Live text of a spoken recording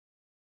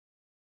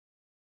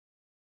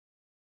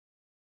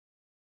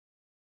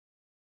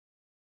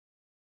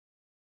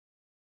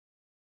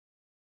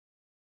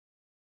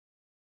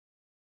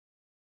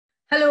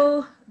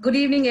Hello, good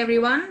evening,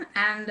 everyone,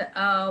 and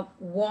a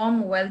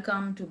warm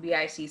welcome to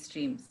BIC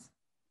Streams.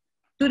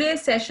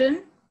 Today's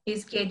session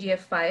is KGF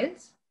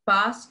Files,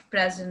 Past,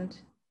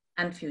 Present,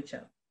 and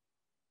Future.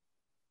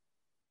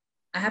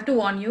 I have to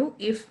warn you,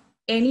 if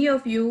any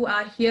of you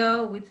are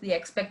here with the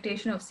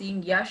expectation of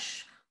seeing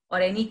Yash or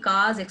any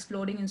cars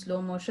exploding in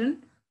slow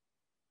motion,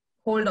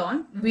 hold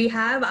on. We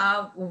have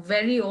our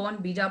very own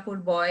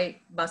Bijapur boy,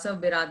 Basav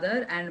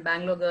Biradar, and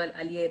Bangalore girl,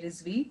 Aliyeh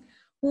Rizvi,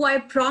 who I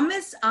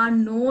promise are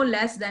no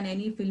less than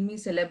any filmy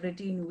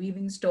celebrity in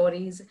weaving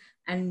stories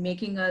and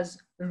making us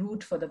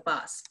root for the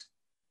past.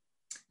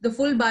 The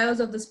full bios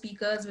of the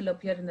speakers will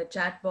appear in the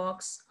chat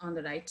box on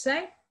the right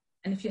side.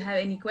 And if you have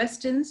any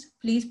questions,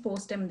 please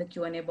post them in the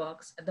Q&A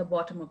box at the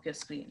bottom of your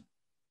screen.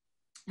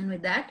 And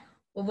with that,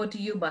 over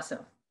to you,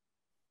 Basav.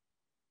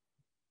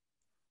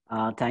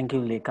 Thank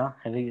you, Lekha.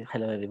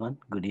 Hello, everyone.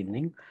 Good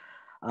evening.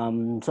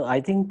 So I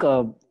think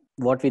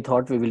what we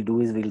thought we will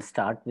do is we'll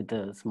start with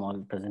a small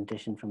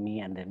presentation from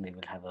me, and then we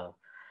will have a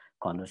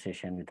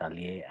conversation with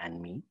Aliyeh and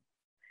me,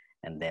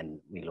 and then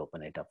we'll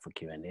open it up for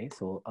Q&A.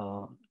 So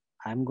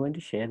I'm going to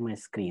share my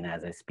screen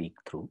as I speak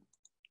through.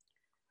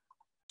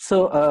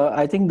 So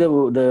I think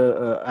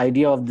the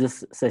idea of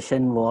this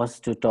session was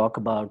to talk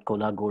about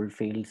Kolar Gold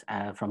Fields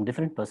from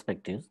different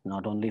perspectives,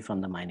 not only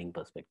from the mining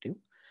perspective.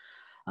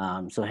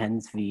 So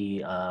hence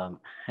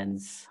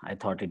I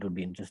thought it would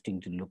be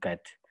interesting to look at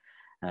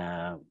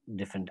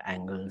different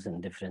angles and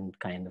different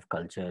kind of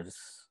cultures,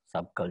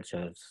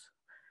 subcultures,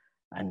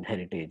 and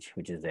heritage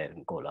which is there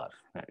in Kolar,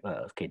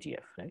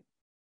 KGF, right?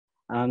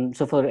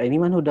 So for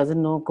anyone who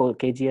doesn't know,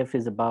 KGF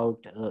is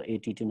about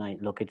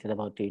located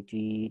about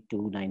 80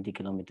 to 90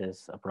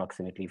 kilometers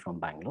approximately from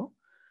Bangalore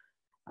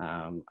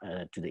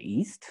to the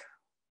east.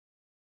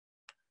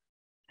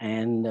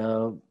 And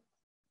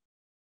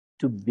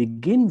to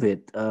begin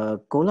with,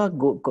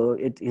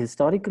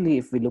 historically,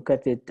 if we look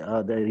at it,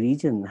 the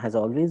region has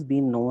always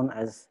been known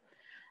as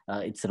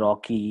it's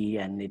rocky,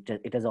 and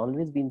it has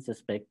always been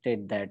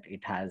suspected that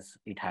it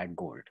had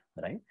gold,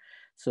 right?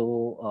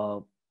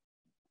 So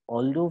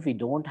although we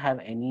don't have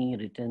any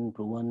written,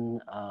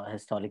 proven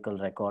historical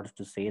records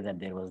to say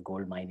that there was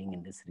gold mining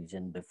in this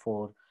region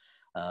before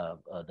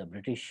the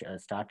British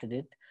started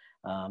it,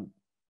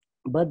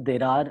 but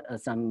there are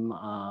some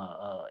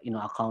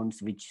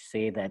accounts which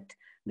say that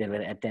there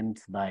were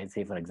attempts by,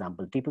 say, for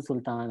example, Tipu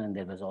Sultan, and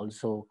there was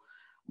also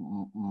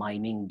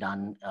mining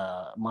done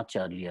much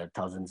earlier,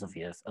 thousands of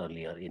years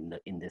earlier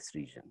in this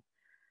region.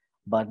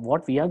 But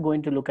what we are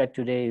going to look at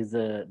today is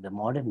the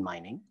modern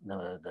mining,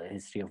 the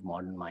history of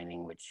modern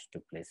mining, which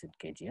took place in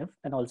KGF,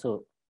 and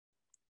also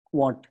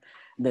what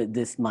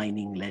this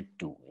mining led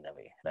to, in a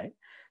way, right?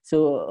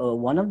 So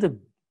one of the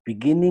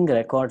beginning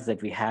records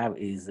that we have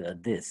is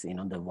this,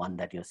 the one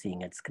that you're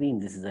seeing at screen.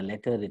 This is a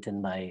letter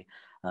written by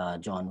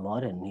John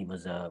Warren. He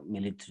was a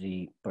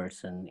military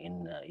person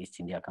in East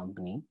India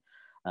Company.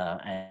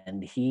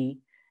 And he,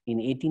 in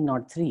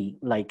 1803,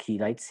 like he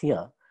writes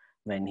here,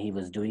 when he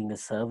was doing a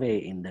survey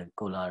in the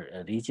Kolar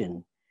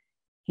region,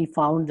 he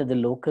found that the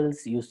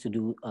locals used to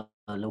do,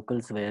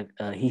 locals where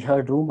he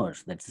heard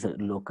rumors that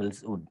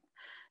locals would,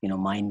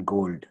 mine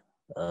gold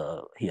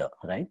here,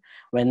 right?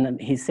 When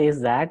he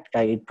says that,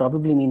 it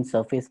probably means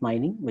surface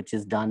mining, which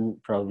is done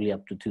probably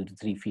up to 2 to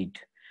 3 feet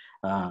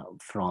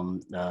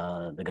from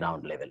the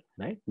ground level,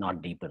 right?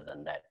 Not deeper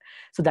than that.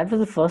 So that was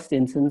the first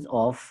instance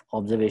of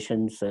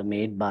observations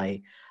made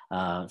by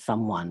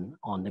someone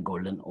on the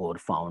golden ore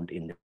found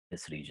in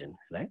this region,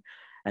 right?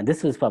 And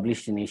this was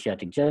published in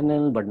Asiatic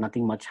Journal, but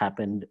nothing much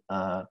happened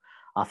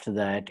after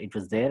that. It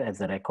was there as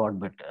a record,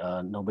 but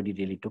nobody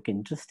really took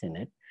interest in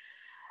it.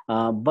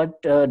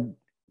 But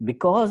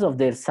because of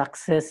their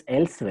success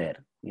elsewhere,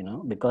 a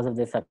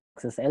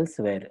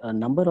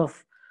number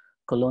of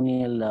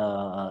colonial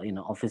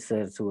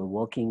officers who were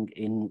working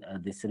in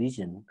this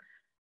region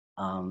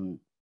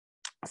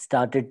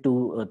started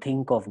to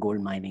think of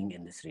gold mining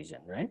in this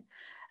region, right?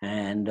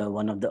 And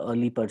one of the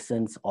early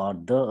persons, or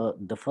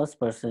the first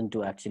person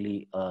to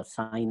actually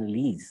sign a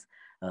lease,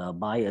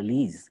 buy a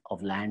lease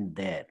of land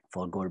there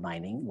for gold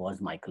mining,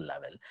 was Michael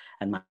Lavelle.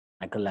 And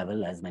Michael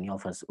Lavelle, as many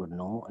of us would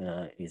know,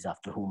 is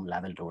after whom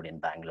Lavelle Road in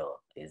Bangalore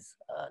is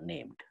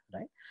named,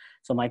 right?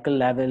 So Michael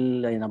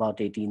Lavelle, in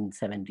about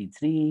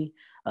 1873,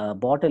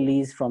 bought a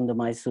lease from the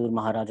Mysore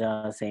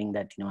Maharaja, saying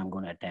that, I'm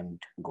going to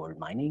attempt gold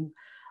mining.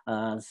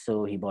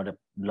 So he bought a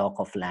block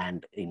of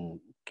land in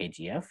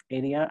KGF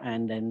area,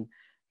 and then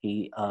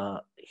he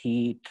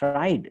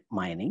tried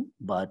mining,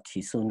 but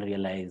he soon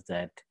realized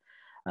that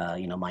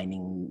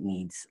mining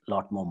needs a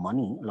lot more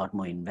money, a lot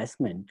more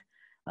investment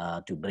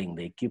to bring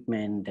the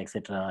equipment,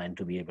 etc., and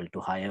to be able to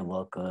hire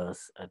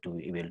workers to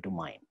be able to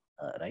mine,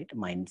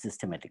 mine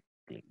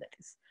systematically, that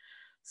is.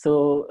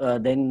 So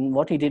then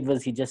what he did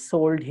was he just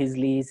sold his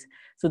lease.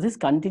 So this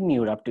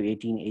continued up to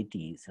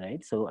 1880s,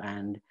 right? So,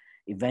 and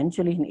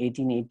eventually in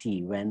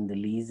 1880, when the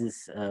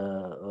leases,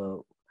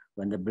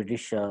 when the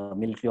British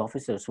military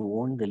officers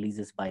who owned the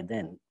leases by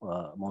then,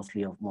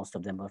 most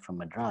of them were from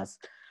Madras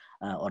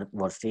or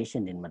were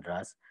stationed in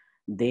Madras,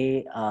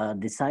 they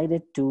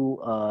decided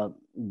to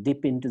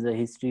dip into the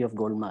history of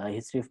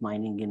history of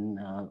mining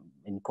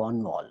in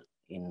Cornwall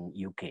in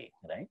UK,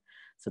 right?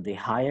 So they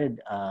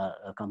hired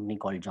a company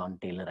called John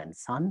Taylor and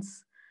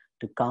Sons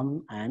to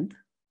come and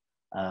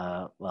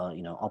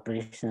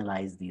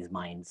operationalize these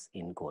mines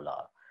in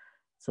Kolar.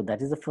 So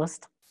that is the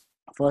first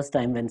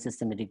time when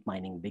systematic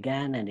mining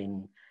began,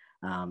 and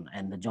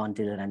the John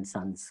Taylor and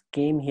Sons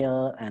came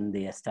here and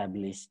they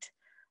established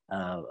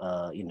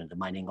the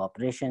mining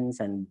operations,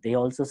 and they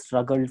also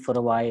struggled for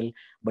a while,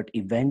 but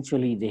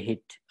eventually they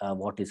hit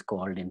what is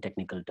called in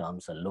technical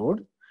terms a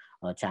lode,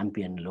 a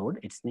champion lode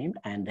it's named,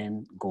 and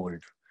then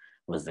gold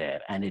was there,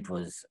 and it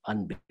was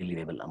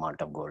unbelievable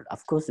amount of gold.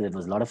 Of course there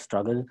was a lot of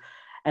struggle,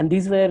 and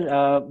this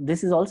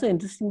is also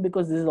interesting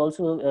because this is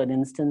also an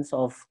instance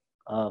of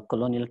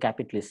colonial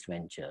capitalist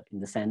venture, in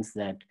the sense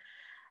that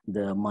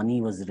the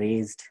money was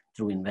raised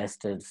through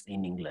investors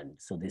in England.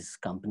 So this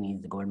company,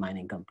 the gold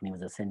mining company,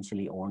 was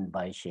essentially owned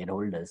by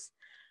shareholders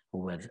who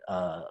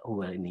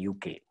were in the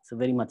UK. So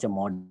very much a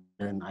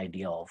modern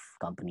idea of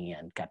company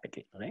and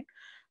capital, right?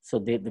 So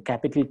the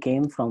capital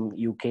came from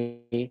UK.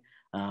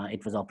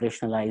 It was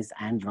operationalized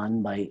and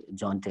run by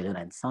John Taylor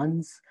and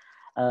Sons.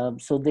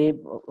 So they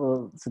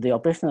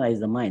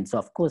operationalized the mine. So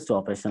of course, to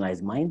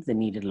operationalize mines, they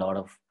needed a lot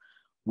of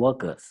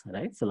workers,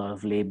 right? So a lot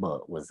of labor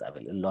was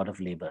available. A lot of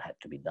labor had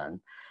to be done,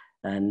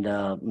 and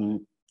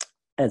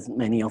as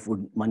many of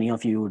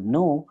you would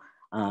know,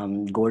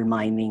 gold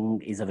mining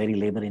is a very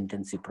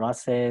labor-intensive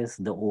process.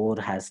 The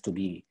ore has to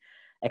be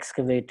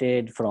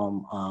excavated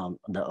from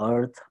the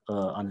earth,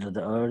 under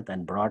the earth,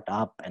 and brought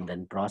up, and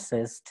then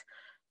processed,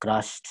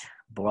 crushed,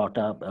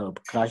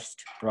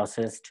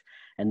 processed,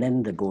 and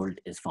then the gold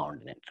is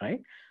found in it,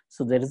 right?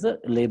 So there is a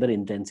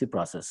labor-intensive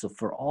process. So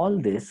for all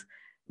this,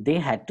 they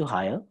had to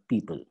hire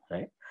people,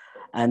 right?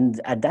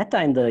 And at that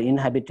time, the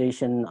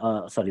habitation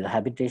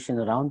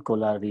around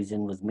Kolar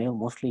region was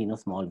mostly,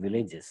 small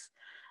villages,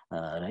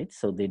 right?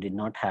 So they did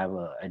not have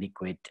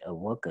adequate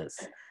workers.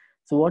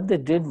 So what they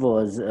did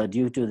was,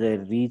 due to their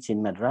reach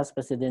in Madras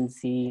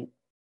Presidency,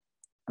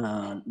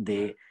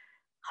 they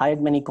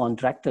hired many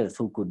contractors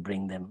who could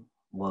bring them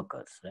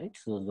workers, right?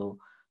 So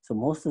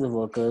most of the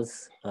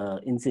workers,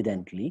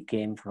 incidentally,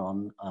 came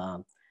from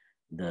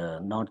the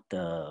North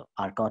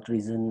Arcot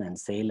region and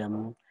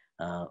Salem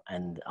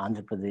and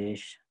Andhra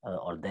Pradesh,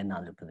 or then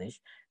Andhra Pradesh.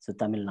 So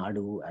Tamil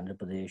Nadu, Andhra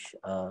Pradesh,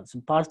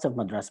 some parts of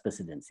Madras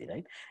Presidency,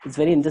 right? It's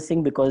very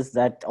interesting because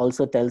that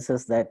also tells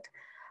us that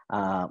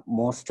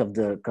most of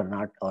the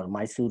Karnataka or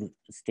Mysore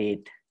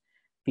state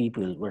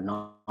people were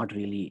not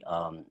really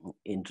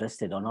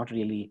interested or not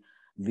really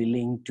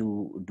willing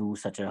to do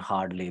such a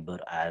hard labor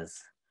as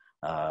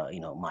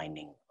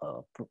mining.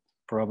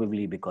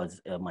 Probably because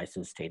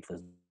Mysore state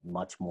was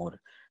much more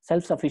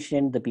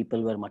self-sufficient. The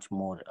people were much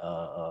more,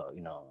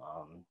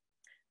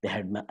 they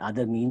had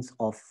other means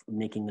of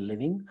making a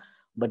living.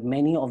 But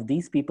many of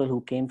these people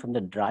who came from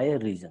the drier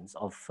regions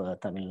of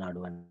Tamil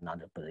Nadu and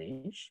Andhra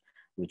Pradesh,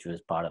 which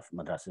was part of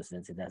Madras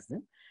Presidency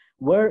then,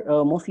 were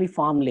mostly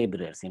farm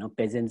laborers,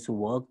 peasants who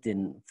worked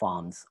in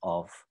farms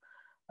of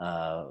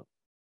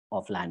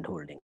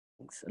landholders,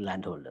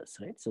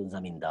 right? So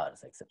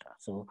zamindars, etc.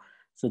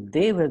 So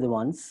they were the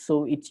ones.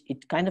 So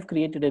it kind of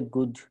created a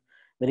good,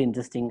 very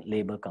interesting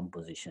labor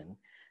composition,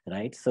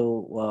 right?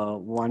 So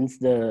once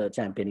the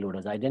champion lode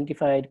was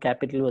identified,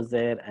 capital was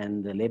there,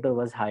 and the labor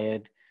was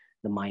hired,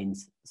 the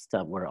mines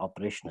were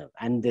operational,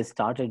 and they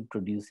started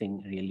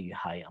producing really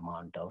high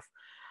amount of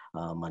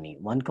money.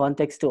 One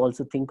context to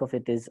also think of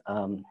it is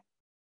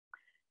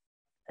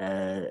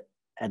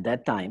at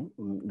that time,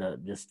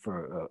 just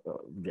for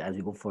as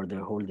we go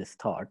further, hold this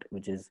thought,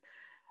 which is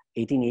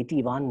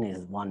 1881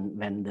 is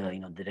when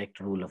the direct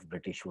rule of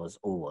British was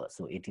over.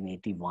 So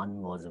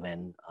 1881 was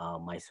when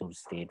Mysore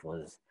state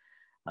was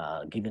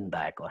given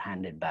back or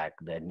handed back.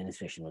 The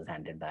administration was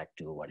handed back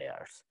to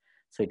Wadayars.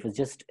 So it was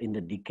just in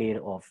the decade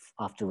of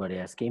after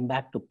Wadayars came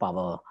back to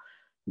power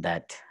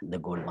that the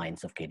gold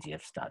mines of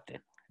KGF started.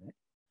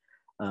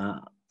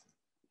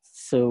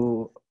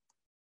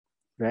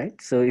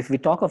 So if we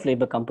talk of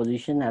labor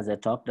composition, as I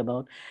talked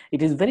about,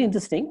 it is very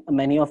interesting.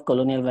 Many of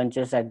colonial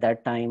ventures at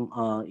that time,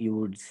 you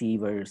would see,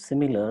 were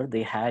similar.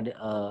 They had,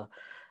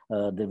 there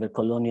were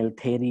colonial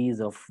theories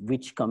of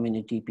which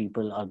community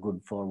people are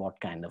good for what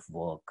kind of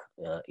work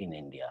in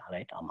India,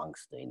 right,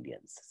 amongst the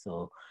Indians.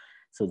 So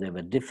there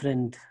were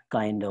different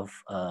kind of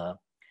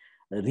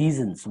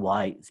reasons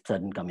why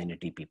certain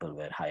community people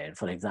were hired.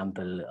 For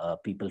example,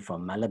 people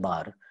from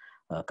Malabar,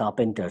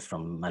 carpenters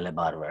from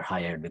Malabar were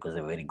hired because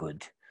they were very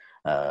good.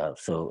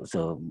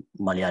 So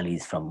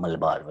Malayalis from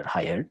Malabar were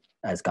hired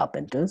as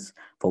carpenters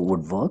for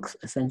woodworks,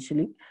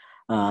 essentially.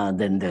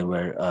 Then there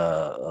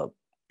were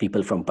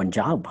people from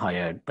Punjab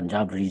hired,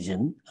 Punjab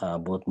region,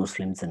 both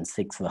Muslims and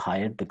Sikhs were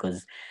hired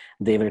because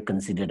they were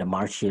considered a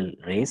martial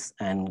race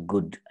and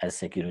good as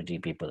security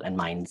people, and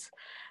mines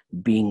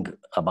being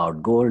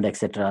about gold,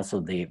 etc. So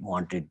they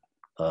wanted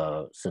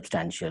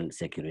substantial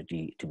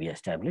security to be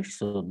established.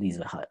 So these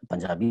were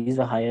Punjabis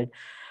were hired.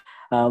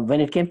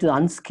 When it came to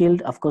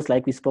unskilled, of course,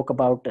 like we spoke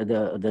about,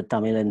 the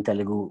Tamil and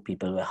Telugu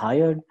people were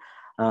hired.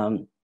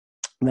 Um,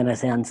 when I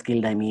say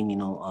unskilled, I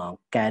mean,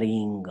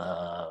 carrying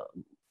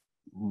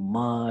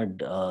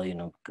mud,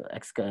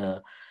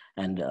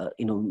 and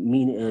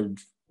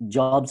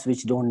jobs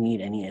which don't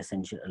need any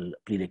essential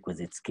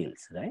prerequisite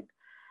skills, right?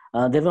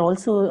 There were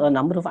also a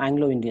number of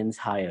Anglo-Indians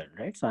hired,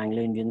 right? So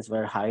Anglo-Indians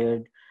were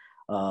hired.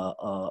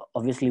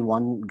 Obviously,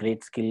 one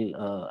great skill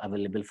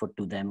available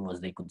to them was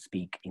they could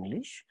speak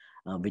English,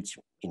 which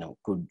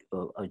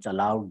which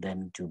allowed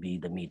them to be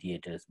the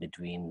mediators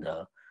between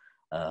the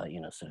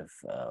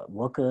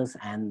workers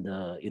and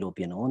the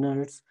European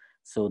owners.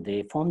 So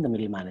they formed the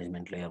middle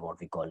management layer, what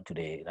we call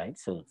today, right?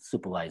 So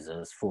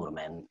supervisors,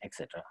 foremen,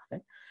 etc.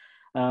 Right?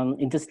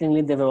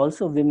 Interestingly, there were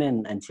also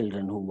women and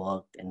children who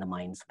worked in the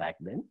mines back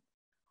then,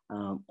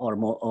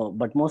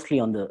 but mostly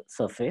on the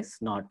surface,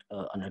 not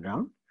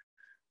underground.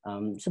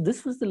 So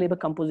this was the labor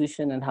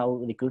composition and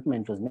how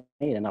recruitment was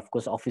made. And of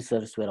course,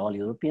 officers were all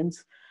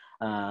Europeans.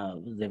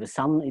 There were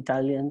some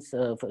Italians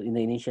in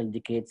the initial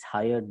decades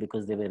hired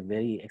because they were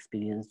very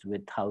experienced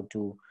with how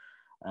to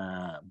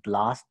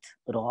blast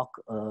rock,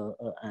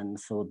 and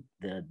so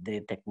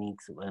their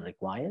techniques were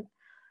required.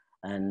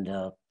 And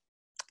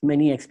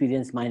many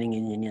experienced mining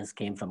engineers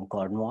came from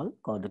Cornwall,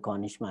 called the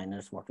Cornish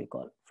miners, what we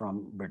call,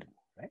 from Britain,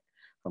 right?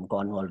 From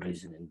Cornwall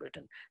region in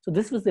Britain. So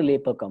this was the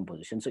labor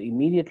composition. So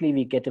immediately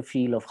we get a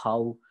feel of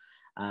how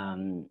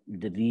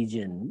the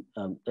region,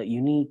 a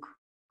unique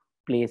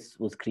place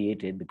was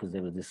created because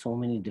there were so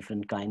many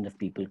different kind of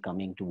people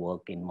coming to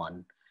work in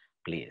one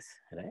place,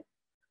 right?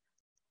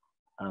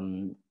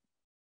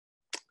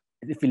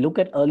 If we look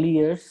at early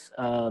years,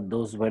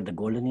 those were the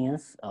golden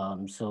years.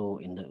 So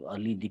in the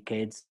early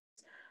decades,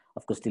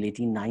 of course, till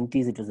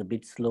 1890s, it was a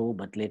bit slow,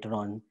 but later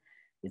on,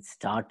 it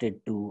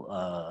started to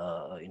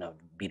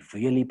be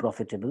really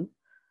profitable.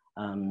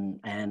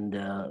 And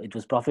it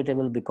was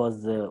profitable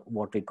because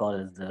what we call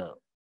as the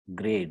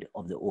grade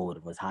of the ore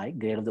was high.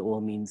 Grade of the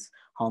ore means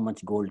how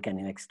much gold can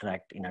you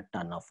extract in a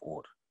ton of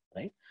ore,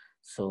 right?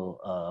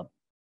 So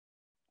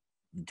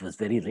it was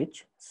very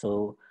rich.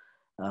 So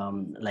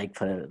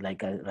like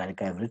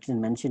I've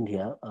mentioned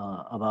here,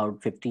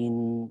 about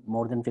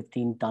more than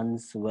 15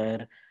 tons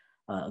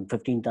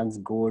 15 tons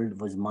gold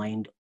was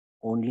mined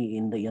only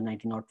in the year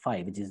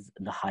 1905, which is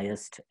the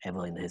highest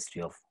ever in the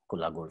history of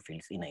Kolar Gold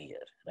Fields in a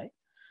year, right?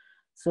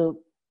 So,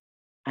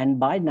 and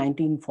by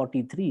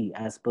 1943,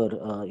 as per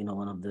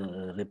one of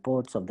the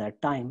reports of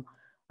that time,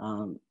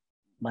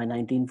 by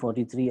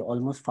 1943,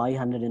 almost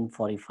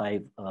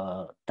 545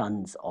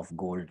 tons of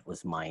gold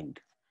was mined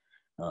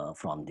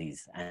from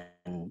these,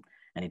 and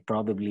it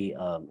probably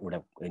would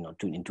have,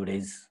 in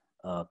today's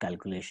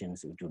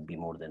calculations, it would be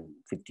more than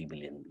 50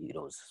 billion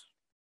euros,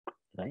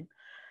 right?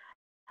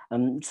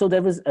 So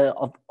there was,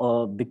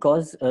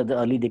 because the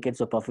early decades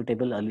were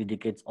profitable, early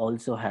decades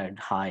also had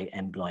high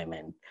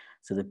employment.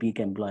 So the peak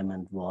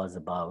employment was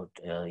about,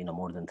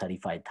 more than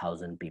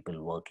 35,000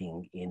 people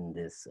working in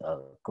this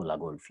Kolar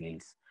Gold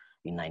Fields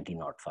in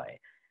 1905,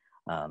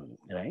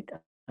 right?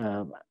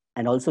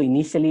 And also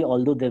initially,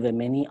 although there were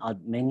many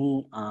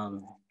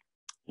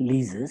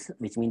leases,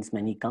 which means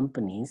many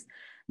companies,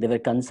 they were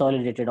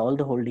consolidated, all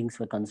the holdings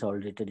were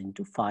consolidated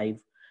into 5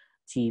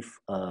 chief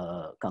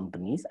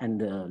companies,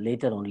 and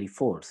later only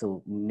 4.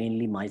 So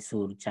mainly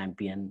Mysore,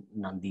 Champion,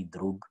 Nandi,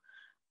 Drug,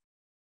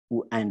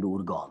 and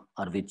Urgaon,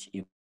 are which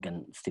you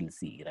can still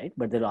see, right?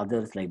 But there are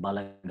others like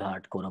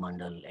Balaghat,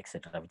 Coromandel,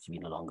 etc., which we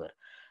no longer,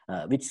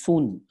 which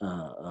soon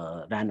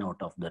ran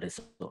out of the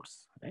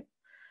resource, right?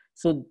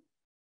 So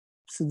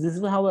this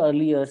is how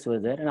early years were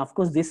there. And of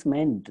course, this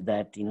meant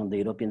that, the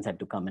Europeans had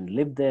to come and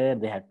live there.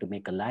 They had to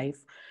make a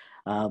life,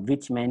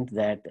 which meant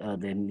that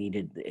they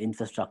needed, the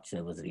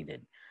infrastructure was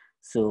needed.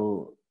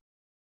 So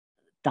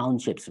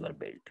townships were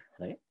built,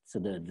 right? So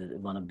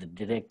one of the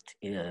direct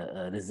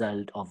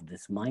result of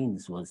this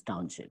mines was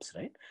townships,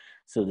 right?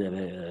 So there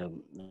were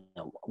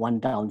one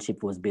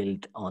township was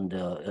built on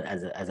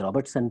as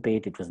Robertson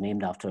Pate. It was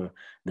named after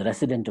the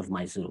resident of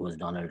Mysore, who was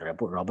Donald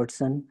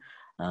Robertson,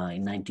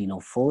 in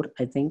 1904,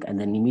 I think. And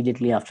then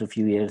immediately after a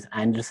few years,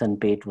 Anderson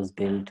Pate was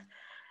built.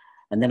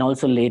 And then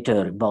also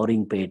later,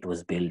 Bowring Pate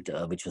was built,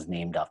 which was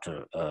named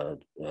after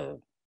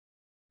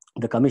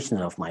the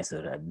commissioner of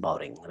Mysore at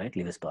Bowring, right?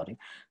 Lewis Bowring.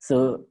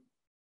 So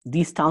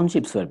these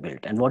townships were built.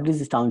 And what does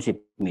this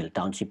township mean?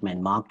 Township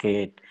meant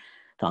market,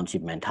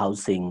 township meant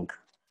housing,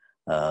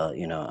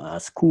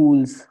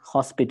 schools,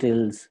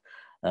 hospitals.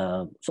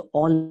 So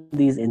all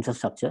these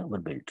infrastructure were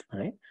built,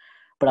 right?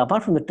 But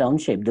apart from the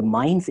township, the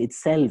mines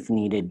itself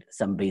needed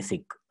some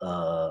basic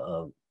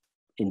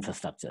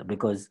infrastructure,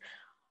 because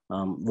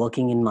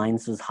working in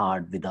mines was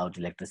hard without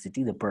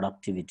electricity. The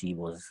productivity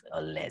was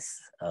less.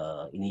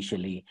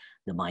 Initially,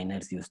 the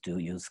miners used to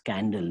use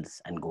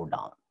candles and go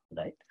down,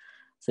 right?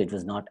 So it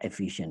was not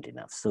efficient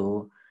enough.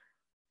 So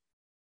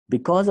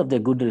because of their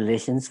good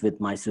relations with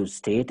Mysore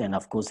state, and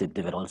of course,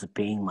 they were also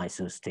paying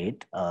Mysore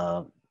state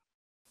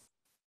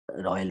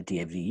royalty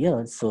every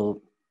year.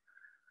 So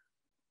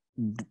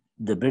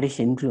the British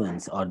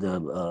influence or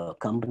the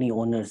company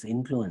owners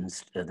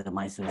influenced the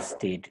Mysore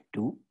state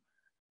to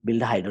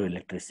build a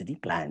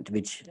hydroelectricity plant,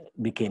 which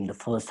became the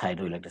first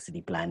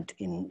hydroelectricity plant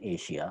in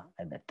Asia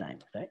at that time,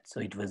 right? So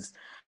it was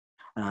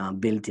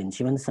built in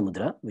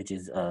Shivansamudra, which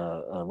is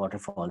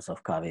waterfalls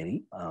of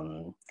Kaveri.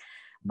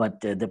 But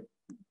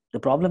the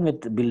problem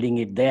with building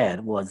it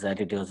there was that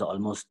it was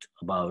almost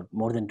about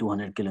more than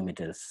 200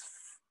 kilometers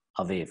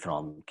away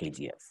from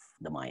KGF,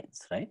 the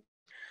mines, right?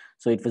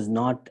 So it was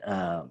not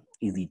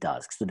easy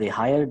task. So they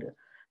hired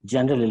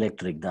General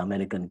Electric, the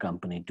American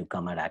company, to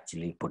come and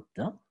actually put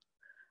the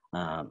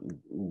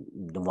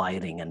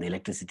wiring, and the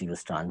electricity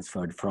was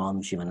transferred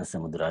from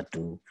Shivanasamudra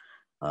to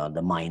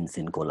the mines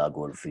in Kolar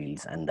Gold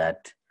Fields, and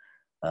that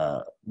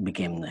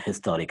became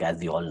historic, as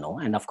we all know.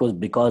 And of course,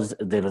 because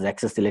there was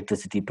excess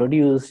electricity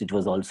produced, it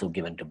was also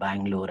given to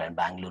Bangalore, and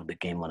Bangalore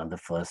became one of the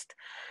first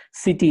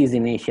cities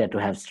in Asia to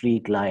have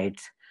street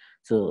lights,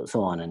 so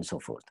on and so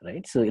forth,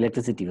 right? So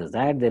electricity was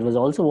that. There was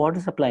also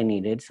water supply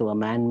needed, so a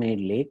man-made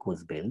lake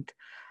was built.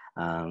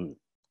 Um,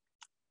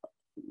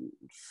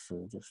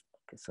 so just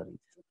okay, sorry.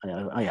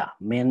 Yeah,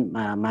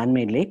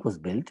 man-made lake was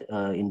built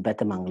in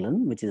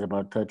Betamangalam, which is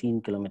about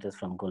 13 kilometers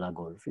from Kolar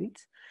Gold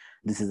Fields.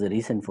 This is a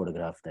recent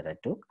photograph that I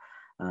took.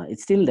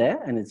 It's still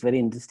there, and it's very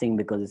interesting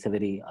because it's a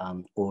very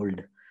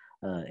old,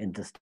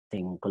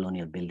 interesting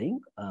colonial building.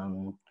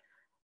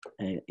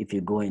 If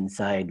you go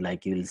inside,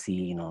 like you'll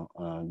see,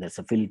 there's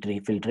a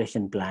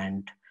filtration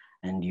plant,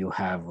 and you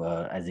have,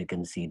 as you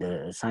can see,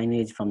 the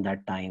signage from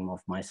that time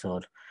of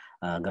Mysore,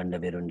 Ganda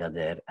Virunda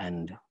there,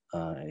 and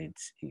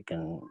you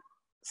can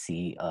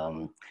see,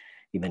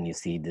 even you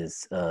see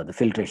this, the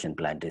filtration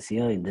plant is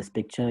here in this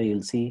picture,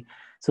 you'll see.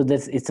 So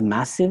it's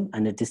massive,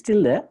 and it is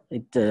still there.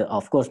 It,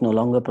 of course, no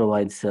longer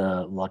provides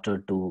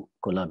water to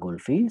Kolar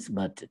Gold Fields,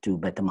 but to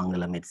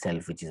Betamangalam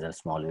itself, which is a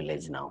small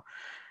village now,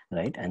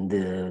 right? And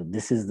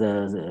this is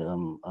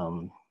the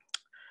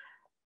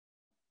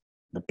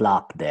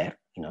plaque there,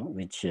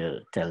 which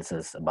tells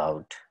us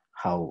about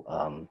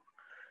how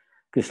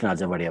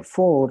Krishnaja Vadiyar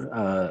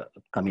IV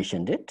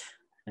commissioned it,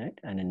 right?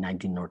 And in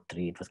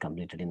 1903, it was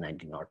completed in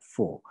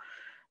 1904.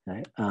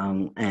 Right?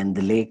 And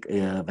the lake,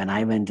 when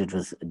I went, it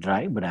was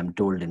dry, but I'm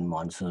told in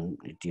monsoon,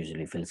 it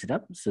usually fills it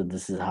up. So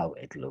this is how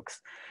it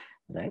looks,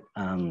 right?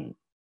 And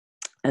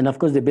of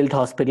course, they built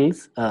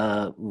hospitals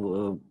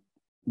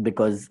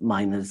because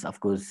miners, of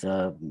course,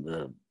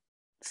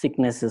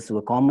 sicknesses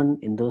were common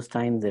in those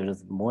times. There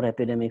was more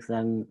epidemics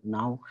than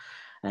now.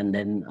 And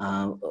then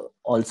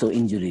also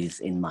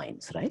injuries in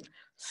mines, right?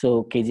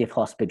 So KGF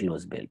Hospital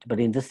was built. But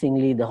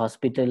interestingly, the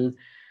hospital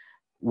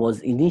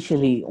was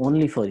initially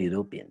only for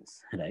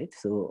Europeans, right?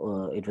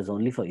 So it was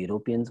only for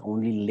Europeans.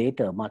 Only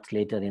later, much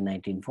later in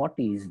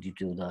 1940s, due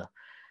to the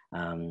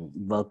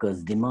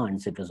workers'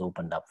 demands, it was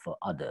opened up for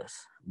others.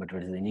 But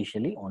it was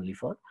initially only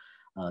for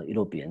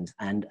Europeans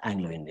and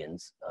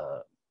Anglo-Indians,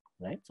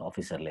 right? So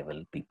officer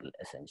level people,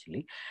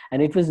 essentially.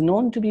 And it was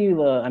known to be,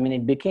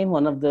 it became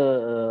one of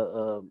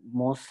the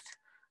most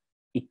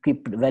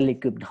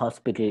well-equipped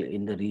hospital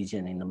in the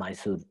region, in the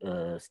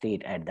Mysore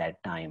state at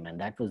that time. And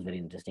that was very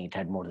interesting. It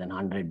had more than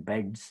 100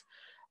 beds.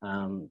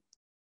 And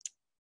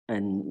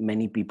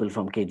many people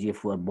from KGF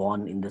who were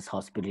born in this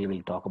hospital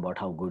will talk about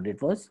how good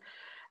it was.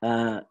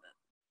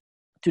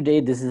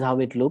 Today, this is how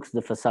it looks,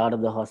 the facade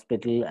of the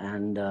hospital.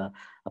 And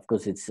of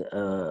course, it's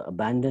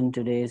abandoned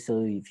today.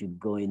 So if you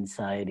go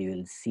inside, you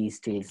will see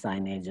still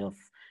signage of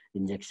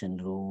injection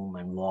room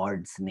and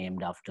wards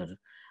named after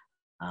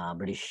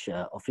British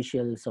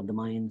officials of the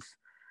mines,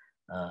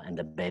 and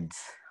the beds.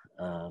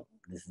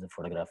 This is the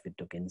photograph we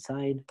took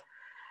inside,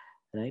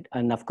 right?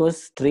 And of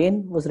course,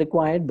 train was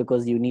required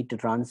because you need to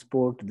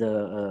transport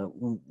the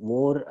in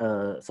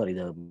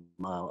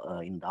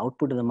the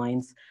output of the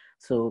mines.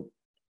 So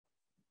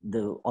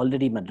the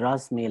already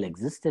Madras Mail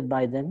existed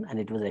by then, and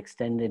it was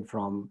extended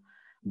from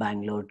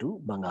Bangalore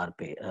to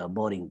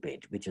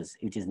Boringpet, which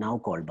is now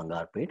called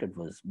Bangarpet. It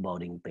was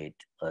Boringpet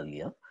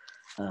earlier.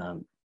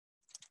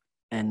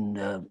 And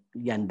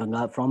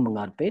from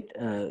Bangarpet,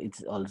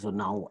 it's also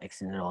now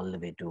extended all the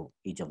way to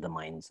each of the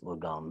mines.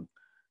 Urgam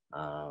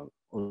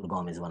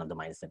is one of the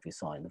mines that we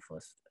saw in the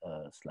first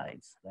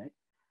slides, right?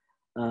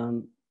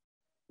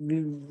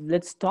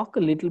 Let's talk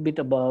a little bit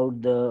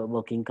about the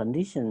working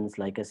conditions.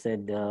 Like I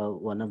said,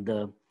 one of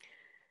the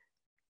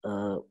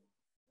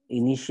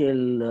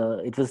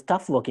initial, it was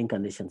tough working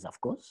conditions, of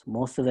course.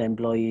 Most of the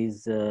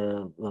employees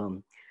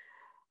were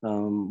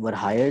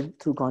hired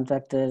through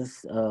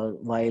contractors,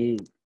 while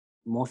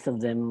most of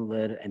them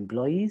were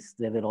employees.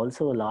 There were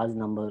also a large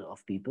number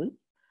of people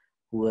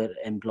who were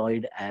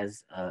employed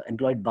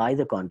by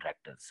the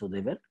contractors. So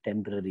they were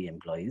temporary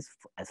employees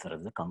as far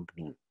as the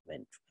company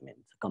went. The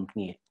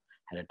company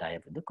had a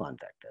tie-up with the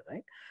contractor,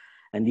 right?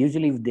 And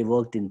usually they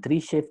worked in 3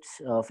 shifts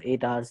of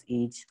 8 hours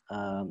each.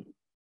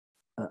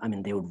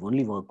 They would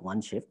only work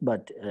 1 shift,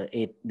 but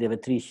there were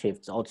 3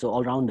 shifts also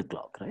all around the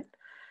clock, right?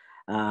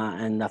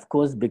 And of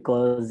course,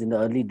 because in the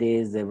early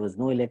days, there was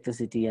no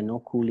electricity and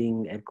no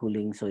air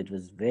cooling. So it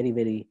was very,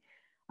 very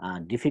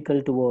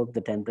difficult to work.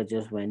 The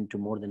temperatures went to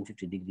more than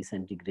 50 degrees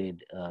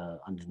centigrade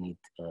underneath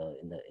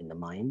in the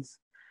mines.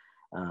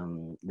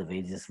 The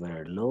wages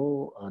were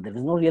low. There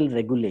was no real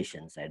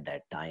regulations at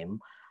that time,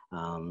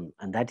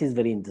 and that is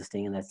very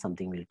interesting, and that's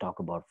something we'll talk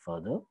about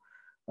further.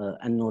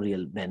 And no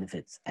real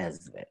benefits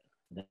as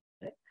well.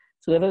 Right?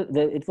 So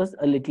it was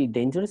a little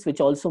dangerous,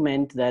 which also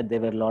meant that there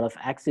were a lot of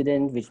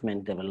accidents, which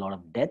meant there were a lot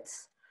of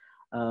deaths.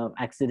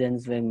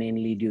 Accidents were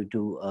mainly due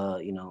to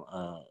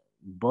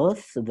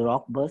bursts, the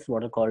rock bursts,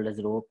 what are called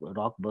as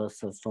rock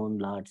bursts or stone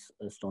blasts.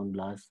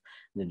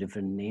 There are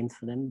different names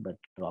for them, but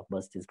rock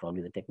burst is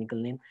probably the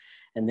technical name.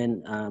 And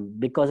then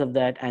because of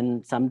that,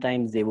 and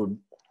sometimes they would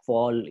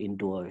fall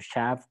into a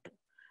shaft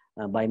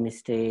by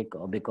mistake,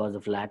 or because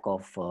of lack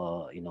of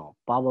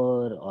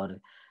power, or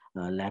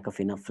lack of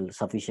enough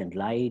sufficient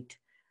light.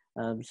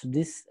 So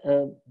this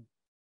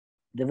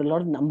there were a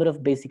lot of number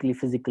of basically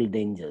physical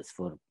dangers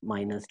for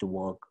miners to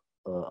work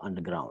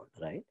underground,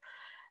 right?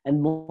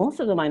 And most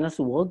of the miners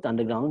who worked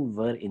underground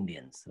were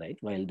Indians, right?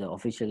 While the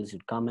officials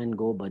would come and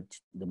go, but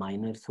the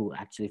miners who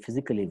actually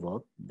physically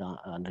worked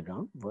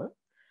underground were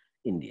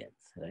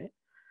Indians, right?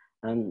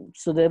 And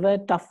so there were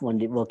tough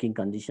working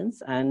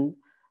conditions, and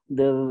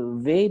the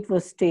way it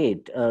was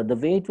the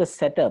way it was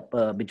set up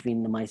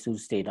between the Mysore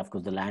state, of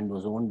course, the land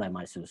was owned by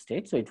Mysore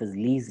state, so it was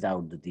leased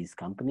out to these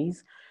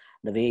companies.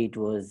 The way it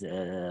was,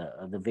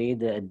 the way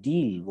the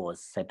deal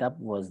was set up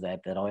was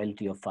that a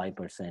royalty of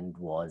 5%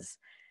 was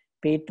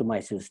paid to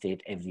Mysore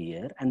state every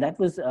year. And that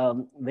was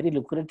very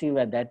lucrative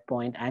at that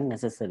point and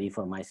necessary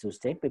for Mysore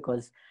state,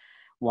 because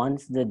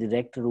once the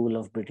direct rule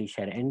of British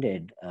had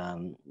ended,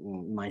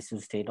 Mysore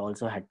state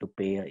also had to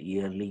pay a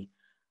yearly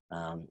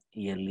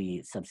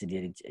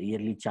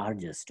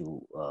charges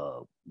to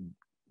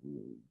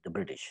the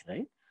British,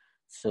 right?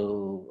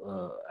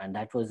 So, and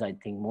that was, I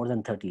think, more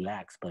than 30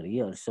 lakhs per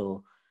year.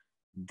 So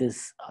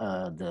this,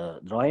 the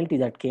royalty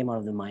that came out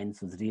of the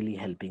mines was really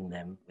helping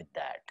them with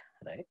that,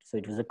 right? So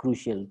it was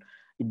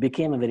it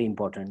became a very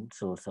important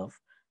source of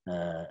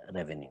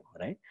revenue,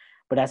 right?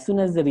 But as soon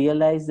as they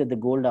realized that the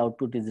gold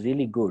output is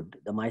really good,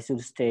 the Mysore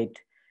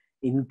state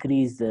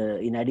increased,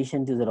 in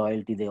addition to the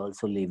royalty, they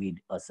also levied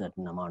a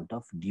certain amount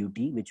of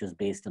duty, which was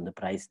based on the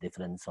price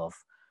difference of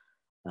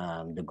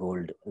the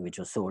gold which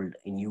was sold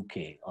in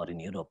UK or in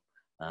Europe.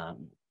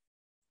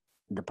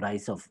 The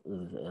price of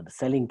the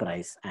selling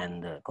price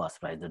and the cost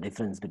price, the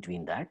difference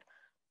between that,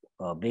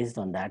 based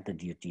on that, the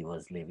duty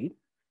was levied.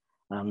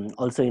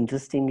 Also,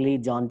 interestingly,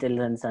 John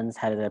Taylor and Sons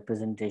had a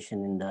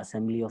representation in the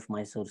Assembly of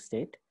Mysore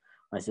State,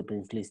 Mysore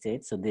Princely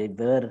State. So they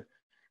were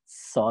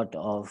sort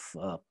of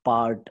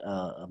part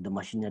of the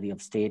machinery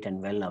of state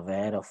and well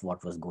aware of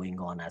what was going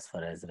on as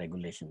far as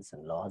regulations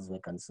and laws were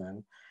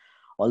concerned.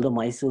 Although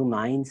Mysore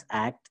Mines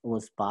Act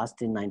was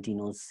passed in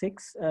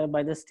 1906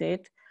 by the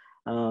state,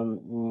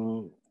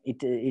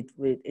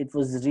 it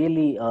was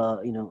really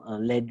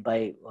led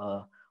by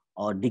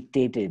or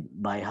dictated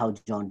by how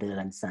John Taylor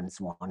and Sons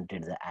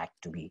wanted the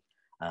act to be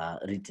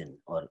written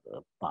or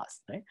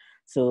passed, right?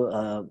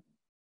 So,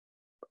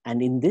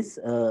 and in this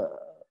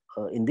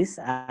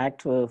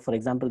act, for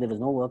example, there was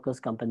no workers'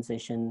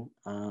 compensation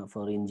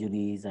for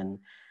injuries and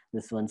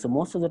this one. So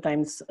most of the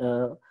times,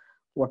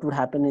 what would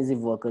happen is if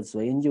workers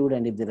were injured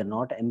and if they were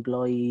not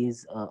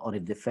employees or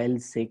if they fell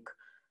sick,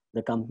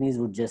 the companies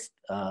would just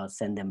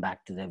send them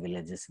back to their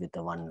villages with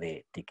a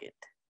one-way ticket,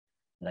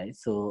 right?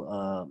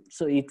 So,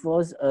 so it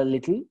was a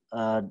little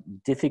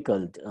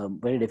difficult,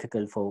 very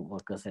difficult for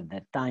workers at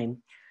that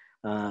time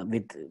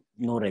with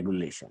no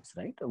regulations,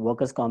 right?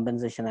 Workers'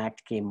 Compensation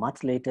Act came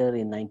much later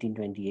in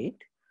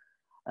 1928.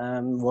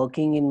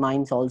 Working in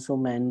mines also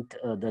meant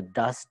the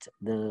dust,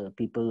 the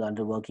people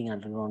working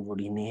underground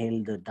would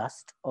inhale the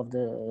dust of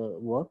the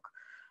work.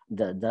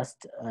 The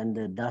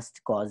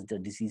dust caused a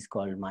disease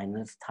called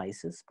miner's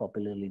phthisis,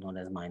 popularly known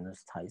as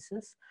miner's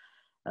phthisis.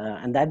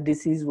 And that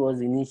disease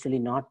was initially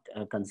not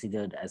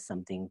considered as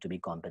something to be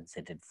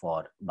compensated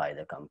for by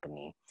the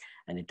company.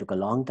 And it took a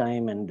long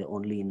time, and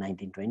only in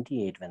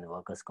 1928, when the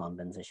Workers'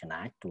 Compensation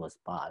Act was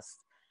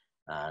passed,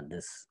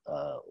 this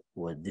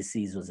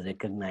disease was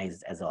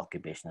recognized as an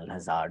occupational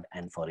hazard,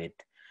 and for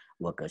it,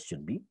 workers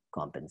should be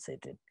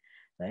compensated,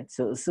 right?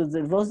 So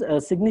there was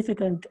a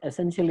significant,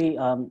 essentially,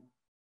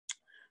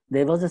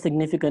 there was a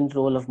significant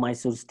role of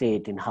Mysore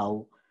state in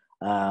how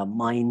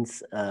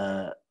mines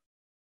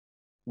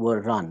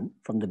were run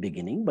from the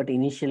beginning. But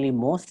initially,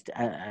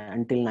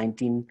 until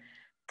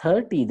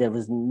 1930, there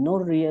was no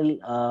real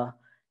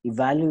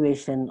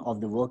evaluation of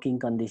the working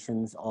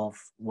conditions of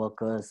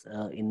workers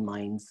in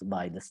mines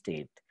by the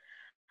state.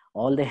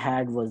 All they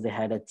had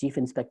a chief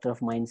inspector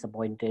of mines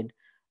appointed,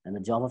 and the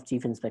job of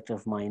chief inspector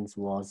of mines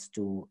was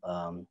to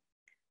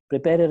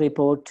prepare a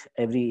report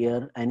every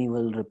year,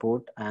 annual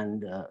report,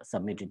 and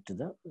submit it to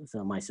the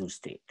Mysore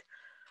state.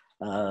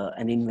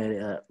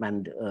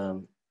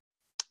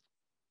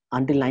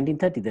 Until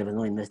 1930, there was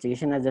no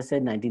investigation. As I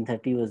said,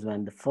 1930 was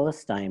when the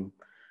first time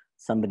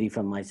somebody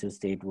from Mysore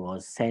state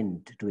was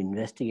sent to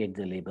investigate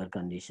the labor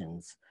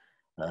conditions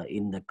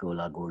in the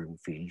Kolar Gold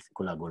Fields,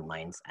 Kolar Gold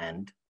mines,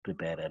 and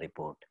prepare a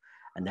report.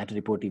 And that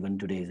report even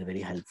today is a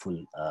very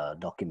helpful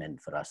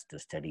document for us to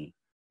study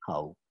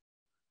how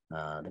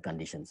the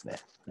conditions were,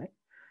 right?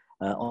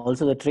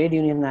 Also, the Trade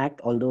Union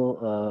Act,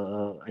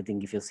 although I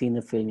think if you've seen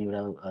the film, you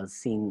would have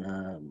seen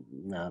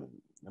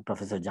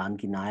Professor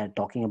Janki Nair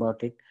talking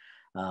about it.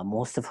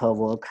 Most of her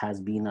work has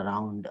been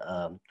around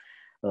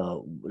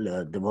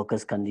the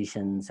workers'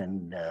 conditions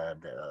and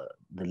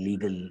the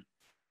legal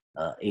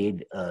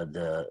aid,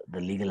 the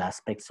legal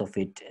aspects of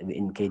it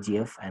in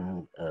KGF,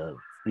 and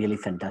really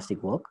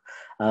fantastic work.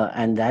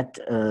 And that,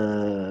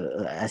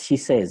 as she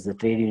says, the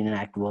Trade Union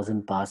Act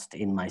wasn't passed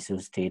in Mysore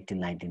state till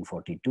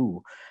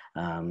 1942,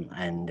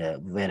 and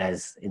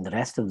whereas in the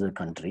rest of the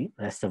country,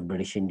 rest of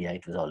British India,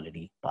 it was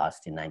already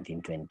passed in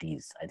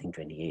 1920s, I think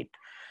 28.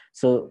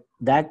 So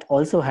that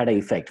also had an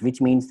effect, which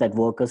means that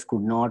workers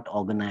could not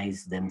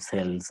organize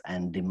themselves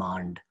and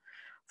demand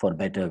for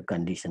better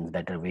conditions,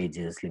 better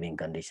wages, living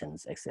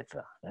conditions,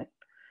 etc. Right?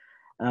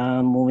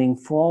 Moving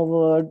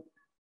forward,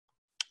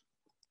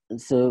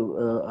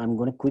 so I'm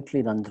going to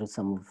quickly run through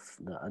some of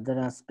the other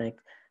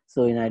aspects.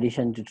 So in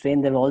addition to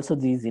train, there are also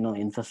these,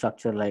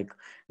 infrastructure like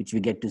which we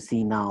get to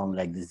see now,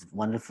 like this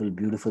wonderful,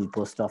 beautiful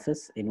post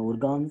office in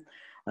Urgaon.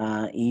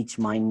 Each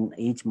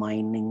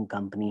mining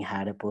company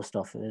had a post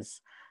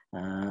office,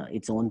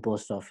 its own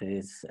post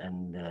office,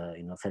 and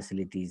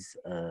facilities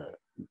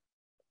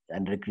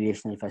and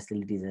recreational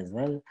facilities as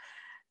well.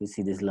 You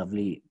see this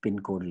lovely pin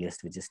code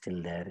list, which is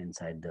still there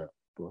inside the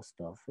post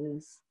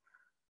office.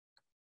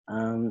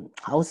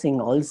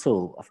 Housing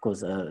also, of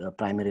course, a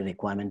primary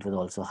requirement was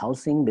also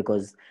housing,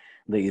 because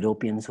the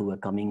Europeans who were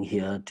coming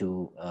here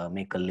to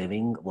make a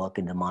living, work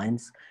in the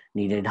mines,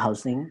 needed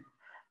housing,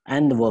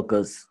 and the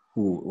workers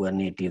who were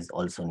natives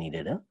also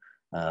needed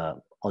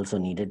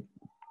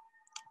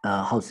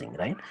housing,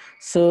 right?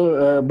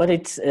 So, but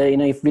it's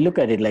if we look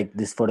at it, like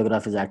this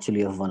photograph is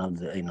actually of one of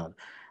the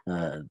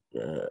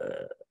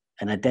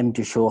an attempt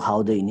to show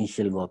how the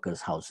initial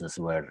workers' houses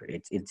were.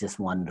 It's just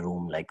one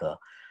room, like a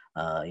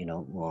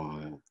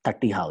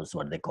 30 house,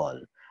 what they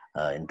call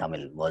in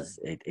Tamil. It was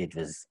a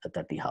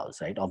 30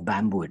 house, right? Of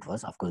bamboo it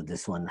was. Of course,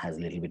 this one has a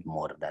little bit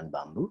more than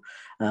bamboo.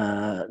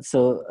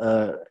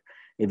 The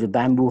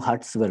bamboo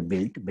huts were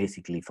built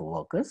basically for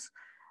workers,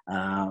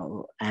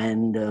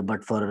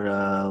 but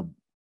for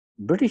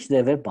British,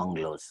 there were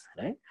bungalows,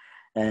 right?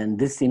 And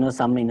this,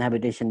 some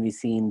inhabitation we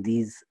see in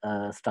these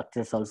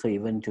structures also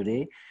even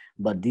today,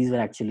 but these were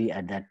actually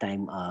at that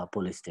time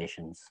police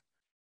stations,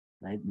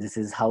 right? This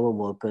is how a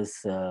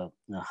workers'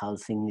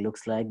 housing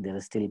looks like. There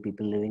are still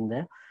people living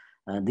there.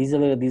 These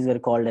were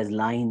called as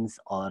lines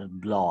or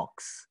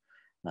blocks.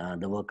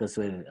 The workers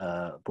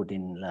were put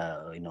in,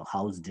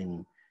 housed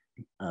in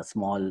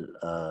small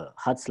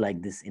huts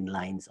like this in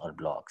lines or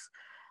blocks.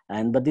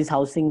 But this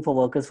housing for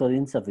workers was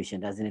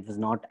insufficient, as in it was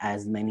not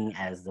as many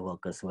as the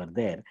workers were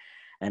there.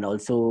 And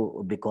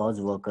also because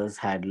workers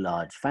had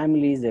large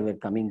families, they were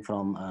coming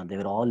from,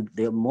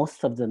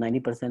 most of the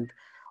 90%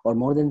 or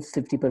more than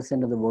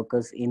 50% of the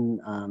workers in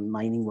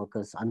mining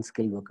workers,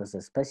 unskilled workers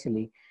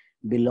especially,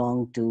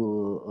 belong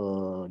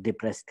to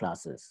depressed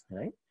classes,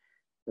 right?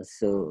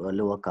 So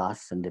lower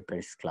castes and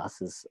depressed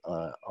classes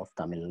of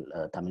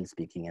Tamil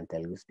speaking and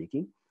Telugu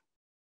speaking,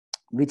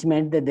 which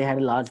meant that they had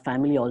a large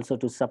family also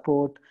to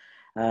support.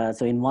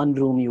 So in one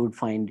room you would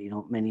find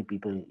many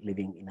people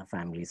living in a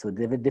family. So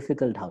there were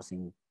difficult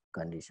housing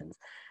conditions.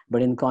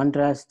 But in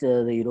contrast,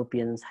 the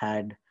Europeans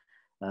had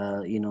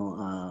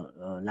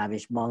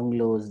lavish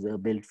bungalows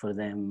built for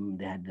them.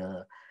 They had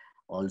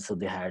all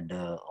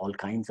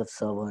kinds of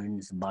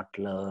servants,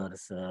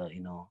 butlers,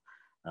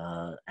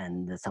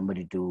 and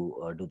somebody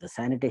to do the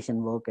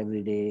sanitation work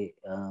every day,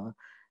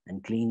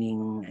 and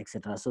cleaning,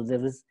 etc. So there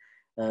was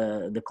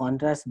the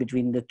contrast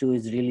between the two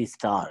is really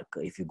stark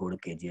if you go to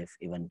KGF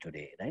even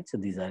today, right? So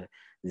this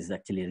is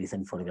actually a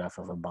recent photograph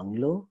of a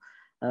bungalow,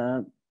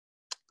 and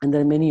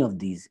there are many of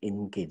these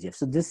in KGF.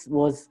 So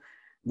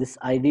this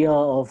idea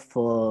of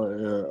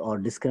or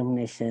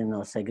discrimination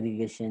or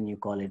segregation, you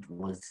call it,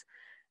 was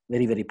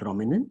very, very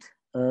prominent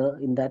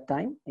in that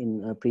time,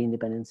 in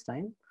pre-independence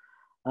time.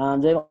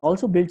 They've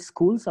also built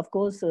schools, of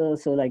course. So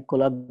like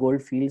Kolar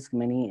Gold Fields,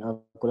 many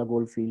Kolar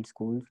Gold Fields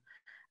schools.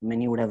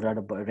 Many would have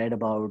read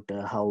about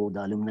how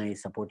the alumni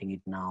is supporting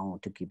it now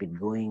to keep it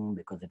going,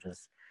 because it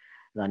was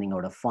running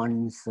out of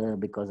funds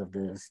because of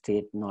the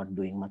state not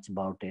doing much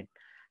about it.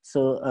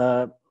 So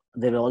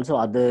there are also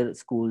other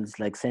schools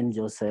like St.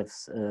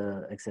 Joseph's,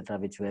 etc.,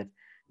 which were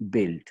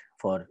built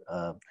for.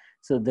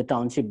 So the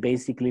township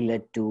basically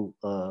led to,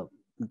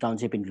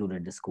 township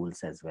included the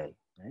schools as well,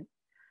 right?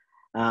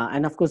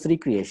 And of course,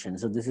 recreation.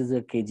 So this is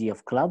a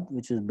KGF club,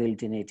 which was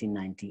built in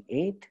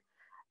 1898.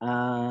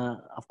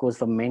 Of course,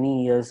 for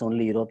many years,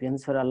 only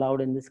Europeans were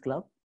allowed in this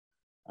club.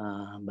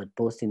 But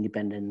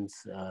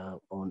post-independence, I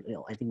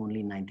think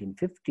only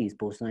 1950s,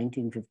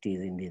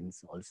 post-1950s,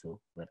 Indians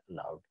also were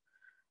allowed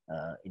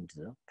into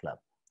the club.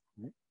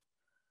 Right?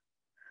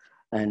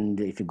 And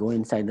if you go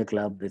inside the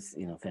club, this, I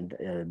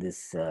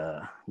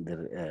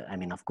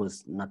mean, of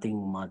course,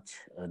 nothing much,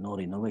 no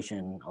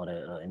renovation or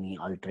any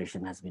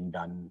alteration has been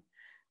done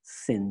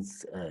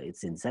since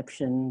its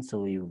inception.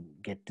 So you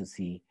get to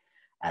see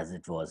as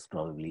it was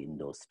probably in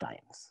those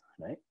times,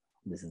 right?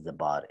 This is the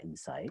bar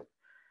inside.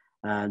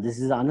 This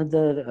is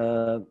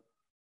another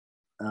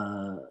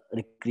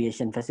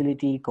recreation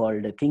facility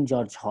called King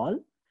George Hall.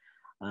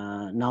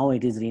 Now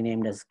it is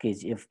renamed as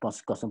KGF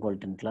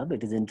Cosmopolitan Club.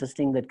 It is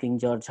interesting that King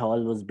George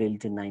Hall was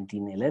built in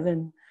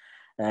 1911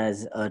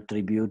 as a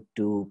tribute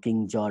to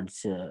King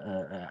George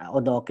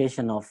on the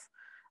occasion of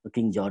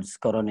King George's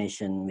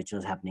coronation, which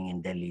was happening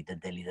in Delhi, the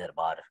Delhi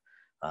Darbar,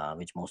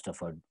 which most of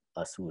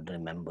us would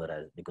remember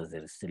as, because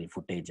there is still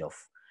footage of,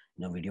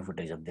 video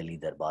footage of Delhi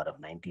Darbar of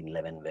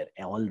 1911, where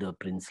all the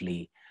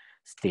princely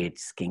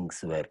states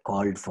kings were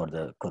called for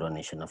the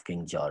coronation of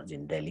King George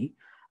in Delhi.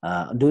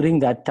 During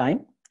that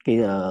time,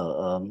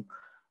 King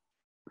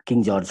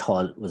George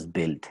Hall was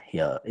built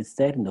here. It's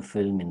there in the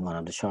film in one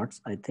of the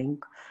shots, I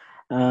think.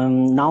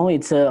 Now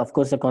it's of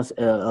course a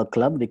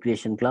club,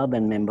 recreation club,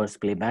 and members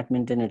play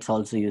badminton. It's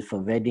also used for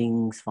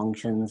weddings,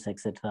 functions,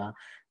 etc.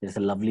 There's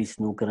a lovely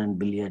snooker and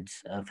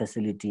billiards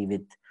facility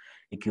with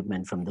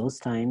equipment from those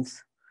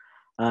times.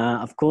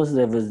 Of course,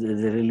 the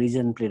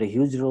religion played a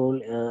huge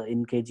role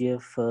in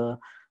KGF.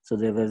 So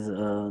there was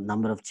a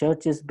number of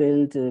churches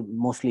built,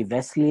 mostly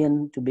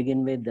Wesleyan to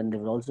begin with. Then there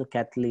were also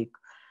Catholic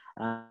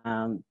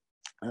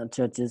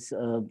churches.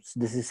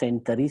 This is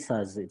Saint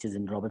Teresa's, which is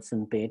in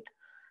Robertson Pate.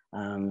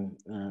 And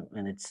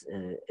it's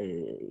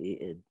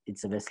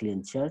a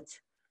Wesleyan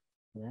church,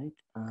 right?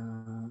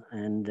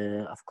 And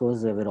of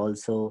course, there were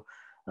also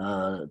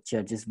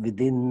churches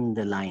within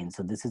the line.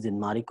 So this is in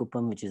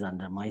Marikuppam, which is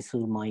under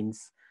Mysore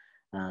Mines.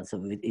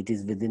 So it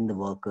is within the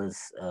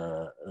workers'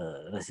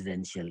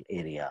 residential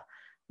area,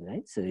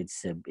 right? So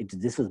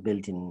this was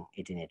built in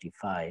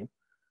 1885.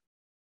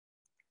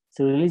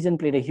 So religion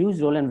played a huge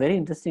role, and very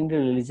interestingly,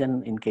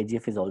 religion in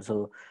KGF is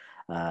also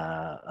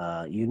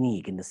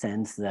unique in the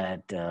sense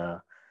that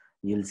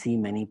you'll see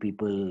many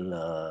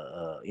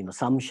people,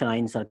 some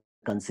shrines are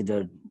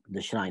considered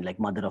the shrine, like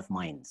Mother of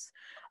Mines.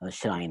 A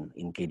shrine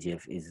in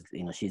KGF is,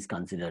 she's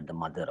considered the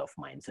Mother of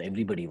Mines. So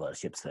everybody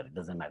worships her. It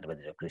doesn't matter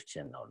whether you're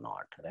Christian or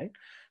not, right?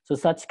 So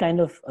such kind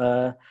of,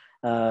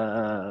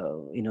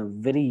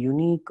 very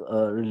unique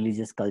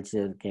religious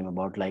culture came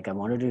about. Like I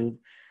wanted to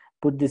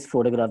put this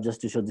photograph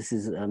just to show. This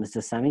is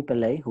Mr. Sami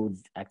Pillai, who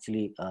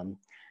actually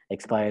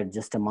expired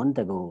just a month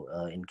ago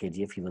in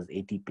KGF. He was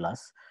 80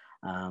 plus.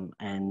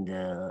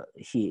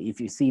 If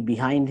you see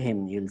behind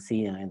him, you'll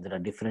see there are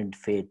different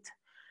faith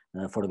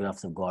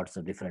photographs of gods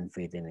of different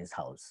faith in his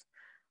house,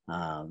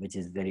 which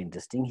is very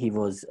interesting. He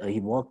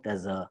worked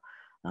as a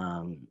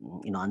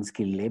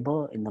unskilled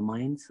labor in the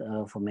mines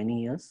for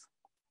many years,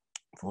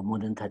 for more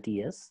than 30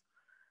 years.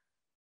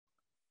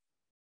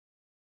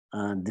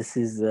 This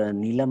is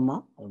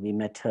Neelamma. We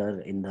met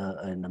her in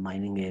the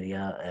mining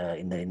area,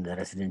 in the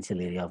residential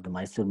area of the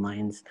Mysore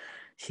mines.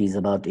 She's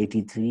about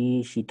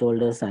 83. She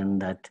told us,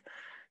 and that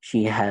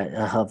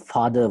her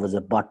father was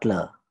a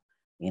butler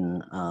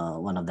in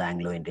one of the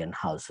Anglo-Indian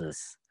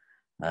houses.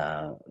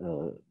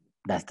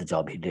 That's the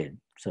job he did.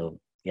 So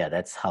yeah,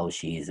 that's how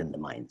she is in the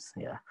mines.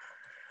 Yeah.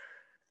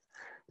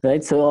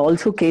 Right. So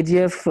also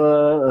KGF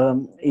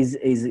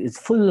is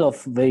full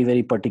of very,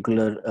 very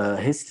particular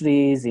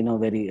histories,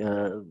 very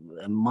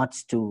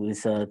much to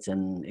research,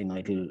 and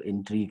it will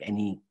intrigue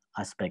any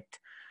aspect.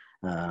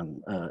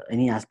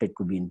 Any aspect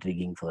could be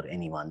intriguing for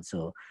anyone.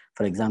 So,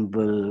 for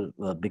example,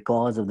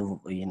 because of the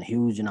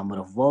huge number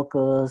of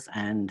workers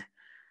and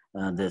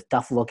the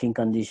tough working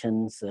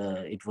conditions,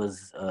 it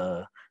was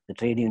the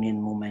trade union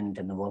movement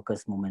and the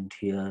workers' movement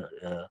here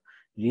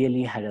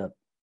really had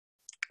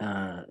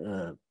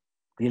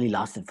really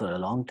lasted for a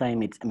long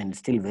time. It's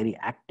still very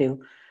active.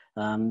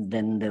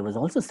 Then there was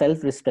also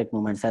self-respect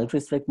movement.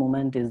 Self-respect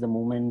movement is the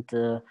movement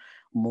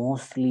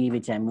mostly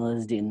which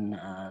emerged in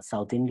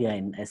South India,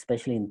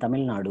 especially in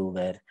Tamil Nadu,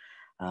 where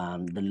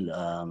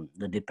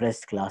the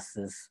depressed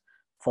classes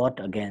fought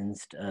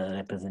against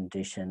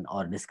representation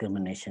or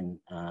discrimination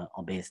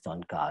based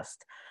on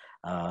caste.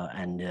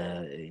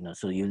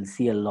 So you'll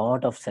see a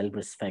lot of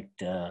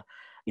self-respect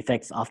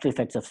after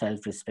effects of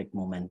self-respect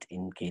movement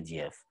in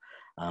KGF.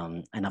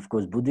 And of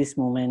course, Buddhist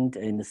movement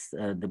in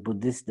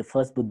the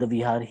first Buddha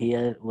Vihar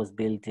here was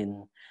built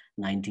in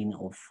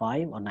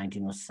 1905 or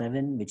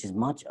 1907, which is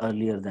much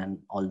earlier than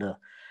all the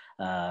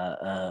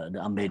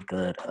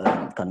Ambedkar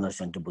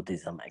conversion to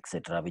Buddhism,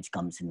 etc., which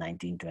comes in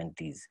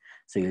 1920s.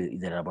 So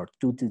there are about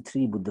 2 to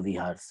 3 Buddha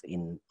Vihars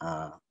in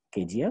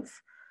KGF,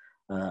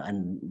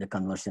 and the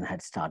conversion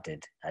had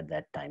started at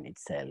that time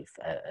itself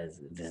as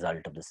a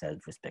result of the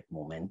self-respect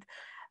movement.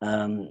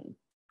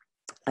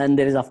 And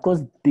there is, of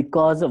course,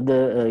 because of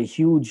the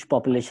huge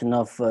population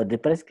of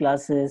depressed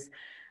classes,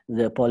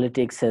 the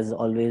politics has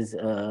always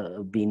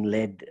been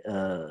led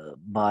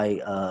by,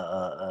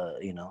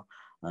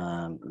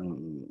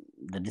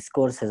 the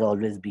discourse has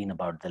always been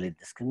about Dalit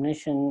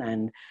discrimination.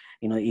 And,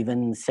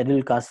 even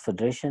Scheduled Caste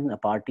Federation, a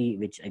party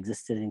which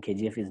existed in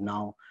KGF, is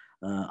now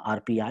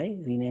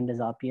RPI, renamed as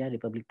RPI,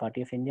 Republic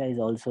Party of India, is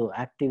also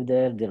active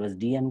there. There was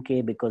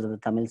DMK because of the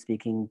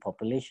Tamil-speaking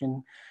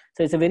population.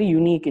 So it's a very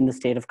unique in the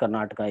state of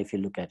Karnataka if you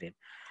look at it.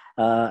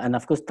 And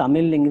of course,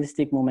 Tamil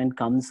linguistic movement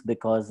comes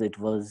because it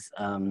was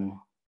in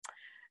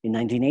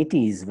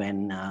 1980s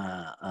when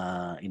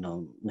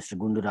Mr.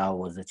 Gundu Rao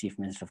was the chief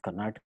minister of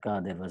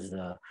Karnataka. There was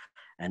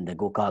and the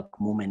Gokak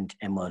movement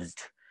emerged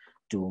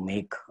to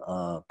make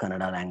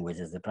Kannada language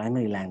as the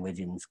primary language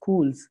in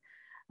schools.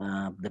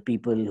 The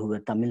people who were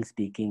Tamil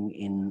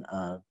speaking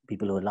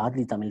people who were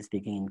largely Tamil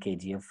speaking in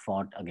KGF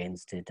fought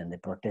against it and they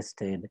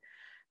protested.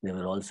 There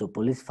were also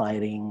police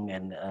firing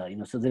and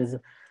so there is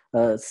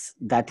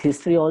that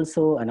history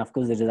also, and of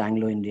course there is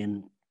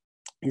Anglo-Indian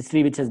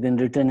history which has been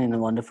written in a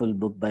wonderful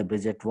book by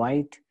Bridget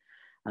White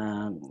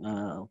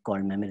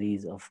called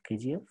Memories of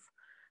KGF,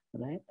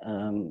 right?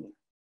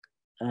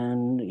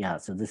 And yeah,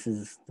 so this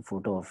is the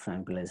photo of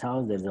Swami Pillai's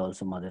house. There's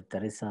also Mother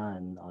Teresa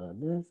and all of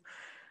this.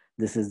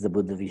 This is the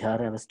Buddha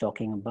Vihara I was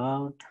talking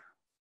about.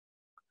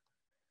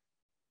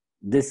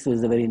 This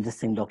was a very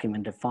interesting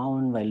document I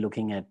found while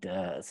looking at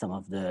some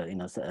of the,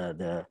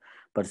 the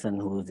person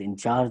who's in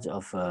charge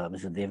of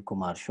Mr. Dev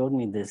Kumar showed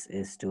me this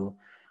is to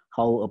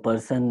how a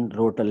person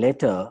wrote a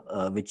letter,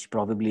 which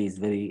probably is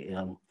very,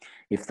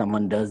 if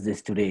someone does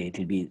this today, it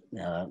will be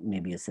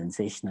maybe a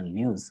sensational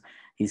news.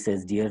 He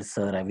says, "Dear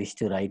sir, I wish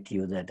to write to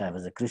you that I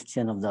was a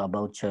Christian of the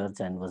above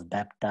church and was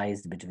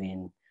baptized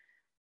between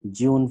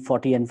June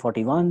 40 and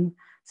 41.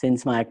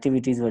 Since my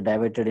activities were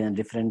diverted in a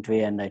different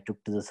way and I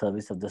took to the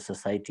service of the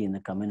society in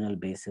a communal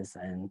basis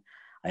and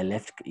I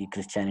left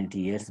Christianity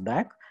years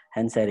back.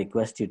 Hence, I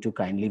request you to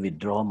kindly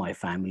withdraw my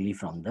family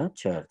from the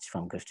church,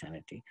 from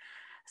Christianity.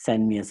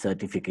 Send me a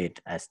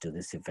certificate as to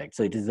this effect."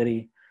 So it is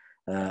very,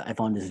 I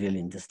found this really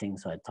interesting.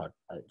 So I thought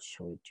I'll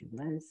show it to you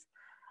guys.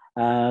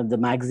 The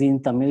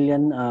magazine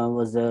Tamilian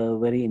was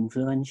very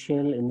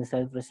influential in the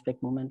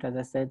self-respect movement, as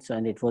I said. So,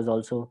 and it was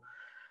also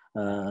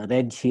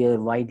read here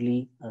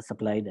widely,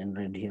 supplied and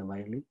read here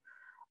widely.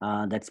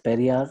 That's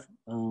Periyar.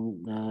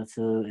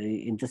 So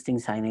interesting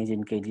signage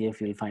in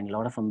KGF. You'll find a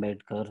lot of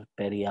Ambedkar,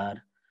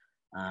 Periyar.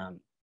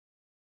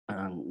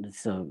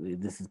 So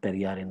this is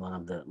Periyar in one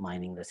of the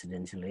mining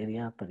residential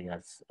area,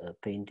 Periyar's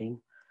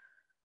painting.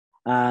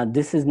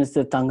 This is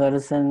Mr.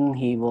 Thangarasan.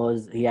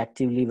 He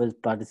actively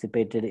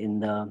participated in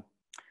the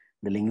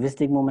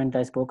linguistic movement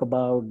I spoke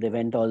about. They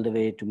went all the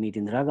way to meet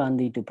Indira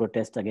Gandhi to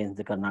protest against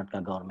the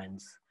Karnataka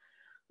government's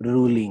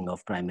ruling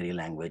of primary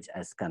language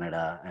as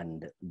Kannada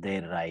and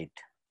their right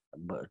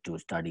to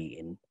study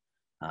in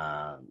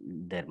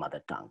their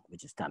mother tongue,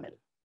 which is Tamil.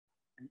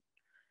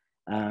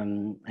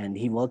 And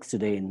he works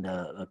today in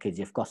the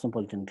KGF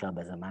Cosmopolitan Club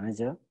as a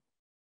manager.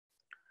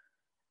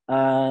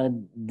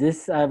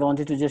 This I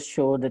wanted to just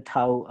show that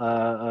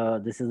how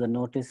this is a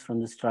notice from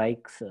the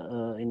strikes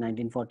in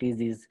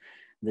 1940s.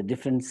 The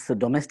different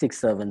domestic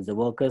servants, the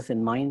workers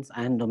in mines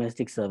and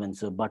domestic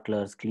servants, so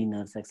butlers,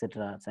 cleaners,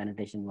 etc.,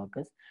 sanitation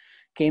workers,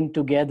 came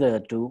together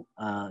to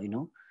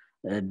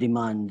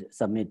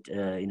submit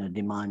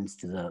demands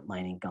to the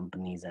mining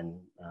companies, and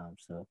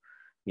so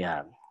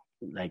yeah,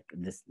 like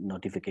this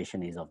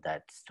notification is of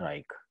that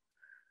strike.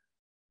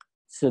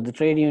 So the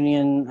trade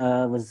union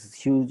was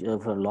huge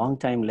for a long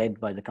time, led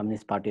by the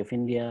Communist Party of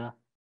India.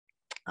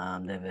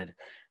 There were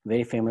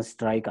very famous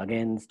strike,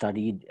 again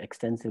studied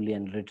extensively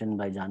and written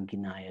by Janki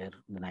Nair,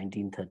 the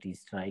 1930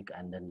 strike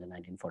and then the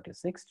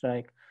 1946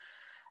 strike.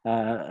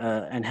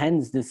 And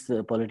hence this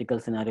political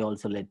scenario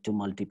also led to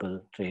multiple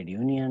trade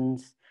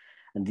unions.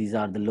 And these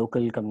are the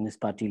local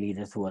Communist Party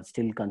leaders who are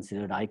still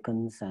considered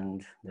icons,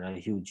 and there are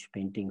huge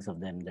paintings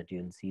of them that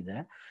you'll see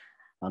there.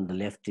 On the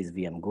left is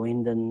V.M.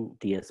 Govindan,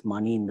 T.S.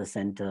 Mani in the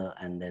center,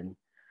 and then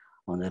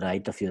on the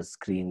right of your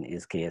screen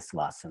is K.S.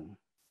 Vasan.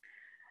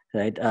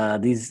 Right, I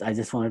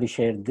just wanted to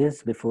share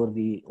this before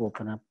we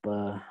open up.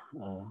 I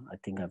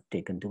think I've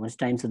taken too much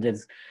time. So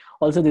there's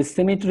also these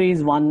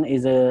cemeteries. One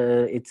is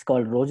it's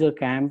called Roger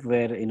Camp,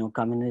 where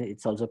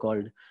it's also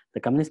called the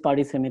Communist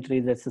Party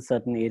Cemetery. There's a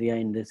certain area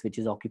in this which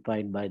is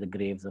occupied by the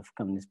graves of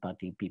Communist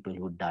Party people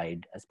who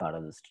died as part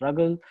of the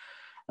struggle.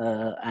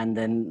 And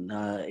then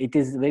it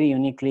is very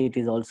uniquely, it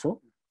is also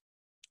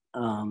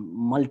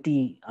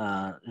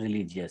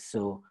multi-religious.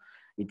 So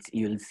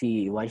you'll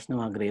see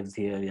Vaishnava graves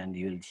here, and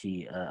you'll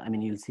see,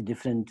 you'll see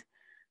different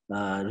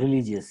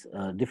religious,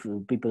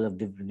 different people of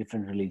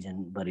different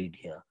religion buried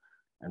here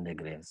and their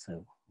graves,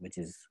 so, which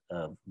is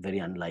very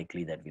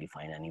unlikely that we'll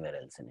find anywhere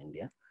else in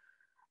India.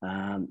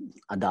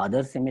 The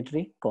other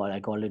cemetery,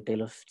 I call it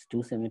Tale of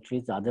Two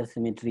Cemeteries. The other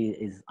cemetery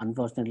is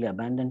unfortunately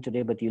abandoned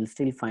today, but you'll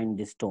still find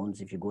these stones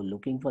if you go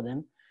looking for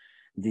them.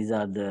 These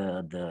are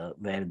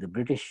where the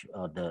British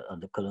or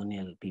the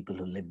colonial people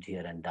who lived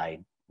here and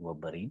died were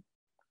buried.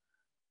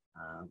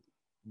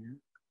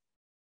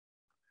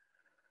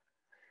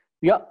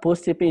 Yeah,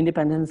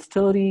 post-independence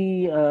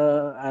story,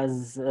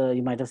 as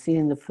you might have seen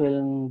in the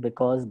film,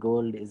 because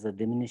gold is a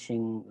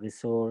diminishing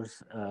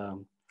resource,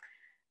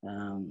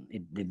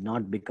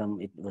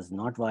 it was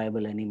not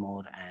viable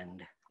anymore,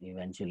 and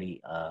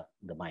eventually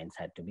the mines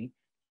had to be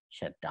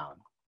shut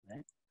down.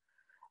 Right?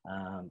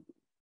 Um,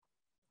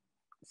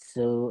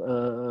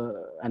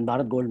 and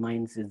Bharat Gold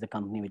Mines is the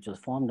company which was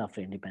formed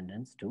after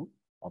independence to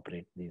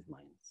operate these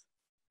mines.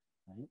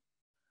 Right?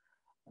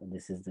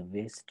 This is the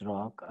waste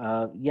rock.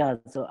 Yeah,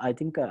 so I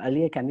think,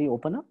 Aliyeh, can we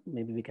open up?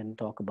 Maybe we can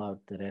talk about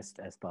the rest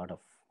as part of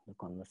the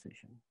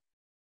conversation.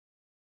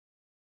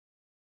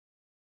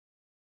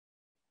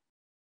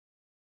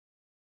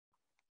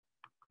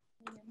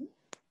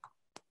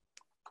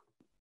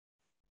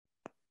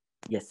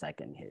 Yes, I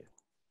can hear.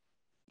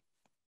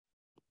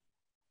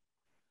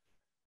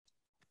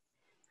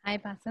 Hi,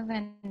 Basav,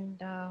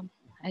 and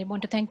I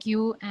want to thank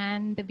you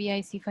and the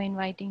BIC for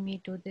inviting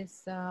me to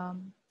this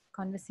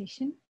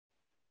conversation.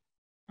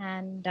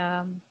 And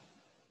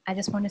I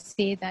just want to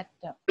say that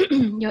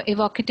your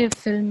evocative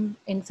film,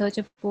 In Search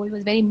of Gold,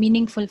 was very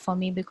meaningful for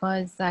me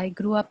because I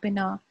grew up in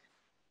a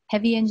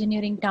heavy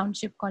engineering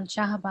township called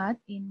Shahabad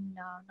in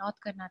North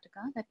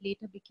Karnataka that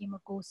later became a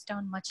ghost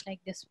town, much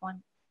like this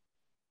one.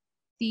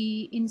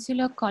 The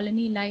insular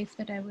colony life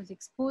that I was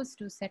exposed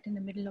to, set in the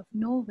middle of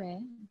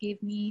nowhere,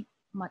 gave me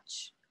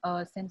much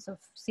a sense of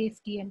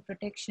safety and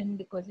protection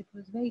because it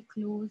was very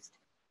closed,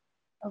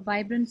 a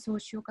vibrant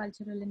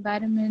socio-cultural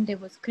environment. There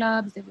was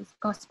clubs, there was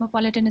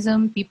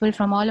cosmopolitanism, people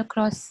from all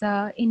across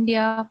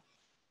India.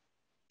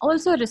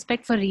 Also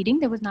respect for reading.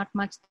 There was not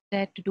much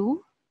there to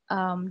do,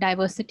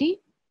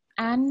 diversity,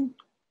 and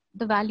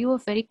the value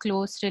of very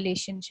close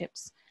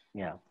relationships.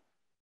 Yeah.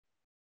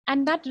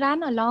 And that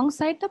ran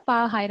alongside the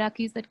power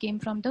hierarchies that came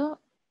from the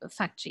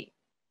factory.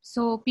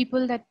 So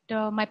people that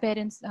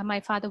my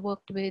father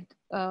worked with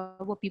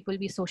were people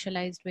we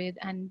socialized with,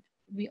 and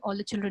all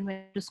the children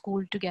went to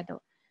school together.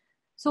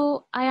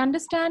 So I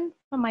understand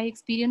from my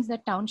experience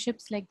that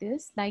townships like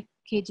this, like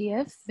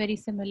KGF, very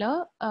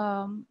similar,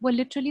 were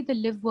literally the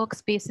live work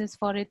spaces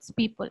for its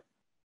people.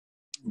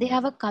 They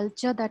have a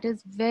culture that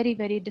is very,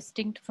 very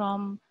distinct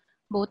from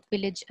both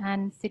village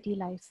and city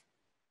life.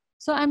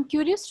 So I'm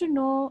curious to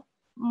know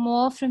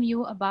more from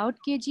you about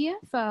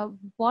KGF.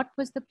 What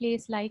was the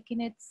place like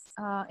in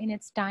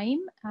its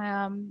time?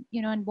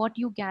 And what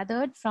you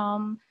gathered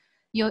from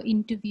your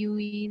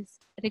interviewees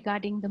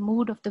regarding the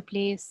mood of the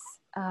place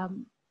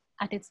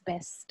at its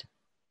best.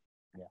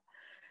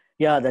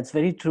 Yeah, that's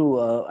very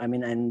true. I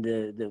mean,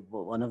 and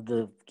one of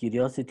the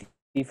curiosity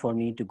for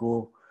me to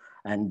go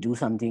and do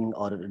something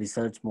or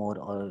research more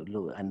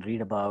and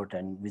read about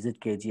and visit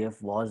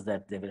KGF was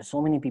that there were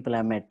so many people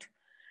I met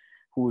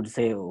who would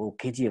say, "Oh,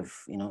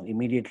 KGF,"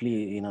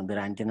 immediately, their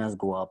antennas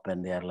go up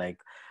and they are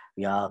like,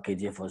 "Yeah,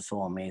 KGF was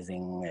so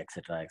amazing,"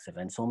 etc.,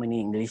 etc. And so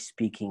many English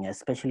speaking,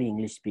 especially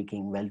English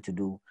speaking,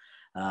 well-to-do,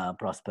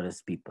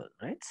 prosperous people,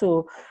 right?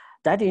 So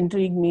that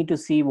intrigued me to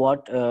see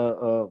what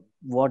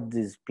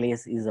this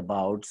place is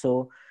about.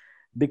 So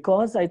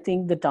because I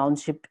think the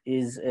township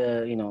is,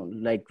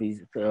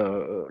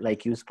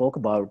 like you spoke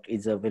about,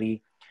 is a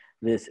very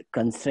this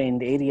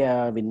constrained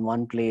area in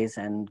one place,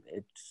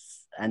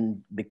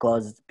 and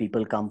because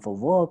people come for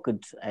work,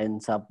 it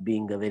ends up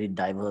being a very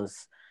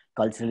diverse,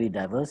 culturally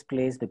diverse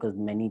place because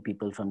many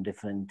people from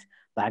different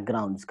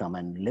backgrounds come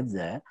and live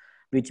there,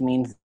 which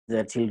means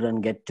their children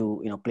get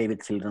to play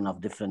with children of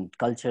different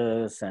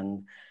cultures.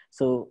 And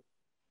so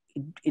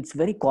it's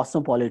very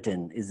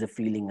cosmopolitan is the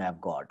feeling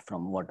I've got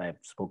from what I've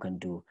spoken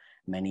to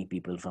many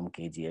people from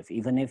KGF.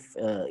 Even if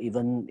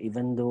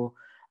even though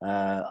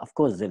of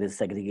course there is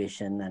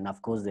segregation, and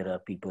of course there are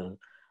people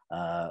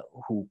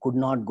who could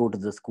not go to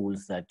the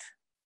schools that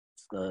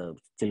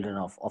children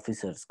of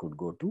officers could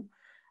go to,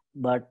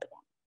 but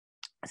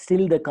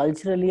still the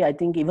culturally, I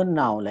think even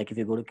now, like if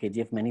you go to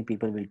KGF, many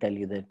people will tell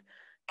you that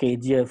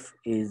KGF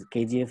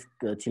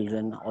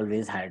children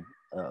always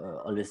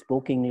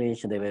spoke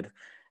English. They were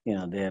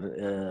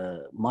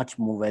they're much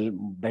more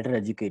better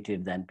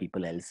educated than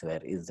people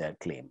elsewhere is their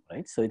claim,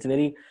 right? So it's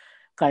very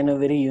kind of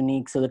very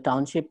unique. So the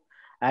township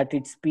at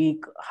its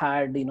peak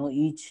had,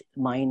 each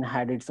mine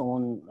had its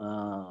own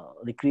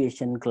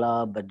recreation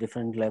club at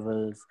different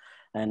levels,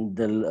 and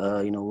the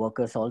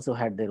workers also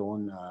had their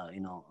own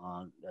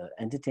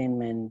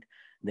entertainment.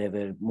 There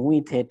were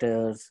movie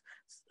theaters,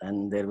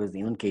 and there was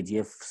even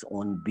KGF's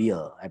own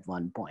beer at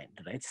one point,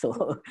 right?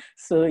 So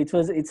so it's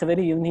a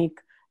very unique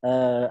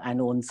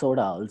and own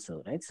soda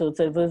also, right? So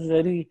it was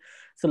very,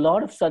 so a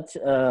lot of such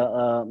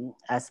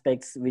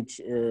aspects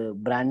which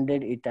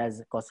branded it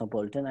as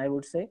cosmopolitan, I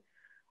would say.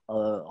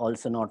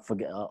 Also not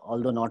forget,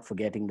 although not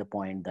forgetting the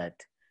point that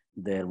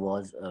there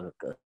was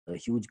a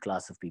huge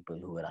class of people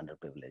who were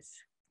underprivileged.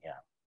 Yeah.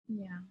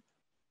 Yeah.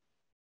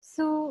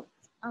 So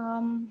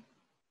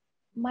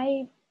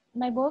my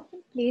work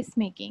in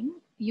placemaking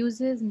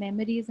uses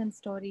memories and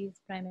stories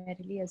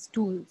primarily as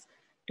tools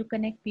to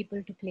connect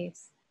people to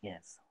place.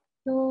 Yes.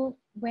 So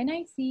when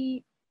I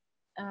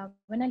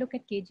look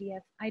at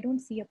KGF, I don't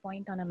see a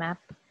point on a map.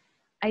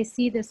 I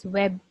see this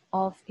web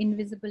of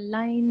invisible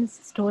lines,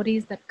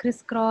 stories that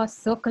crisscross,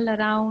 circle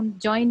around,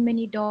 join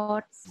many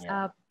dots,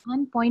 Yeah.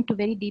 and point to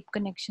very deep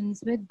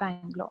connections with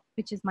Bangalore,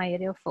 which is my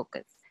area of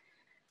focus.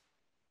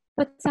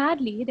 But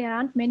sadly, there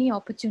aren't many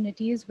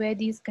opportunities where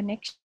these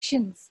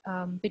connections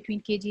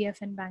between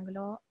KGF and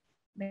Bangalore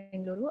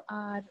Bengaluru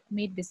are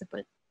made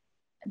visible.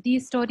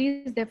 These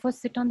stories therefore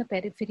sit on the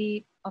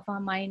periphery of our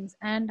minds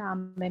and our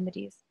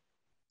memories.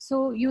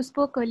 So you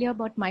spoke earlier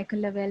about Michael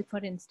Lovell, for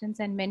instance,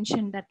 and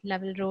mentioned that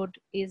Lovell Road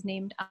is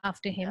named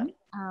after Yeah.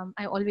 him.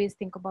 I always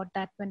think about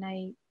that when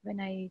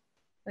I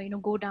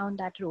go down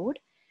that road,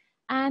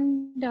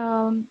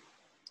 and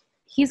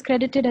he's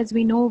credited, as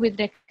we know, with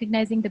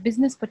recognizing the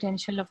business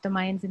potential of the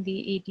mines in the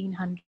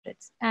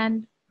 1800s.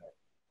 And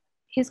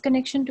his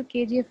connection to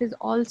KGF is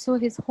also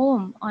his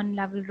home on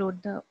Lovell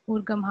Road, the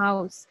Urgam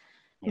House,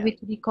 Yeah.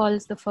 which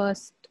recalls the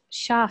first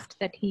shaft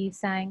that he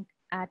sank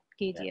at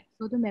Yeah. KGF.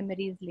 So the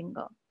memories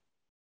linger.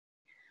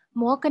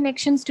 More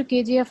connections to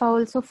KGF are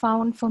also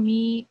found for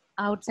me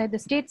outside the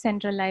State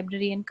Central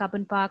Library in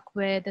Cubbon Park,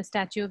 where the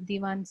statue of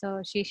Diwan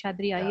Sir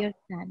Sheshadri Iyer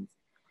stands.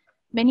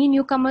 Many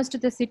newcomers to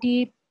the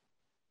city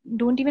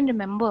don't even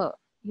remember,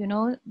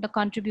 the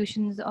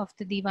contributions of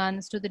the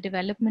Diwans to the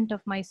development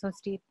of Mysore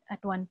state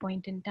at one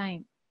point in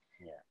time.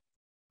 Yeah.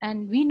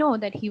 And we know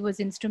that he was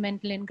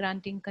instrumental in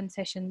granting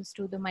concessions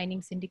to the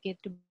mining syndicate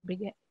to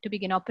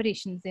begin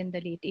operations in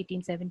the late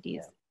 1870s.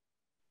 Yeah.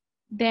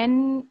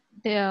 Then,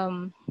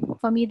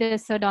 for me,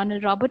 there's Sir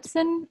Donald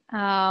Robertson,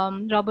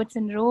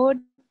 Robertson Road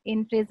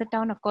in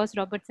Frasertown, of course,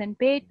 Robertson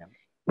Pate.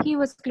 Yeah. He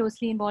was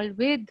closely involved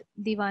with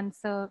Diwan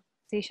Sir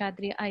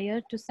Seshadri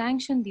Iyer to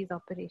sanction these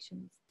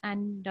operations.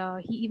 And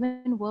he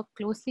even worked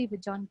closely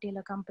with John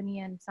Taylor Company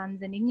and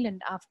Sons in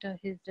England after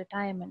his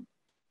retirement.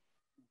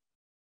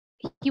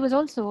 He was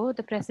also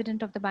the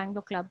president of the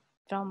Bangalore Club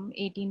from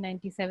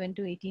 1897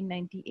 to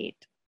 1898.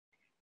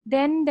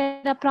 Then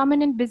there are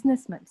prominent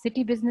businessmen,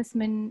 city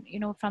businessmen,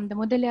 from the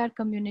Mudalayar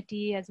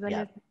community as well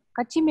Yeah. as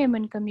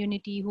Kachimeman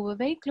community, who were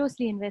very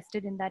closely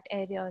invested in that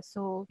area.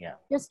 So Yeah.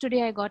 just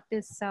today I got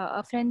this,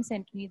 a friend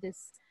sent me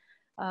this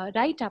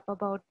write-up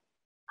about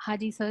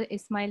Haji Sir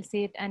Ismail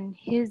Seth and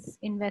his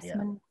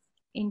investment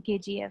in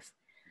KGF.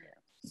 Yeah.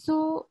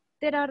 So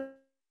there are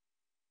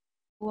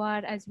who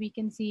are, as we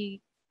can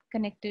see,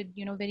 connected,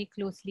 very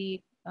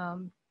closely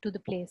to the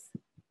place.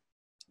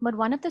 But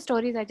one of the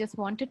stories I just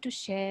wanted to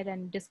share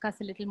and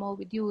discuss a little more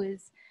with you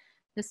is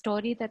the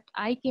story that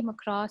I came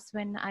across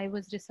when I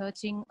was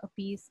researching a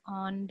piece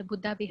on the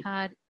Buddha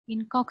Vihar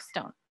in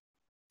Coxtown.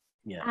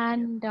 Yeah.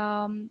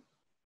 And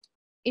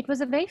it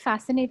was a very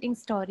fascinating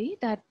story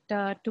that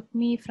took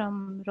me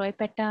from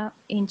Roypeta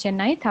in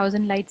Chennai,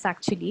 Thousand Lights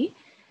actually,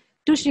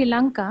 to Sri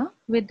Lanka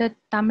with the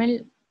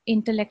Tamil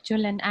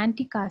intellectual and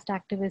anti-caste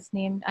activist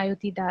named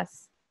Ayuthi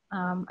Das.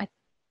 I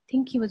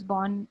think he was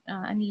born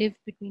and lived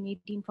between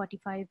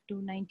 1845 to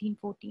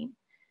 1914,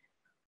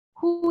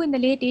 who in the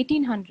late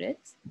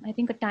 1800s, I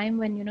think a time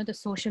when, the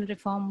social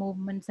reform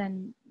movements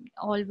and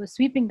all was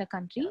sweeping the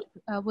country,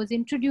 was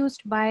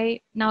introduced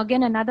by, now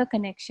again, another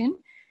connection,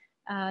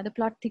 the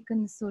plot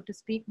thickens, so to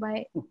speak,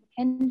 by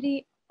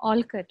Henry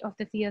Olcott of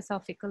the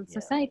Theosophical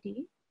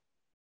Society.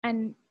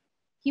 And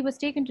he was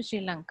taken to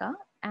Sri Lanka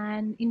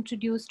and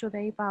introduced to a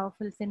very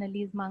powerful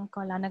Sinhalese monk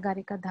called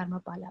Anagarika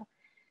Dharmapala.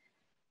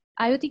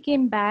 Ayuthi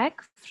came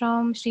back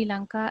from Sri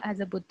Lanka as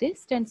a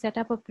Buddhist and set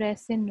up a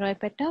press in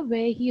Roypeta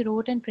where he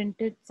wrote and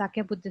printed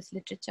Sakya Buddhist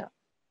literature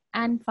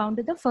and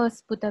founded the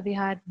first Buddha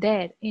Vihar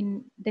there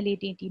in the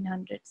late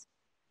 1800s.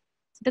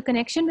 The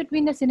connection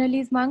between the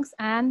Sinhalese monks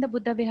and the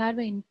Buddha Vihar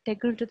were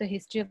integral to the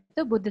history of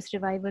the Buddhist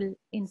revival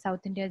in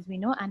South India, as we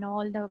know, and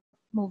all the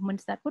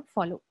movements that would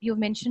follow. You've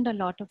mentioned a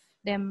lot of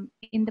them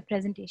in the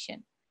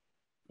presentation.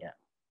 Yeah.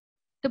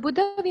 The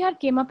Buddha Vihar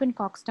came up in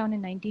Coxtown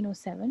in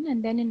 1907,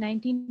 and then in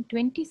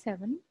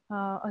 1927,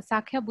 a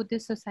Sakya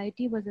Buddhist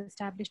society was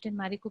established in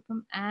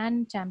Marikuppam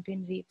and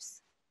Champion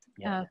Reefs,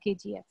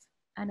 KGF.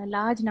 And a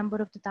large number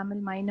of the Tamil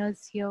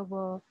miners here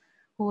who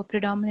were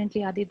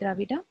predominantly Adi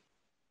Dravida,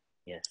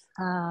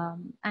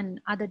 and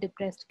other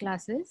depressed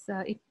classes.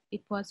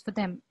 It was for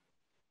them.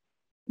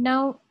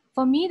 Now,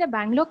 for me, the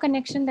Bangalore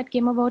connection that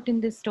came about in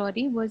this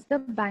story was the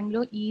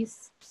Bangalore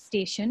East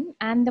station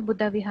and the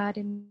Buddha Vihar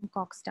in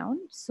Coxtown.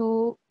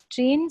 So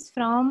trains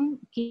from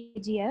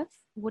KGF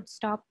would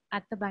stop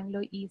at the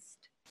Bangalore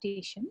East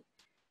station.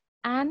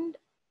 And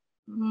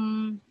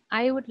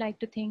I would like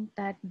to think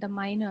that the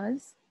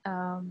miners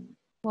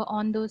were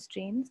on those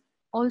trains,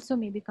 also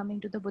maybe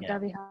coming to the Buddha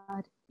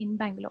Vihar in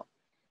Bangalore.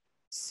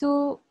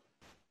 So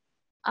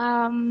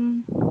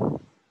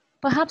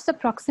perhaps the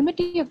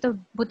proximity of the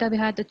Buddha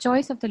Vihar, the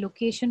choice of the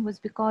location was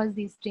because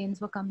these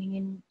trains were coming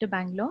in to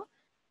Bangalore.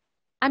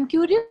 I'm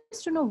curious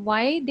to know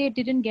why they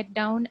didn't get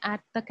down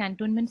at the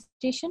cantonment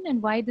station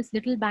and why this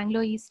little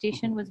Bangalore East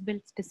station was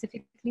built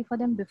specifically for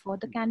them before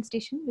the Can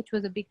station, which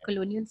was a big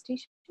colonial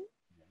station,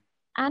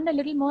 and a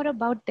little more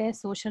about their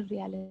social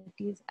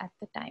realities at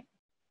the time.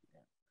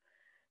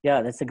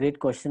 Yeah, that's a great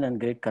question and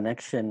great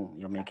connection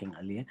you're making,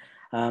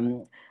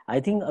 Aliyeh. I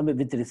think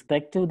with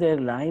respect to their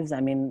lives, I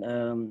mean,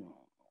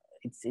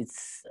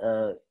 it's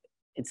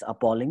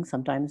appalling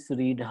sometimes to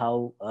read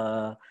how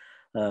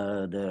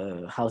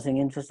the housing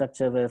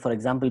infrastructure, where, for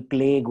example,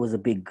 plague was a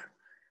big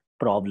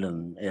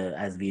problem,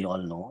 as we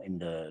all know, in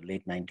the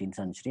late 19th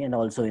century and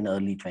also in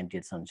early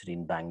 20th century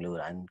in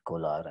Bangalore and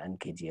Kolar and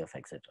KGF,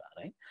 etc.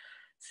 Right?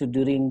 So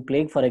during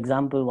plague, for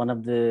example, one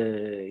of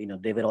the,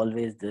 they were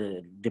always,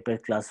 the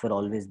depressed class were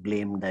always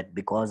blamed that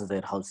because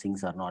their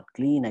housings are not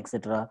clean,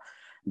 etc.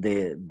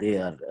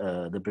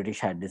 The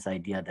British had this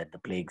idea that the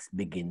plagues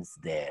begins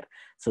there.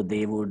 So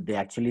they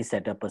actually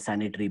set up a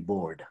sanitary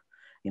board.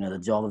 The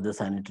job of the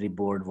sanitary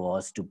board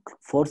was to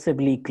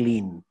forcibly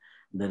clean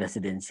the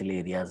residential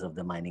areas of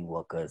the mining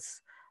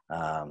workers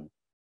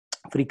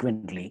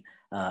frequently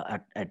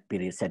at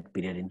set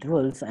period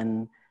intervals.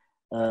 And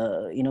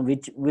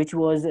which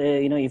was,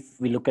 if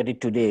we look at it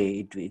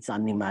today, it's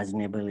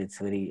unimaginable. It's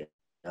very,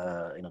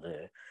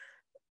 the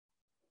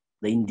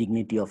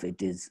indignity of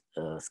it is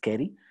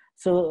scary.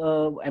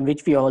 So, and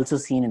which we also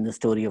seen in the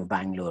story of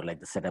Bangalore, like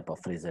the setup of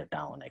Fraser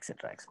Town,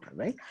 etc.,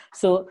 right?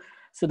 So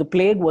the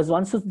plague was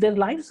one. So their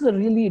lives were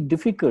really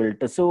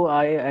difficult. So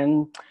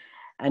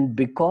and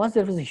because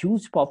there was a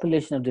huge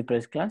population of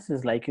depressed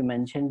classes, like you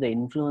mentioned, the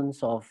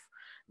influence of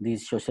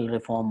these social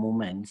reform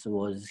movements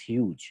was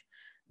huge.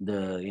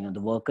 The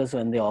workers,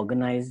 when they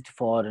organized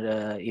for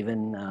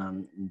even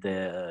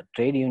the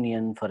trade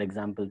union, for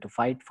example, to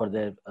fight for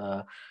their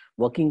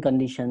working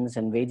conditions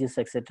and wages,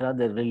 etc.,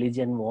 the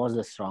religion was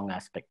a strong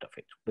aspect of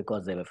it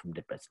because they were from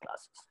depressed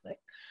classes, right?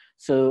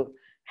 So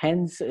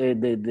hence,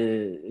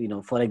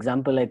 for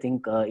example, I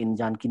think in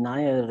Janki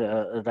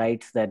Nair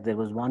writes that there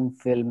was one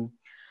film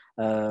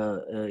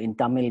in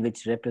Tamil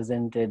which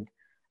represented,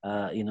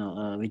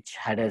 which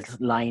had a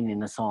line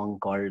in a song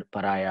called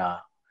Paraya,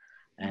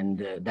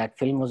 and that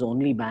film was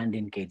only banned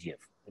in KGF.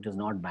 It was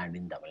not banned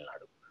in Tamil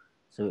Nadu.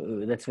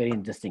 So that's very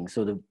interesting.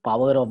 So the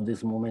power of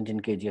this movement in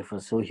KGF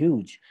was so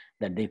huge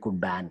that they could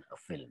ban a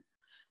film,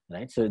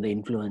 right? So the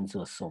influence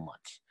was so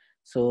much.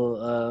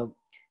 So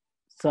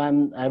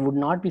I would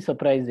not be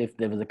surprised if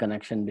there was a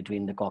connection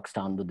between the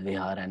Coxtown Budh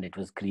Vihar, and it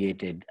was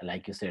created,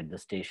 like you said, the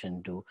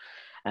station too.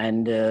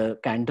 And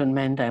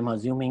cantonment, I'm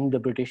assuming the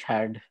British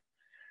had,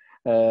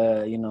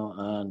 they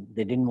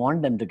didn't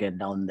want them to get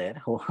down there,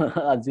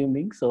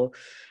 assuming. So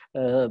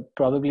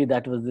probably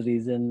that was the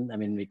reason. I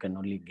mean, we can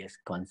only guess,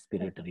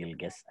 conspiratorial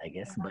guess, I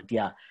guess. But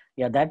yeah,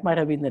 that might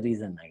have been the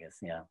reason, I guess.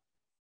 Yeah.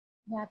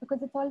 Yeah, because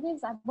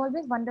I've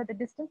always wondered the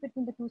distance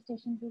between the two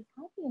stations is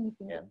hardly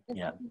anything.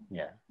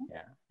 Yeah.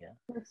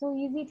 So it's so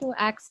easy to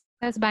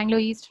access Bangalore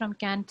East from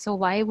Kent. So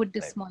why would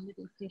this small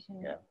little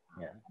station?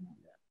 Yeah.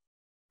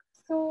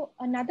 So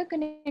another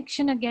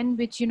connection again,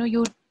 which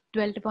you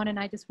dwelt upon, and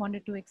I just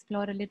wanted to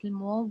explore a little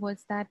more,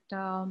 was that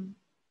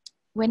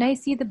when I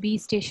see the B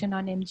station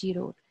on MG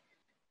Road,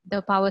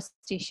 the power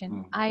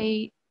station,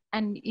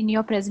 and in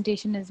your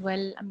presentation as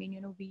well, I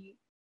mean, we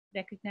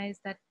recognize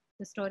that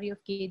the story of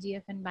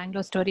KGF and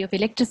Bangalore story of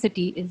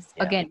electricity is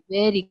again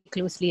very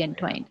closely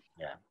entwined.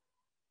 Yeah.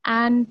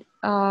 And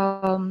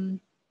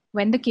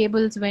when the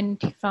cables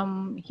went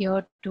from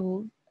here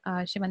to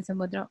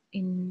Shivansamudra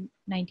in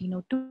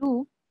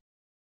 1902,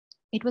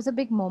 it was a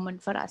big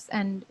moment for us,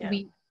 and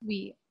we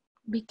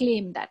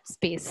claim that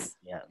space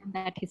and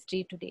that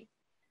history today.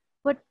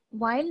 But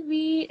while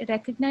we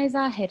recognize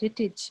our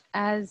heritage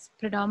as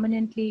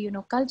predominantly,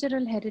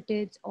 cultural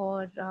heritage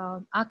or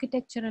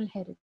architectural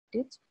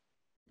heritage,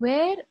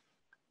 where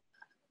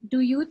do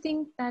you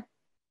think that,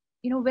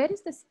 where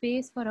is the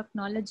space for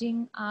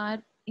acknowledging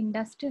our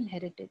industrial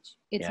heritage,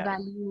 its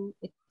value,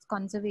 its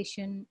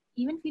conservation,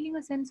 even feeling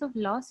a sense of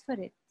loss for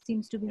it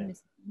seems to be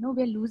missing.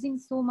 We're losing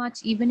so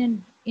much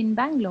even in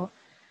Bangalore.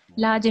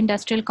 Large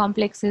industrial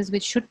complexes,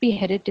 which should be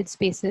heritage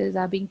spaces,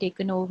 are being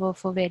taken over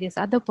for various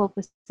other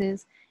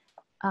purposes.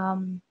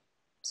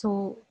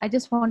 So I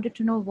just wanted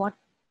to know what,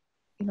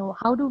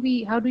 how do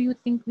you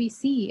think we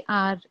see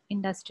our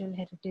industrial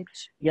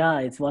heritage? Yeah,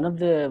 it's one of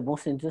the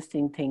most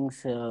interesting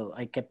things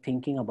I kept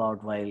thinking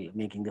about while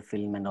making the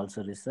film and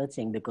also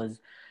researching, because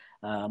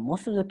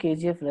most of the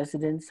KGF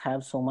residents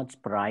have so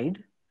much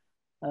pride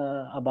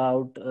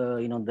about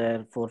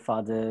their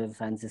forefathers,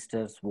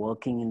 ancestors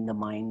working in the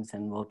mines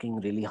and working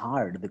really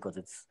hard, because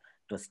it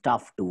was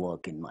tough to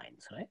work in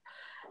mines, right?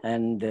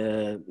 And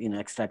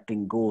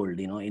extracting gold,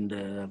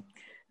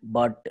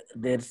 but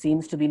there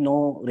seems to be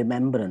no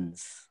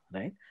remembrance,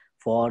 right,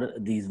 for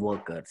these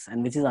workers,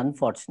 and which is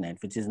unfortunate,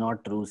 which is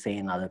not true, say,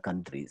 in other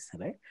countries,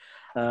 right,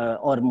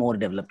 or more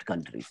developed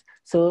countries.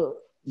 So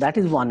that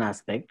is one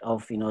aspect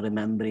of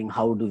remembering.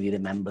 How do we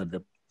remember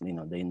the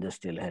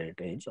industrial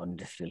heritage or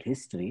industrial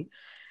history?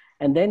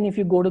 And then if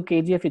you go to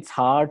KGF, it's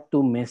hard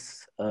to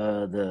miss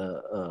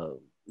the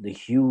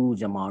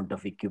huge amount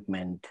of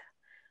equipment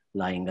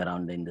lying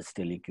around, the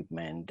industrial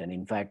equipment. And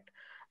in fact,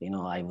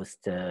 I was,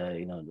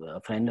 a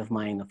friend of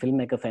mine, a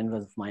filmmaker friend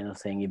of mine, was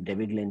saying if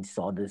David Lynch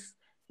saw this,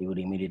 he would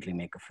immediately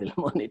make a film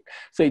on it.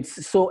 So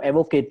it's so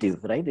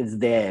evocative, right? It's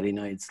there,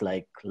 it's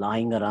like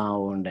lying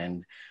around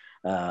and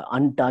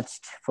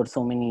untouched for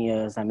so many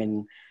years. I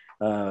mean,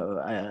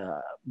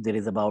 there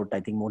is about, I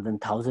think, more than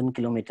 1,000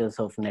 kilometers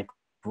of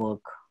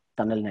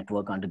tunnel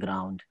network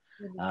underground.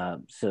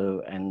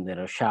 And there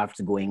are shafts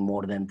going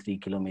more than 3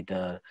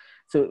 kilometers.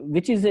 So,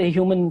 which is a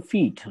human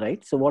feat,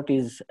 right? So what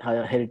is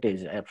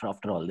heritage?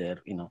 After all,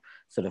 they're,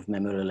 sort of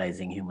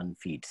memorializing human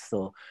feats.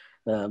 So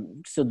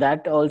So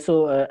that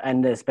also,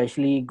 and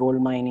especially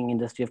gold mining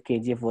industry of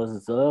KGF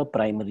was the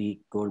primary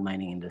gold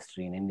mining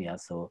industry in India.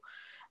 So,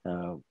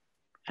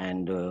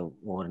 and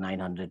over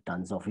 900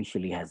 tons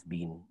officially has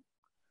been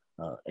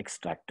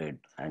extracted,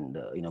 and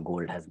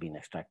gold has been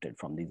extracted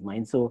from these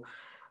mines. So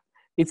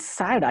it's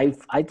sad.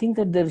 I think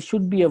that there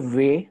should be a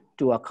way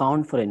to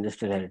account for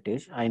industrial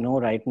heritage. I know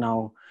right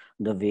now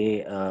the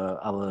way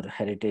our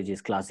heritage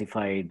is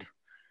classified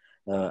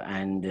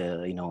and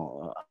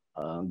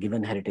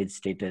given heritage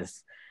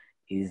status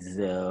is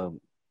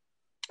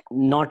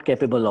not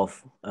capable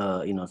of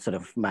sort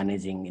of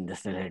managing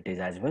industrial heritage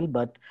as well.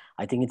 But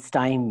I think it's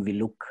time we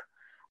look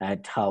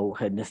at how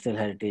industrial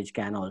heritage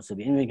can also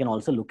be, and we can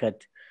also look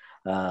at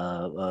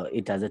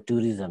it as a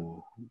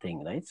tourism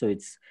thing, right? So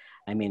it's,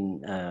 I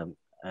mean,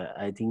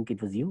 I think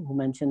it was you who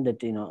mentioned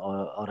that,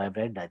 or I've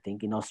read, I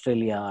think in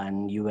Australia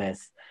and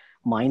US,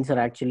 mines are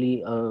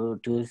actually a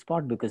tourist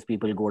spot because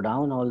people go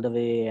down all the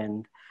way,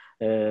 and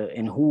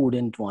who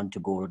wouldn't want to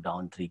go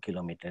down 3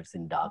 kilometers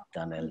in dark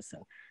tunnels?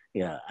 And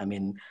yeah, I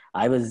mean,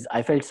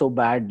 I felt so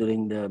bad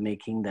during the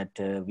making that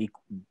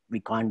we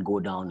can't go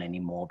down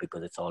anymore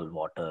because it's all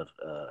water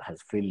has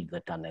filled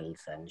the tunnels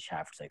and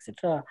shafts,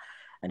 etc.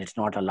 And it's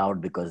not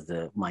allowed because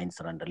the mines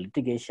are under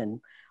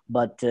litigation.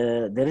 But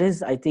there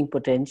is, I think,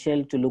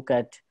 potential to look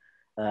at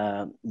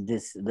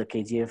the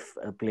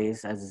KGF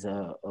place as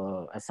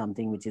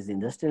something which is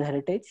industrial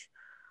heritage,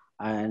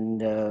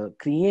 and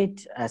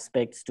create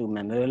aspects to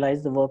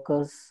memorialize the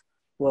workers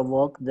who have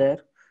worked there,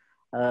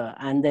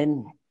 and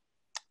then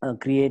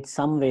create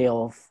some way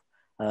of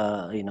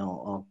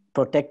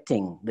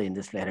protecting the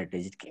industrial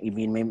heritage.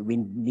 We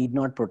need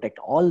not protect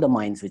all the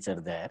mines which are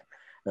there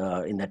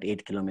in that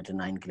 8 kilometer,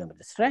 9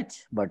 kilometer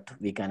stretch, but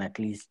we can at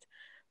least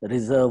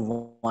reserve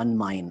one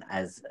mine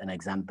as an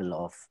example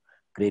of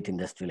great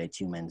industrial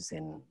achievements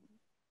in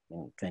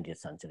 20th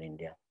century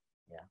India.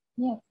 Yeah.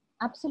 Yes,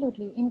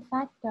 absolutely. In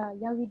fact,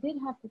 yeah, we did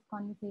have this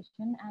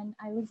conversation, and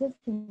I was just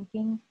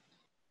thinking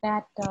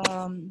that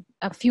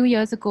a few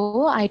years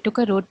ago, I took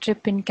a road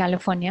trip in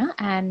California,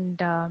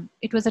 and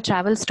it was a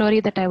travel story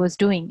that I was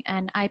doing,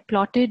 and I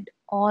plotted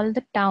all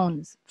the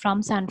towns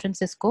from San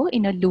Francisco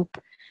in a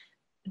loop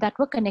that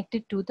were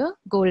connected to the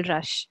gold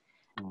rush.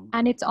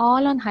 And it's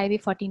all on Highway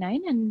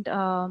 49,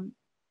 and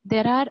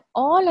there are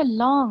all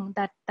along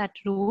that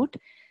route,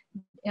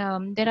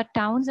 there are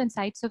towns and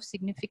sites of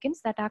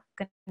significance that are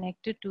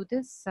connected to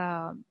this,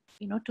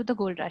 to the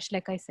gold rush,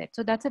 like I said.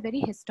 So that's a very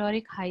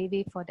historic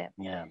highway for them.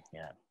 Yeah,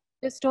 yeah.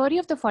 The story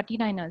of the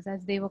 49ers,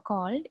 as they were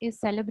called, is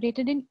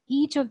celebrated in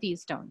each of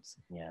these towns.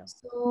 Yeah.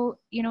 So,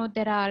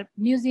 there are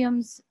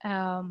museums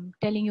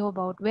telling you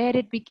about where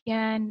it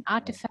began,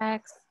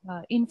 artifacts,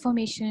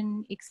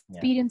 information,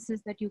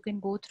 experiences that you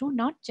can go through,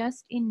 not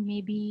just in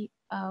maybe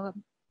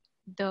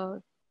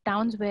the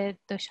towns where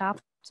the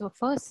shafts were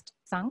first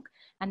sunk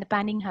and the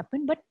panning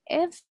happened, but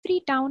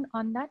every town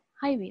on that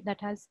highway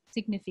that has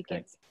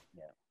significance.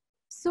 Yeah.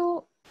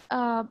 So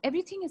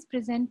everything is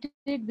presented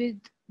with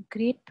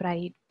great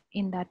pride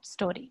in that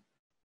story.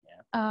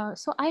 Yeah.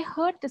 So I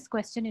heard this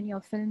question in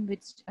your film,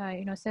 which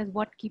says,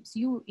 "What keeps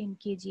you in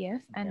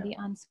KGF?" And the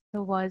answer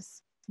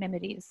was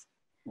memories.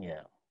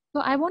 Yeah. So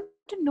I want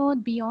to know,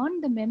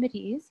 beyond the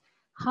memories,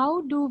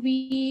 how do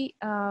we,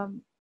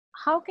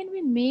 how can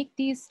we make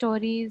these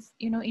stories,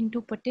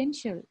 into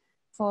potential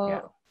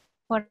for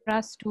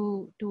us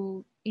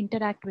to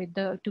interact with,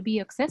 to be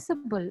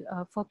accessible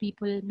for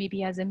people,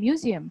 maybe as a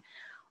museum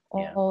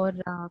or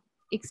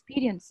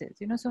experiences,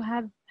 so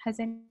has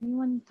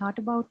anyone thought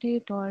about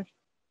it, or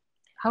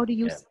how do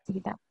you see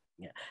that?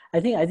 Yeah, I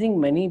think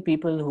many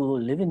people who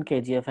live in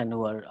KGF and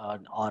who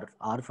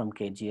are from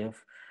KGF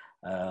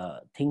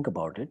think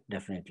about it,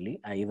 definitely.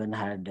 I even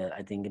had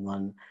I think in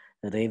one,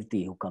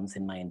 Revati, who comes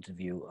in my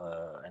interview,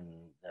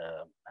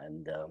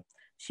 and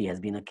she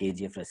has been a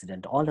KGF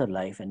resident all her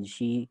life, and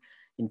she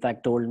in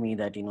fact told me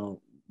that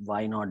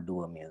why not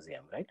do a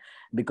museum, right?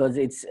 Because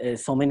it's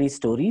so many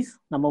stories.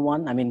 Number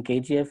one, I mean,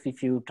 KGF,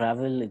 if you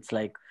travel, it's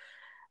like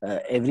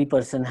every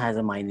person has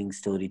a mining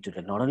story to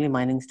tell. Not only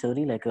mining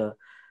story, like a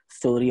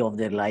story of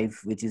their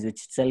life, which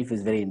itself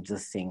is very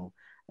interesting.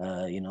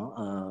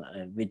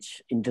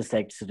 Which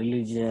intersects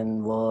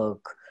religion,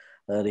 work,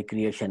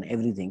 recreation,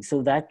 everything.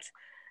 So that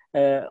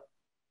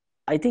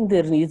I think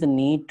there is a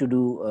need to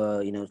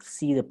do,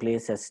 see the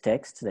place as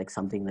text, like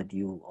something that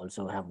you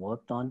also have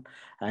worked on,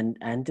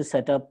 and to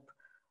set up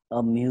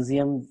a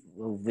museum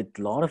with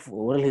a lot of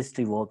oral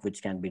history work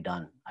which can be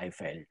done. I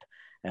felt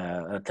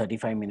a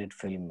 35-minute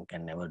film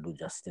can never do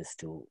justice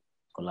to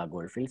Kolar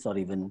Gold Fields, or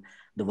even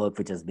the work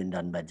which has been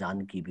done by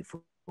Janki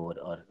before,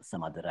 or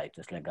some other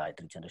writers like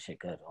Gayatri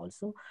Chandrasekhar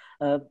also.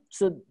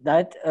 So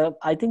that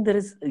I think there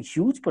is a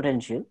huge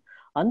potential.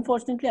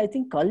 Unfortunately, I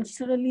think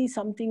culturally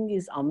something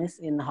is amiss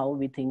in how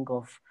we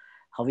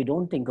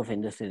don't think of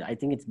industry. I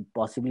think it's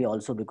possibly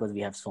also because we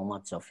have so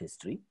much of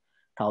history,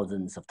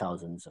 thousands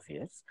of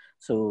years.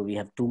 So we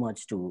have too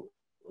much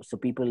so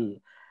people,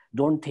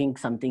 don't think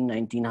something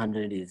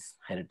 1900 is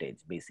heritage,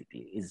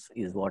 basically,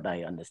 is what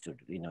I understood.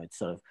 It's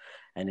sort of,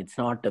 and it's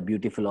not a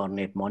beautiful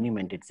ornate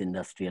monument, it's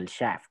industrial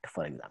shaft,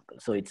 for example.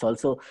 So it's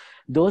also,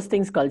 those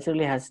things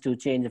culturally has to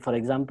change. For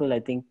example,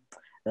 I think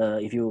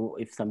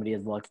if somebody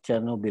has watched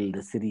Chernobyl,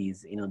 the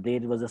series, there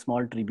was a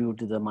small tribute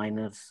to the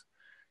miners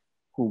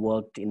who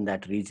worked in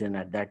that region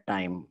at that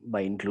time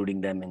by including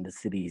them in the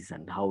series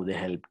and how they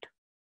helped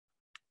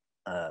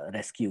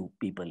rescue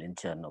people in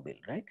Chernobyl,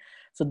 right?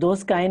 So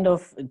those kind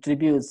of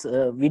tributes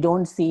we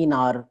don't see in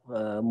our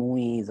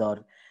movies,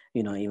 or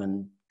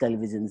even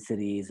television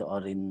series,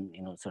 or in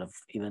sort of,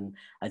 even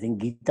I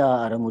think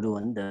Geeta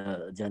Aramuruvan,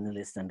 the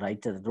journalist and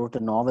writer, wrote a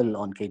novel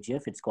on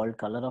KGF. It's called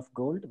Color of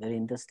Gold. Very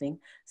interesting,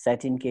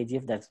 set in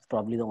KGF. That's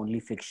probably the only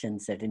fiction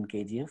set in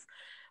KGF.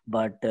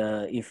 But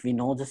if we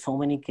know there's so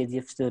many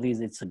KGF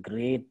stories, it's a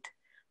great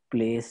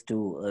place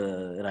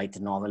to write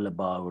a novel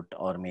about,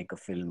 or make a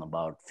film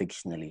about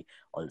fictionally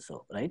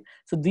also, right?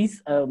 So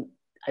these,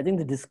 I think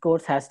the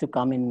discourse has to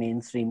come in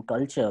mainstream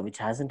culture, which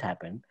hasn't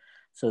happened.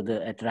 So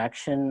the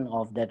attraction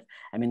of that,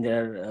 I mean,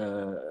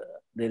 there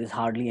is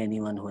hardly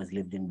anyone who has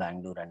lived in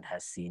Bangalore and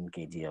has seen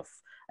KGF.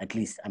 At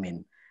least, I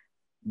mean,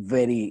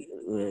 very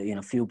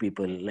few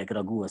people, like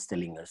Raghu was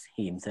telling us,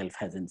 he himself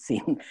hasn't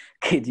seen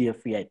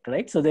KGF yet,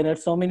 right? So there are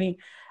so many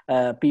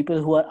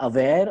people who are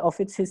aware of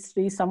its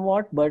history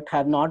somewhat, but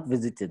have not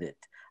visited it.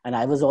 And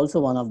I was also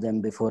one of them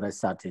before I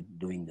started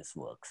doing this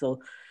work.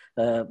 So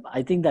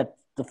I think that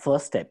the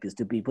first step is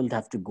to people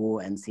have to go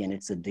and see, and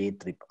it's a day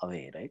trip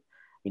away, right?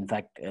 In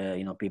fact,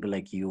 people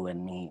like you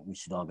and me, we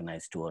should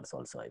organize tours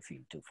also, I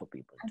feel, too, for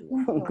people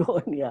to go.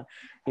 And yeah.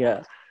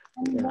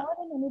 And more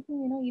than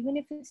anything, even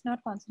if it's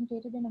not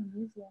concentrated in a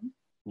museum,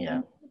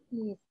 Yeah.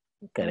 place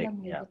is Correct. a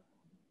museum,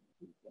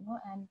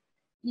 and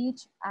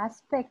each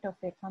aspect of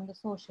it, from the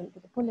social to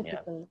the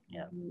political,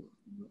 the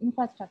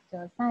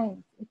infrastructure,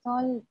 science, it's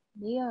all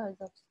layers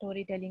of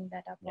storytelling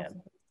that are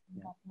possible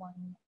in that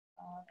one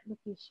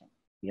location.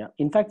 Yeah,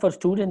 in fact, for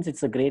students,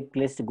 it's a great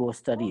place to go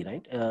study,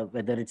 right?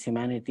 Whether it's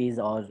humanities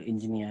or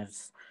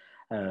engineers,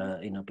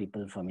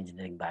 people from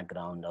engineering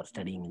background or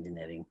studying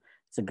engineering.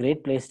 It's a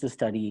great place to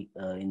study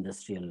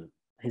industrial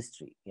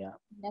history. Yeah.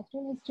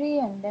 Industrial history,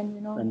 and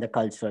then, and the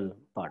cultural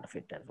part of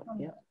it as well.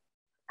 Yeah.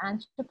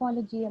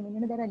 Anthropology. I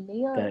mean, there are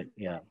layers. Correct.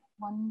 Yeah.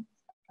 One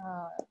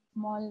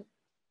small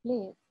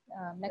place,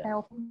 like I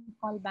often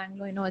call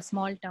Bangalore, a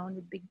small town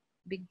with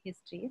big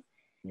histories.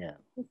 Yeah.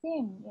 The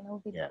same,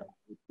 with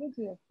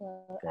KGF,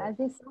 as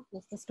they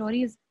surface, the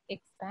stories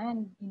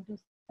expand into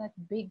such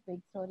big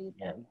stories.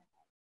 Yeah.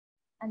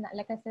 And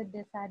like I said,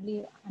 they're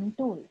sadly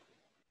untold.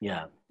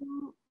 Yeah.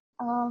 So,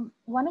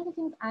 one of the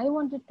things I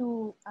wanted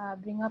to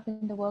bring up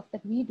in the work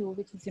that we do,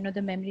 which is,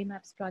 the Memory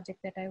Maps project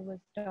that I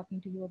was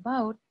talking to you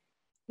about,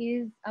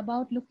 is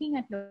about looking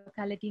at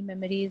locality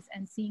memories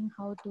and seeing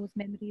how those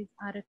memories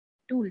are a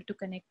tool to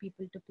connect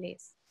people to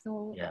place.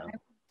 So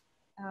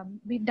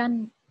we've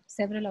done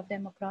several of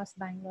them across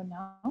Bangalore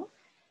now,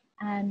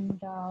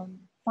 and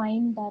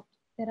find that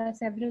there are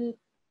several,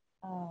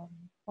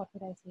 what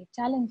would I say,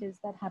 challenges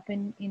that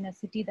happen in a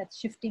city that's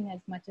shifting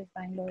as much as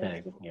Bangalore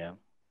is. Yeah.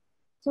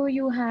 So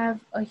you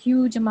have a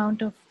huge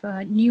amount of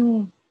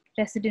new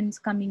residents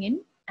coming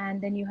in,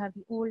 and then you have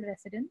the old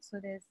residents. So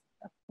there's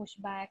a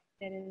pushback,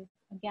 there is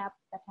a gap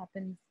that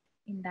happens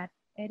in that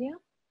area.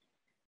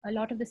 A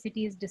lot of the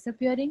city is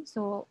disappearing.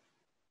 So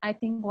I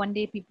think one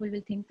day people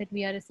will think that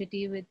we are a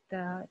city with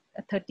a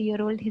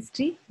 30-year-old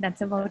history.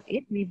 That's about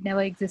it. We've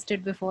never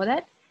existed before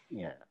that.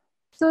 Yeah.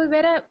 So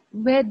where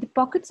the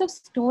pockets of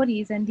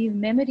stories and these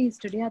memories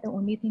today are the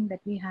only thing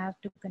that we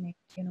have to connect,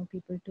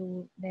 people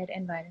to their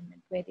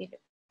environment where they live.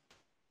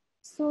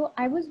 So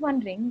I was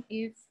wondering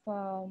if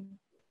there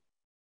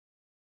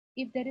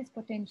is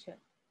potential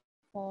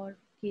for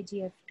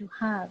KGF to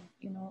have,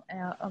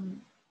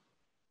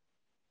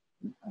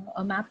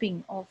 a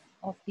mapping of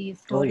these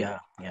stories. Oh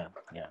yeah.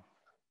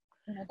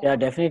 Yeah,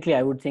 definitely.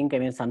 I would think, I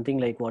mean, something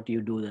like what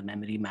you do, the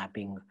memory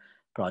mapping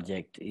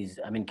project is,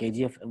 I mean,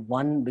 KGF,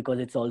 one, because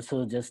it's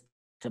also just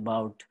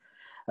about,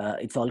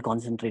 it's all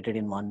concentrated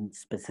in one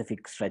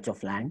specific stretch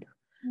of land.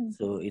 Mm-hmm.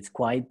 So it's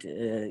quite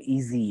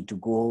easy to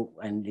go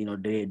and,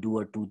 do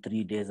a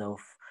 2-3 days of,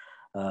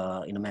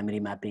 memory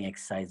mapping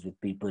exercise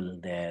with people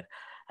there.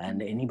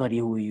 And anybody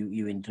who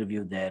you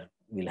interview there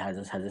has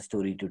a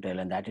story to tell,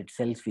 and that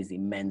itself is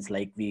immense.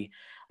 Like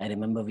I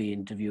remember we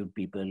interviewed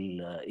people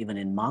even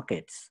in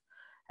markets,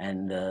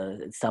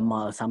 and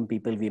some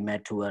people we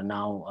met who are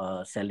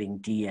now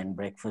selling tea and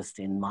breakfast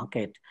in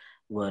market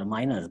were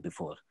miners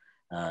before.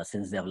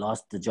 Since they have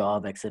lost the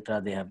job,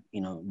 etc., they have,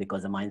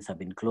 because the mines have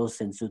been closed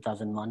since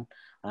 2001,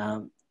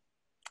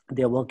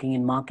 they're working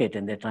in market,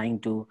 and they're trying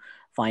to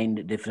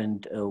find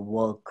different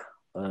work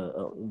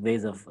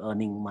ways of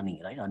earning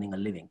money, right? Earning a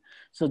living.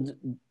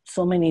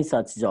 So many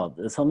such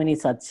jobs, so many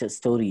such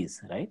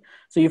stories, right?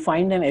 So you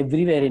find them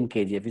everywhere in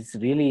KGF. It's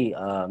really,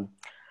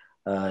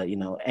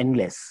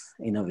 endless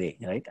in a way,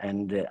 right?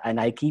 And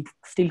I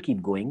still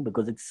keep going,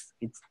 because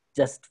it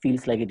just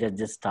feels like it has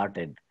just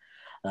started.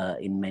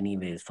 in many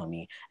ways for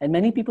me. And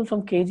many people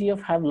from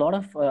KGF have a lot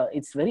of,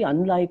 it's very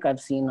unlike I've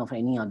seen of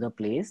any other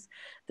place.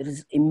 There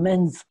is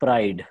immense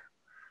pride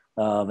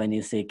when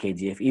you say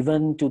KGF,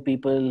 even to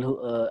people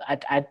who,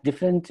 at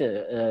different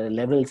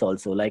levels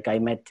also. Like I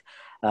met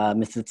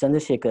Mr.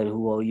 Chandrasekhar,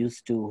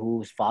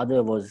 whose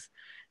father was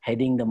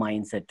heading the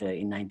mines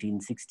in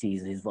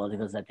 1960s. He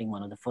was, I think,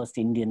 one of the first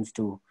Indians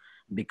to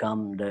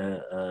become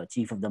the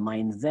chief of the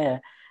mines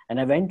there. And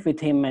I went with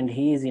him, and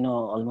he's,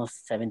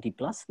 almost 70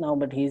 plus now,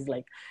 but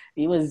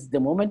the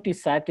moment he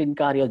sat in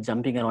car, he was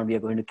jumping around. We are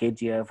going to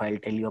KGF. I'll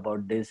tell you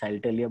about this. I'll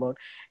tell you about,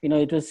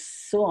 it was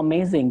so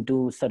amazing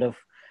to sort of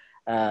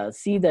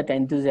see that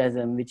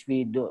enthusiasm which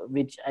we do,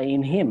 which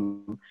in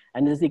him,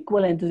 and there's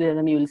equal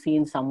enthusiasm you will see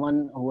in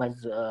someone who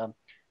has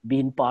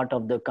been part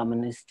of the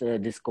communist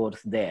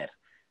discourse there,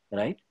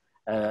 right?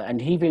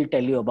 And he will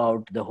tell you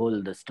about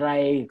the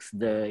strikes,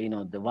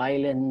 the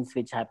violence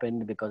which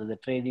happened because of the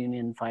trade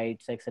union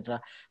fights,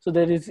 etc. So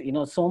there is,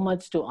 so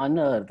much to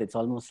unearth. It's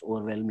almost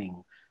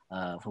overwhelming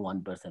for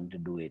one person to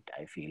do it,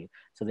 I feel.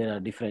 So there are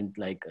different,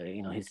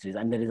 histories,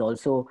 and there is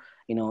also,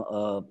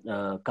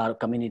 a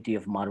community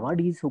of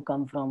Marwadis who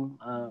come from,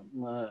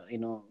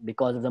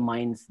 because of the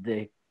mines,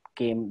 they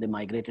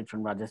migrated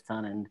from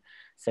Rajasthan and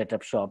set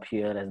up shop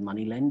here as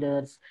money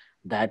lenders.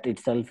 That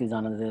itself is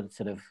another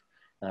sort of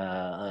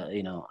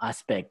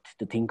aspect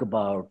to think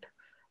about,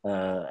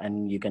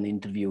 and you can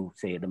interview,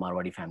 say, the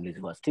Marwadi families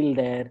who are still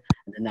there,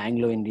 and then the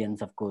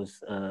Anglo-Indians, of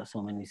course,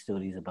 so many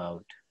stories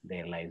about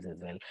their lives as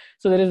well.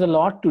 So there is a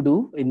lot to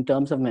do in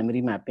terms of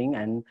memory mapping,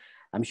 and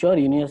I'm sure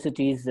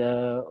universities,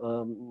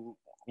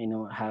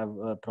 have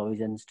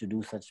provisions to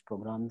do such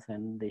programs,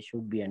 and they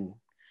should be, and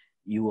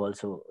you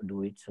also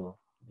do it. So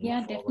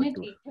yeah,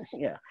 definitely.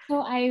 Yeah.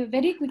 So I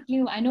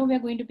know we're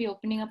going to be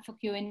opening up for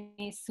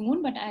Q&A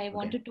soon, but I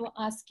wanted to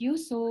ask you,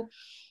 so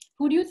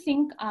who do you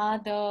think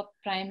are the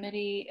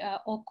primary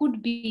or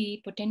could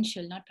be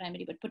potential, not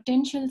primary, but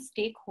potential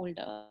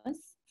stakeholders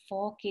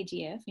for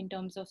KGF in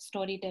terms of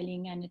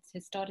storytelling and its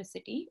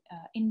historicity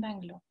in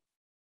Bangalore?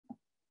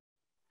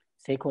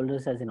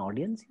 Stakeholders as an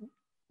audience?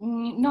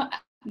 No,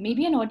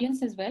 maybe an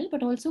audience as well,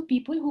 but also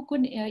people who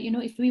could,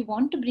 if we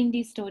want to bring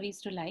these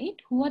stories to light,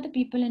 who are the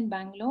people in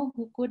Bangalore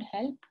who could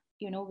help,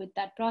 with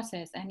that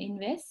process and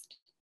invest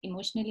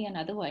emotionally and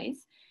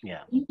otherwise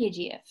in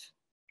KGF?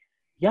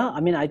 Yeah,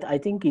 I mean, I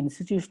think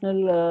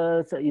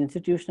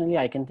institutionally,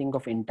 I can think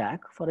of INTAC,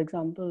 for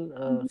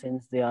example,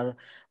 since they are,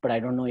 but I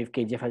don't know if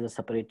KGF has a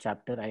separate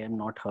chapter. I have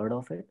not heard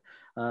of it.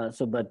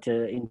 But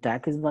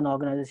INTAC is one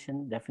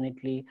organization,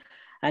 definitely.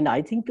 And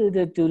I think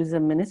the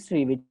tourism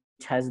ministry, which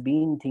has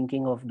been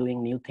thinking of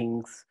doing new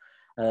things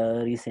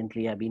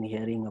recently, I've been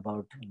hearing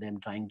about them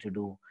trying to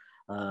do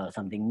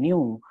something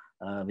new.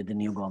 With the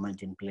new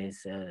government in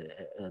place,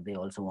 they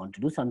also want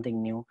to do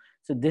something new.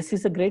 So this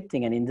is a great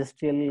thing, and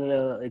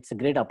it's a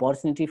great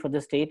opportunity for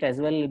the state as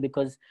well,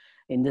 because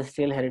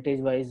industrial heritage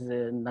wise,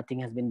 nothing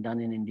has been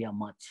done in India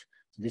much.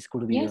 So this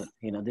could be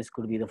this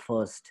could be the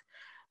first,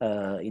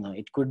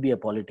 it could be a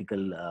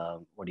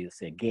political,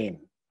 gain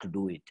to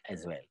do it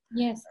as well.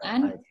 Yes,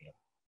 and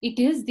it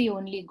is the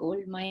only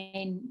gold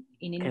mine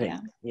in India.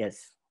 Correct.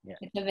 Yes. Yeah.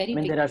 It's a very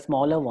there are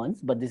smaller ones,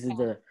 but this is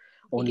the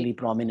only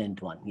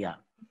prominent one. Yeah.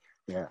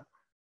 Yeah.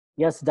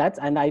 Yes,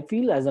 and I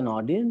feel as an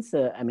audience,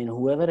 I mean,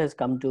 whoever has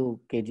come to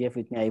KGF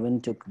with me, I even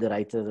took the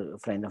writer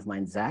friend of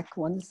mine, Zach,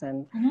 once,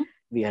 and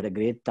we had a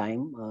great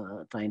time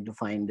trying to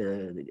find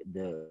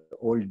the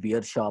old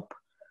beer shop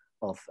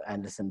of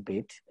Anderson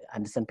Pate.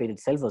 Anderson Pate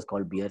itself was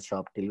called Beer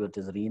Shop till it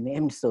was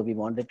renamed. So we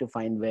wanted to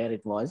find where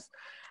it was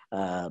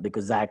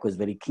because Zach was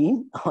very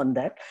keen on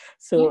that.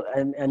 So,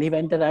 and he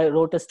went and I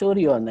wrote a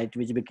story on it,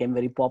 which became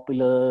very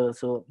popular.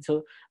 So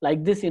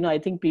like this, I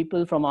think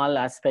people from all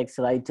aspects,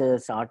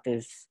 writers,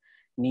 artists,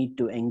 need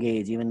to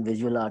engage, even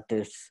visual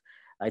artists.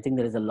 I think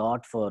there is a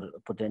lot for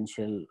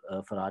potential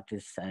for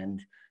artists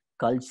and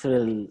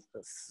cultural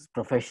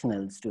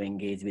professionals to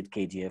engage with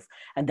KGF,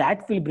 and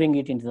that will bring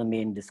it into the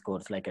main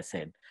discourse, like I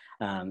said.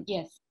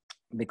 Yes.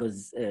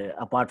 Because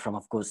apart from,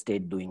 of course,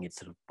 state doing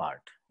its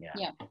part.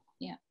 Yeah.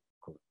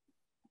 Cool.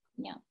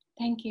 Yeah.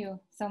 Thank you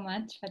so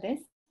much for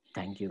this.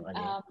 Thank you,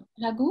 Aliyeh.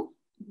 Raghu,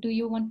 do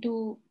you want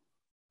to?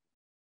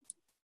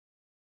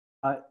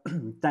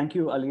 Thank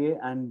you, Aliyeh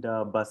and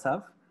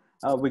Basav.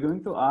 We're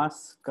going to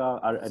ask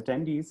our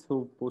attendees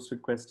who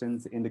posted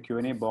questions in the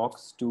Q&A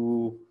box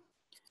to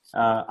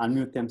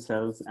unmute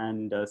themselves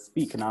and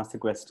speak and ask the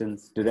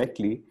questions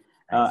directly.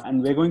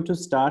 And we're going to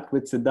start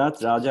with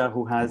Siddharth Raja,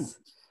 who has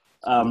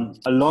a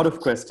lot of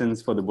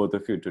questions for the both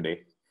of you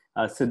today.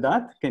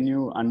 Siddharth, can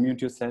you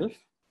unmute yourself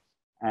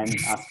and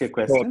ask your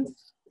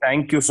questions?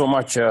 Thank you so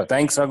much.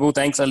 Thanks, Raghu.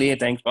 Thanks, Aliyeh.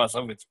 Thanks,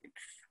 Basav. It's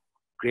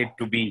great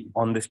to be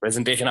on this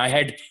presentation. I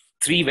had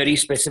 3 very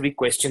specific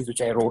questions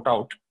which I wrote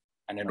out,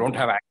 and I don't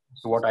have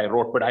access to what I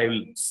wrote, but I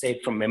will say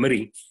it from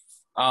memory.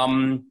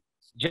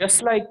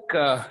 Just like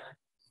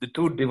the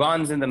 2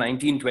 divans in the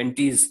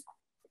 1920s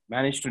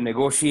managed to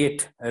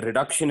negotiate a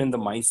reduction in the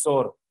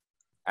Mysore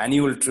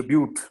annual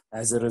tribute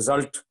as a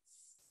result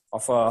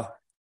of a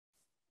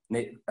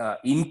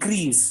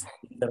increase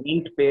in the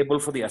rent payable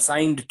for the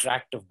assigned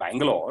tract of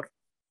Bangalore,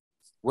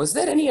 was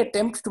there any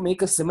attempt to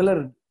make a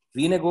similar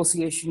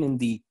renegotiation in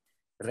the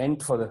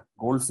rent for the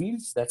gold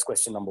fields? That's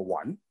question number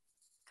one.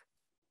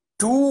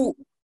 Two,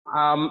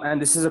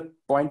 and this is a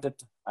point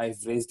that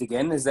I've raised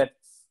again, is that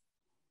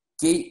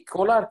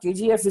Kolar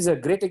KGF is a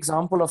great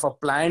example of a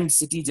planned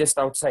city just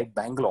outside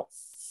Bangalore,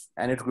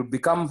 and it could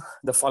become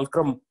the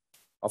fulcrum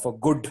of a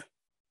good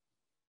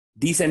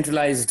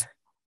decentralized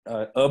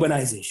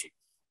urbanization.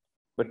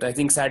 But I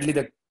think sadly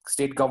the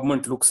state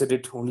government looks at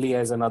it only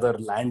as another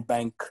land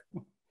bank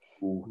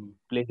to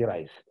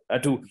plagiarize,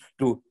 to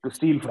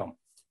steal from.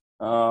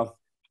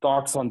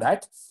 Thoughts on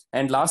that?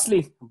 And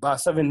lastly,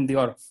 Basav, in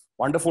your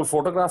wonderful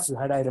photographs you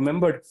had, I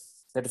remembered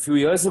that a few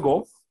years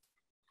ago,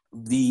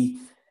 the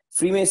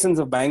Freemasons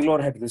of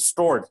Bangalore had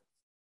restored,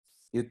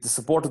 with the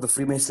support of the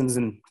Freemasons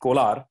in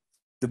Kolar,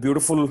 the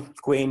beautiful,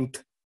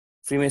 quaint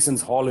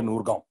Freemasons Hall in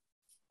Urgaon,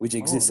 which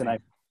exists, and I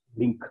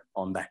link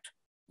on that.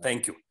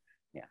 Thank you.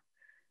 Yeah.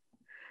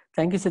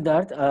 Thank you,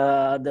 Siddharth.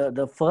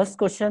 The first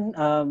question,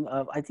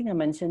 I think I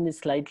mentioned this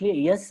slightly.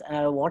 Yes,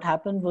 what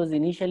happened was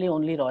initially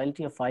only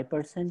royalty of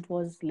 5%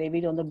 was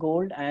levied on the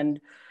gold,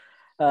 and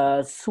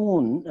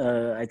soon,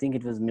 I think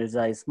it was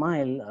Mirza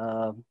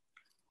Ismail,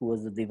 who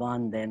was the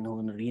Diwan then,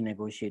 who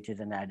renegotiated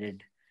and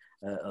added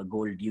a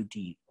gold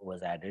duty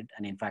was added.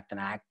 And in fact, an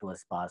act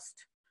was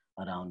passed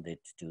around it,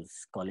 to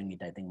calling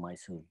it, I think,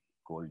 Mysore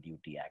Gold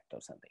Duty Act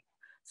or something.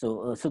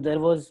 So there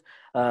was,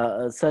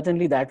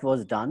 certainly that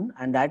was done.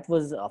 And that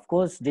was, of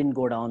course, didn't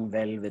go down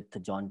well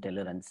with John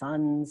Taylor and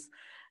Sons.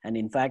 And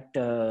in fact,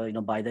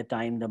 by the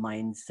time the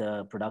mine's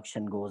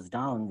production goes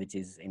down, which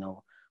is,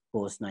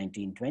 post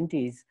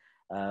 1920s,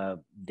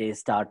 they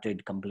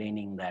started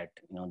complaining that,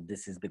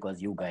 this is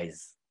because you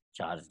guys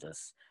charged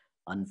us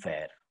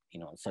unfair,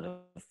 sort of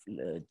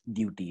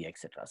duty,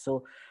 etc.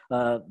 So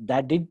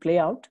that did play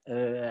out.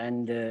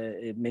 And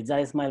Mirza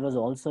Ismail was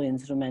also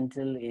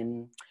instrumental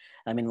in,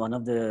 one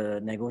of the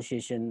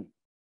negotiation,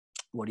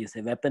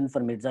 weapon for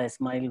Mirza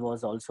Ismail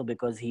was also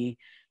because he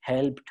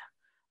helped,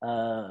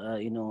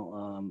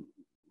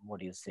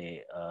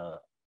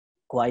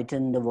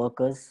 quieten the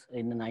workers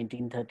in the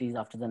 1930s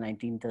after the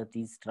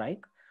 1930s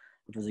strike.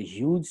 It was a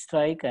huge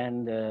strike,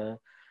 and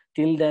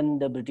till then,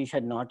 the British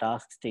had not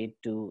asked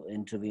state to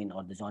intervene,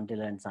 or the John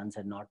Taylor and Sons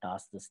had not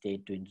asked the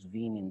state to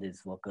intervene in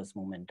this workers'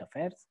 movement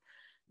affairs.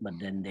 But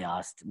then they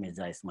asked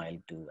Mirza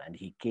Ismail to, and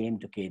he came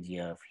to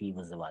KGF. He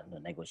was the one who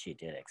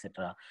negotiated,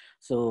 etc.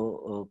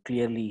 So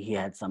clearly, he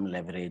had some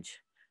leverage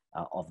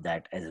of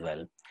that as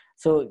well.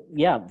 So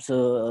yeah,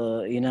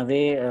 in a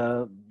way,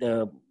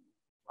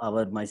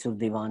 our Mysore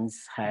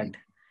Diwans had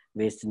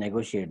ways to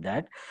negotiate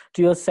that.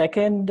 To your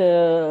second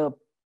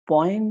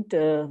point,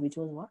 which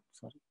was what?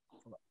 Sorry.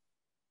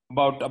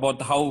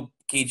 About how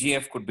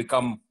KGF could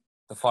become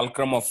the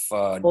fulcrum of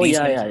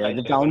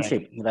the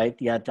township, right?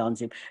 Yeah,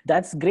 township.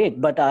 That's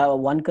great. But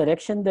one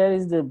correction there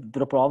is the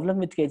problem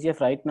with KGF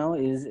right now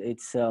is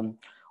it's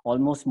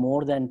almost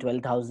more than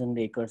 12,000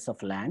 acres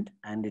of land,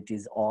 and it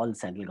is all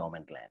central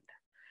government land.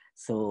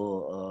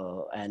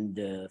 So,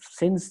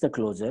 since the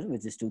closure,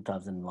 which is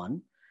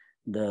 2001,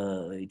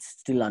 it's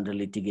still under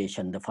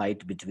litigation, the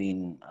fight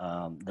between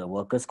the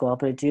workers'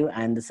 cooperative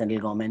and the central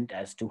government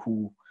as to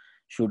who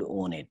should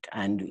own it,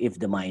 and if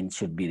the mine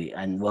should be,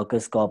 and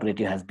workers'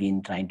 cooperative has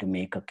been trying to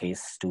make a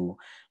case to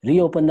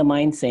reopen the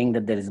mine, saying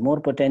that there is more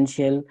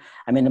potential.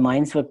 The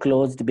mines were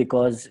closed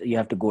because you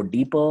have to go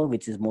deeper,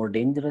 which is more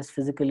dangerous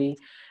physically,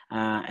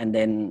 and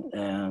then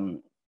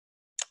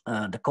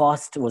the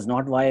cost was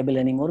not viable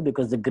anymore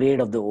because the grade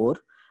of the ore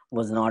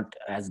was not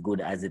as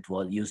good as it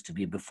used to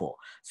be before.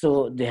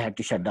 So they had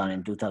to shut down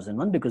in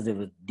 2001 because there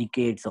were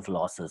decades of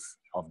losses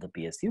of the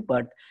PSU.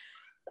 But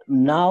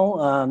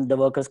now the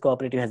workers'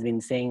 cooperative has been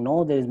saying,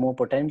 no, there is more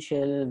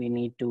potential. We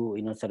need to,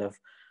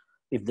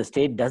 if the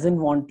state doesn't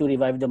want to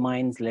revive the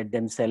mines, let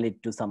them sell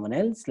it to someone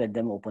else. Let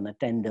them open a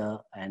tender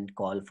and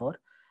call for,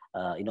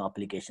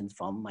 applications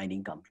from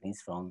mining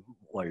companies from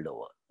world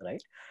over,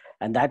 right?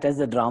 And that is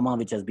the drama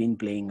which has been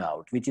playing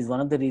out, which is one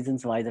of the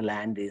reasons why the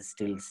land is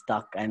still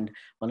stuck, and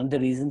one of the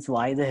reasons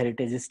why the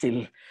heritage is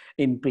still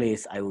in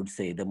place, I would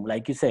say.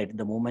 Like you said,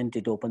 the moment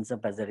it opens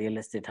up as a real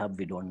estate hub,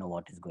 we don't know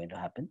what is going to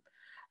happen.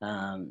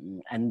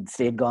 And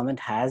state government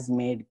has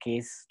made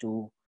case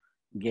to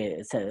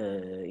get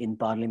in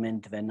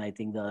parliament, when I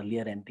think the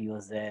earlier MP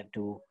was there,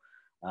 to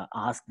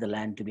ask the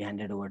land to be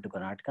handed over to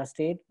Karnataka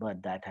state,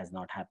 but that has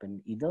not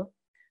happened either.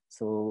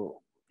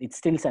 So it's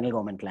still central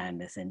government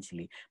land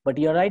essentially. But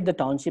you're right, the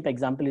township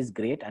example is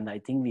great, and I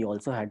think we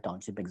also had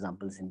township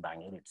examples in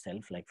Bangalore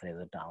itself, like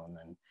Fraser Town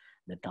and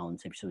the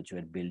townships which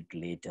were built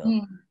later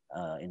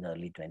in the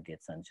early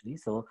 20th century.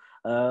 So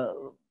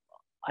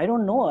I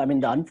don't know.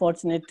 The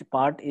unfortunate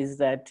part is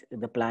that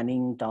the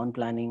town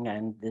planning,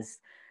 and this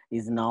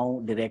is now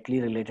directly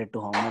related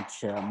to how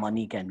much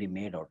money can be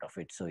made out of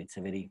it. So it's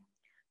a very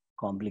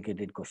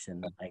complicated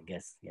question, I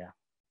guess. Yeah.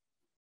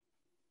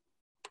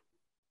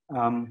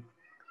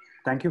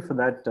 Thank you for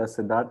that,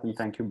 Siddharth, and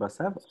thank you,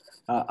 Basav.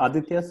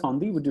 Aditya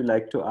Sondi, would you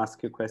like to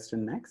ask your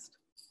question next?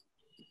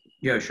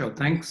 Yeah, sure.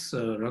 Thanks,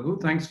 Raghu.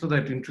 Thanks for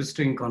that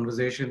interesting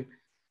conversation.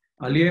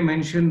 Aliyeh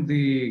mentioned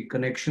the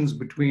connections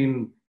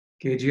between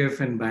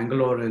KGF and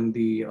Bangalore, and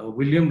the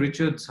William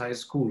Richards High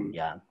School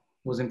Yeah.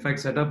 was in fact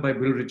set up by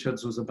Bill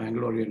Richards, who's a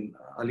Bangalorean.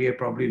 Aliyeh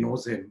probably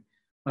knows him.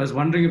 I was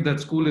wondering if that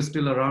school is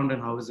still around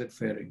and how is it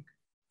faring?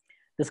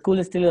 The school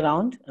is still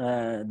around.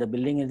 The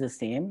building is the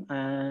same.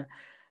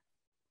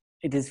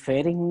 It is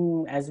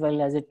faring as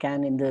well as it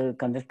can in the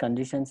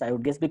conditions, I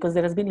would guess, because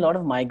there has been a lot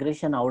of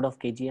migration out of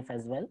KGF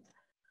as well.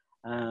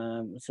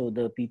 So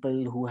the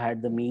people who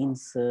had the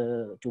means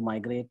to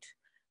migrate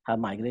have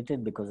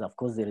migrated, because of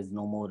course there is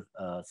no more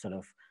sort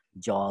of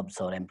jobs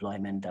or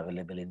employment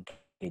available in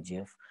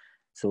KGF.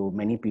 So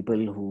many people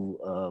who,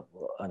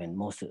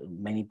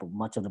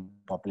 much of the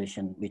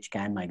population which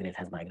can migrate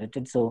has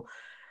migrated. So,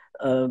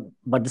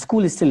 but the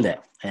school is still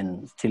there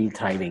and still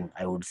thriving,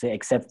 I would say,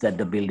 except that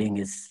the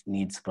building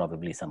needs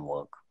probably some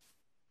work.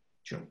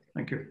 Sure,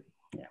 thank you.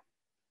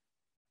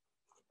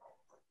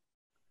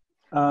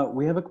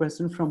 We have a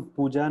question from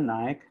Pooja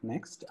Nayak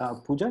next.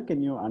 Pooja,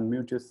 can you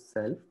unmute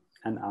yourself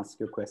and ask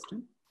your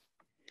question?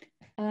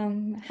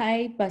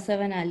 Hi, Basav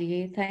and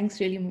Aliyeh. Thanks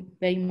really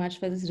very much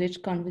for this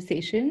rich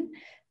conversation.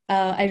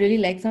 I really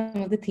like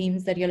some of the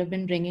themes that you all have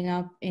been bringing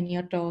up in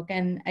your talk,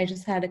 and I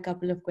just had a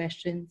couple of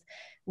questions.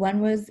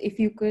 One was if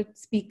you could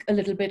speak a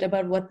little bit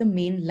about what the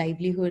main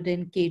livelihood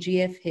in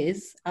KGF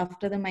is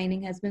after the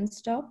mining has been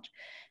stopped,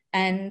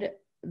 and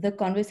the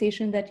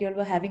conversation that you all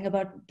were having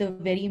about the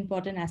very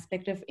important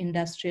aspect of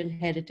industrial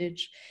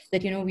heritage,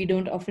 that, you know, we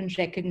don't often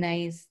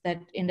recognize that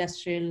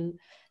industrial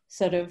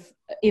sort of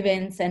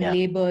events and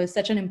labor is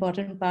such an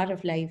important part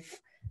of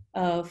life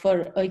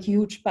for a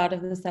huge part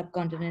of the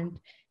subcontinent.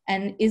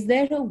 And is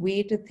there a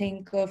way to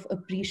think of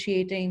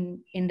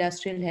appreciating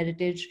industrial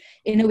heritage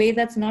in a way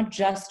that's not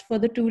just for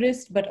the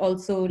tourist, but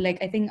also,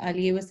 like I think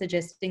Aliyeh was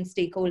suggesting,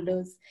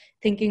 stakeholders,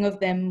 thinking of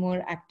them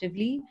more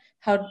actively?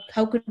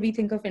 How could we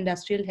think of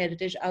industrial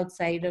heritage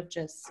outside of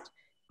just,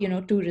 you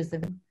know,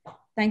 tourism?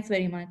 Thanks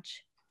very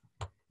much.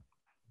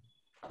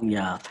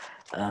 Yeah.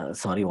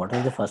 Sorry, what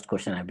was the first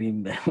question? I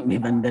mean, there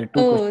are two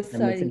questions. Oh,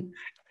 sorry.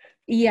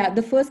 Yeah,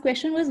 the first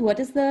question was, what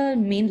is the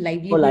main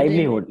livelihood? Oh,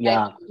 livelihood.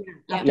 Yeah,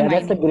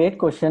 that's a great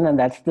question. And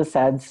that's the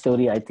sad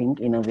story, I think,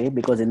 in a way,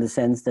 because in the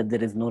sense that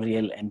there is no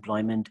real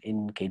employment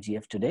in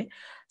KGF today.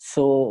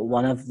 So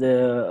one of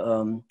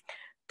the,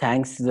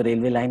 thanks to the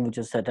railway line, which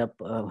was set up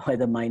by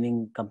the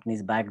mining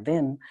companies back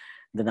then,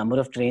 the number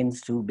of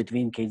trains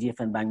between KGF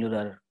and Bangalore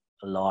are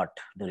a lot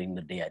during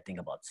the day. I think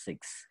about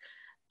 6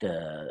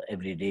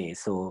 every day.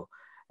 So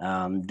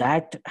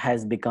that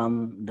has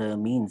become the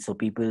means. So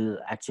people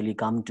actually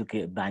come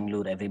to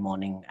Bangalore every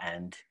morning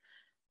and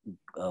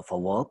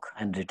for work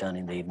and return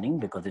in the evening,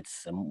 because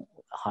it's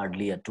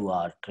hardly a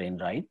 2-hour train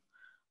ride.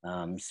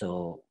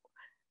 So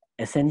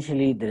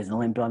essentially there is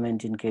no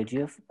employment in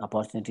KGF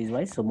opportunities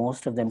wise. So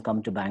most of them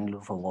come to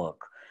Bangalore for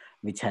work,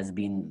 which has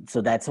been, so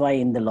that's why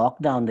in the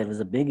lockdown there was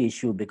a big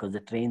issue, because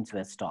the trains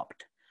were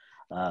stopped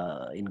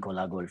in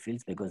Kolar Gold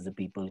Fields, because the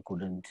people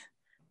couldn't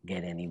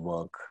get any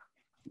work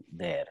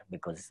there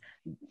because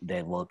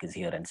their work is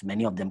here, and so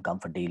many of them come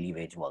for daily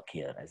wage work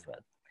here as well.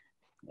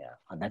 Yeah,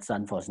 that's the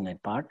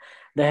unfortunate part.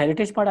 The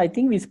heritage part, I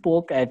think we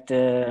spoke at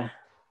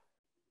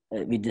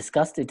we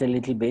discussed it a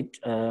little bit.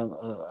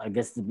 I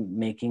guess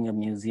making a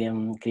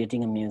museum,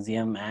 creating a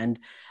museum, and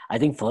I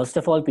think first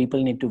of all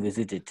people need to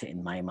visit it,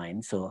 in my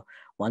mind. So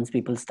once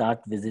people start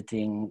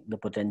visiting, the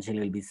potential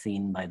will be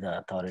seen by the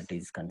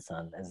authorities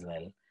concerned as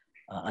well.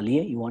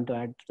 Aliyeh, you want to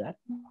add to that?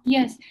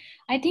 Yes,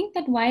 I think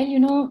that while, you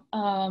know,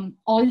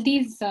 all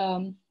these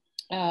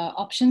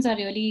options are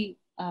really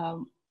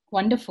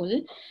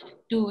wonderful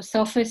to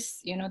surface,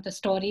 you know, the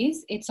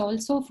stories, it's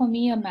also for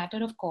me a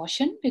matter of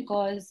caution,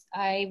 because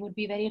I would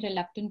be very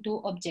reluctant to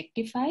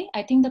objectify.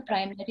 I think the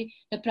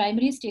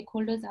primary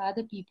stakeholders are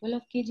the people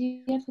of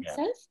KGF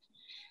itself.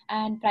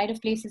 And pride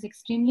of place is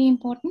extremely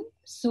important.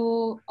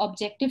 So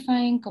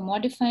objectifying,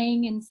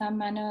 commodifying in some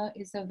manner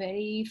is a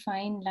very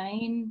fine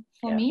line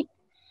for me.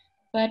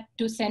 But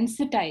to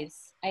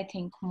sensitize, I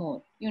think,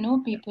 more, you know,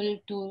 people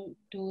to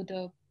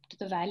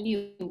the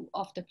value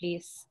of the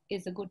place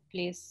is a good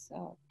place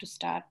to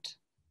start.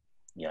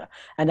 Yeah,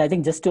 and I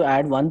think just to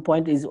add one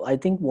point is, I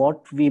think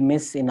what we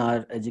miss in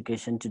our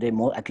education today,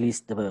 more at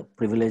least the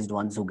privileged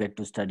ones who get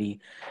to study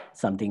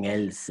something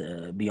else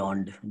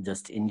beyond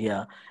just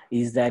India,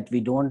 is that we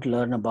don't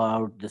learn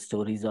about the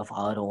stories of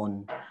our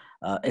own,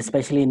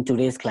 especially in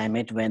today's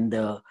climate when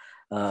the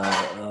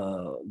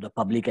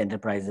public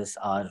enterprises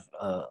are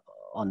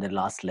on their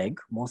last leg,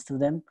 most of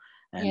them,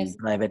 and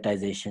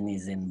privatization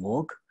is in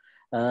vogue.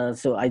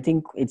 So I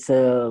think it's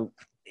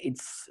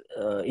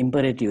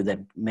imperative that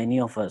many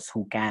of us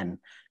who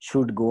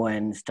should go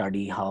and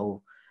study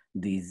how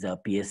these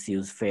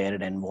PSUs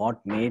fared and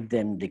what made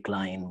them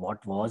decline,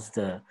 what was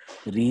the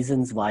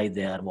reasons why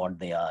they are what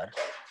they are,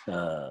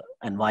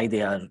 and why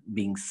they are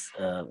being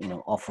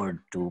offered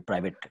to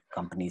private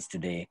companies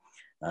today.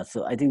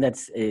 So I think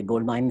that's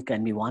gold mine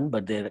can be one,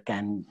 but there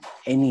can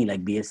any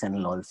like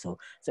BSNL also.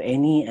 So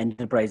any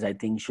enterprise I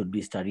think should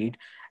be studied.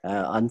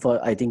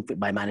 I think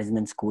by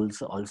management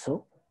schools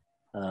also.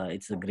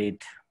 It's a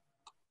great.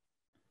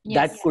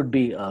 Yes. That could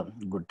be a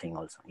good thing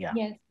also. Yeah.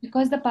 Yes,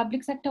 because the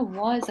public sector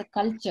was a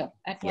culture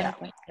at one Yeah.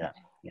 point. Yeah.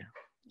 Yeah.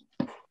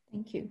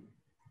 Thank you.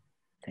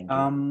 Thank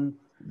you.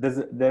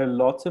 There are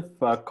lots of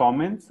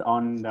comments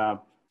on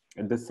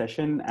this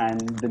session and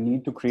the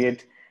need to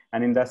create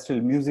an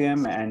industrial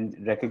museum and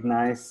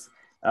recognize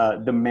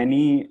the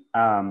many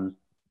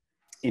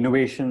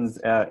innovations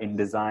in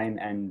design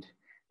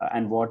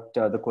and what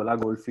the Kolar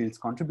Gold Fields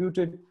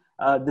contributed.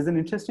 There's an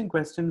interesting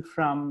question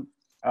from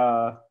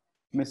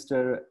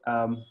Mr.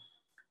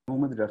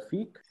 Muhammad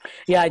Rafiq.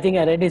 Yeah, I think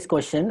I read his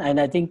question, and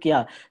I think,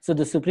 yeah, so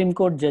the Supreme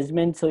Court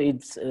judgment, so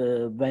it's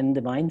when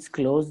the mines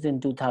closed in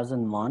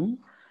 2001,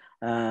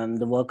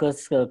 the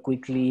workers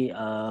quickly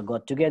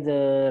got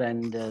together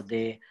and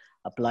they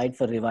applied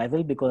for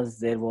revival because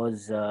there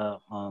was,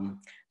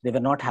 they were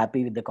not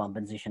happy with the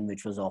compensation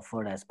which was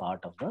offered as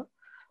part of the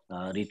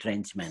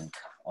retrenchment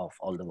of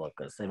all the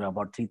workers. There were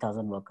about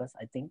 3,000 workers,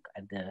 I think,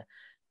 at the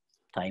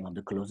time of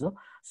the closure.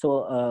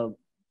 So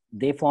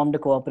they formed a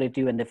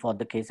cooperative and they fought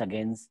the case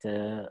against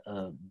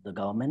the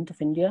government of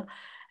India.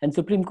 And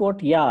Supreme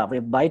Court, yeah,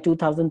 by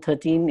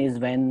 2013 is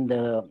when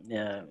the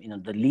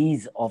the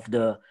lease of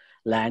the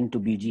land to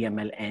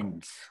BGML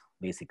ends,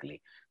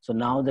 basically. So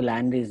now the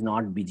land is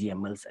not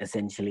BGML's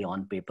essentially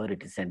on paper,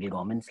 it is central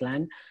government's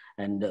land,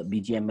 and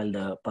BGML,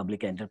 the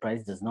public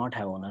enterprise, does not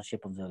have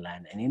ownership of the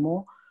land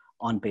anymore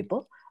on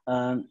paper.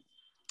 And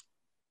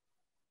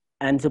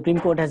Supreme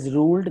Court has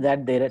ruled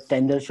that their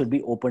tender should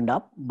be opened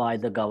up by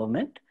the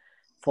government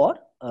for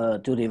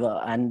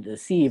and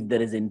see if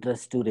there is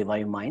interest to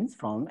revive mines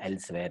from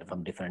elsewhere,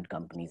 from different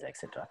companies,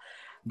 etc.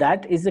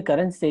 That is the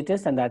current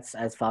status, and that's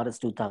as far as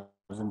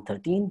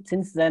 2013.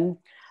 Since then,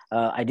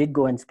 I did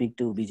go and speak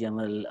to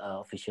BGML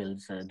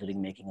officials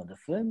during making of the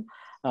film,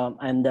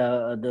 and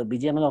the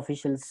BGML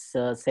officials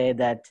say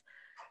that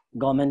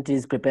government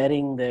is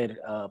preparing their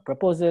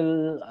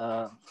proposal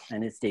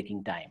and it's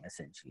taking time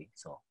essentially.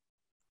 So.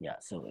 Yeah,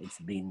 so it's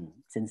been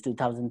since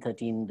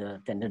 2013,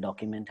 the tender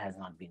document has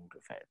not been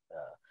prepared,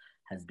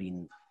 has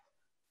been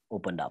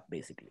opened up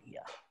basically.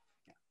 Yeah.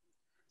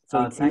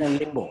 So it's in a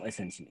limbo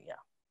essentially.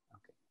 Yeah.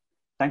 Okay.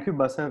 Thank you,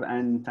 Basav,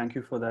 and thank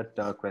you for that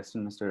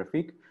question, Mr.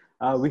 Rafiq.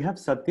 We have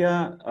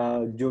Satya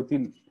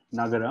Jyoti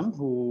Nagaram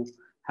who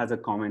has a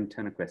comment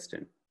and a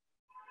question.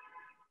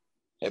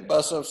 Hey,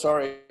 Basav,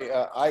 sorry,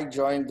 I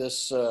joined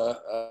this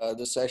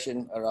this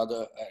session, or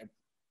rather,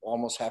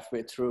 almost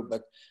halfway through,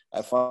 but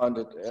I found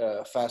it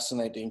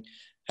fascinating.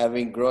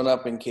 Having grown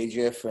up in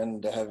KGF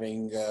and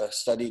having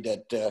studied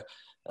at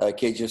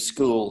KGF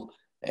school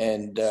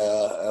and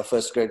a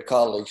first grade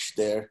college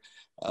there,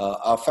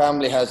 our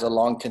family has a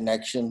long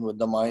connection with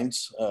the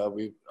mines.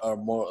 We are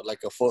more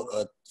like a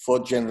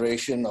fourth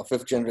generation or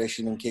fifth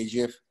generation in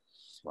KGF.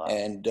 Wow.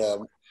 And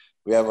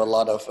we have a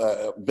lot of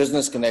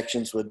business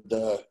connections with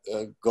the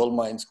gold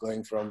mines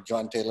going from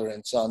John Taylor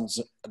and Sons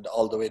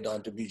all the way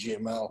down to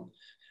BGML.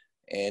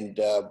 And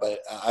but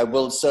I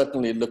will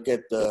certainly look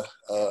at the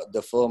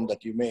film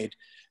that you made.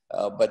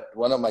 But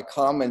one of my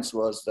comments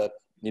was that,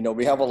 you know,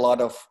 we have a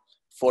lot of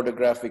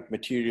photographic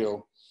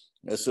material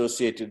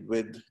associated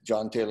with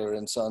John Taylor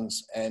and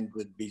Sons and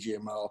with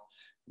BGML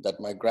that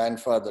my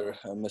grandfather,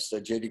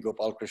 Mr. J.D.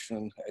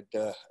 Gopalkrishnan,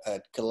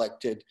 had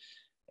collected.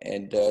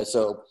 And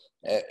so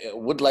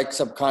would like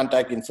some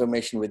contact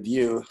information with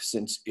you,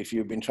 since if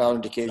you've been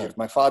traveling to KGF.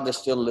 My father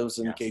still lives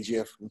in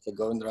KGF, Mr.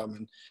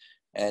 Govindaraman,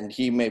 and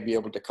he may be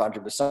able to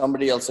contribute.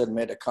 Somebody else had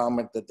made a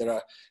comment that there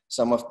are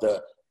some of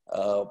the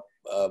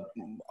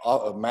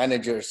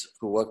managers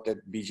who worked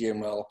at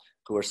BGML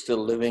who are still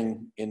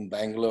living in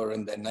Bangalore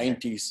in their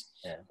 90s,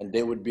 and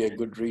they would be a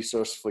good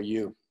resource for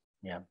you.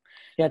 Yeah,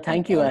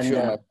 thank you. And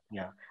sure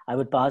I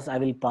will pass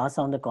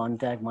on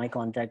the my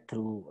contact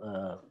through,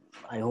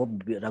 I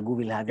hope Raghu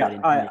will have your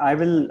information. I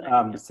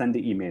will send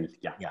the email.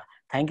 Yeah.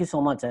 Thank you so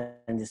much,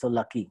 and you're so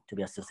lucky to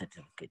be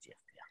associated with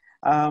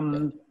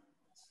KGF.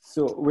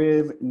 So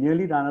we've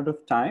nearly run out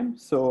of time.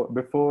 So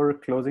before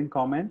closing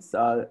comments,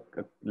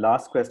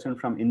 last question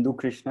from Indu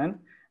Krishnan.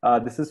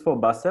 This is for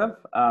Basav.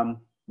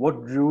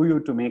 What drew you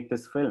to make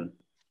this film?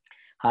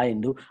 Hi,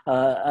 Indu.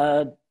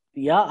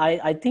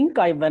 I think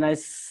when I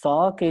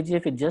saw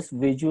KGF, it just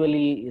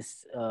visually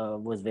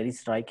was very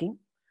striking.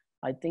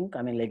 I think,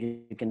 I mean, like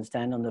you can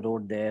stand on the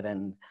road there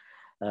and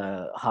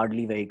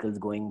hardly vehicles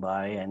going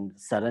by, and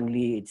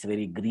suddenly it's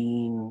very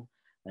green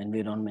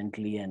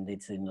environmentally, and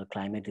it's, you know,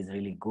 climate is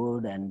really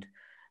good, and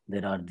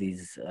there are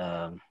these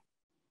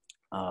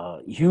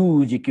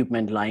huge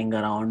equipment lying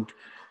around,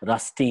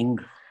 rusting,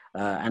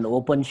 and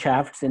open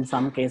shafts in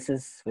some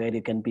cases where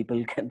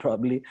people can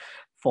probably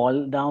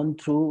fall down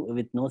through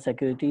with no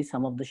security,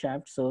 some of the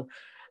shafts. So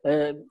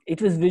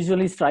it was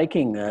visually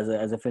striking as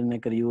a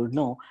filmmaker, you would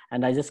know,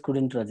 and I just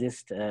couldn't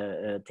resist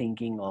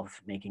thinking of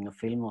making a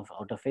film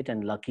out of it.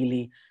 And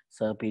luckily,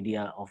 Sir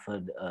Pedia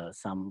offered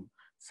some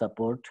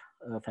support,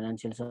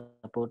 financial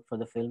support for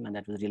the film, and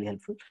that was really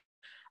helpful.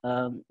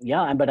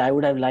 Yeah, but I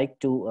would have liked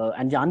to,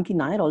 and Janki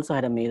Nair also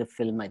had made a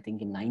film, I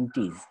think in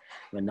 90s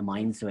when the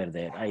mines were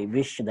there. I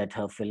wish that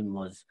her film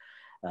was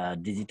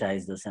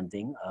digitized or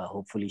something.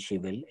 Hopefully she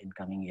will in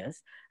coming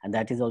years. And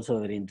that is also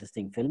a very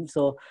interesting film.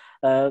 So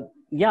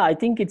yeah, I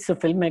think it's a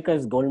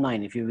filmmaker's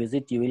goldmine. If you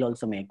visit, you will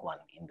also make one,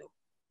 Hindu.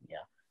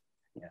 Yeah.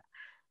 Yeah.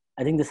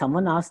 I think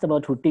someone asked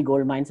about Hutti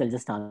gold mines. I'll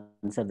just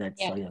answer that.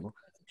 Yeah. Sorry, Abu.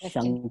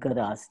 Shankar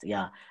asked.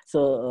 Yeah.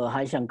 So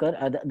hi, Shankar.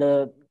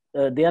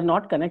 They are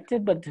not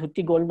connected, but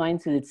Hutti gold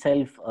mines is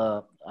itself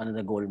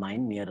another gold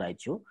mine near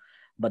Raichur,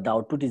 but the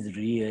output is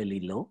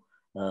really low,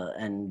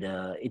 and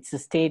it's a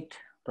state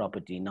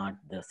property, not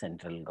the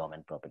central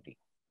government property.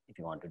 If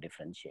you want to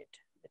differentiate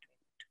between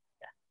it.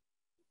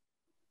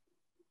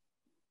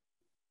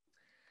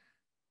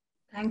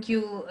 Yeah. Thank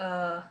you.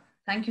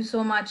 Thank you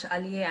so much,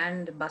 Aliyeh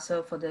and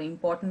Basav, for the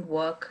important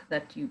work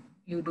that you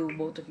do,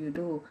 both of you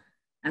do,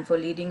 and for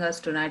leading us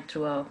tonight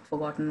through a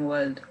forgotten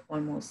world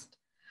almost.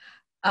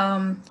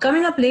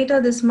 Coming up later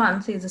this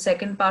month is the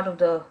second part of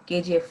the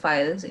KGF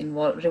Files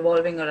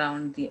revolving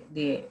around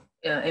the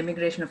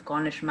emigration of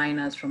Cornish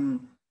miners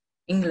from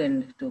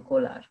England to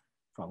Kolar.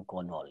 From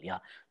Cornwall, yeah,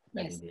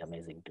 that will be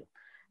amazing too.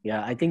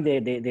 Yeah, I think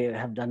they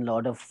have done a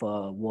lot of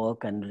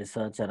work and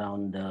research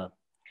around the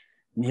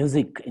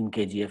music in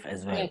KGF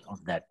as well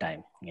of that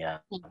time. Yeah,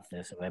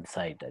 there's a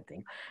website, I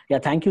think. Yeah,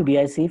 thank you,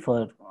 BIC,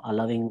 for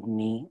allowing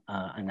me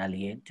and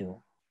Aliyeh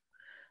to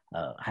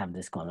have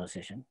this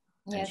conversation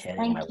and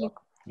sharing my work.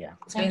 Yeah,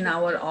 it's been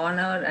our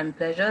honor and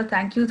pleasure.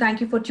 Thank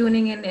you for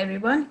tuning in,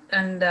 everyone,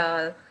 and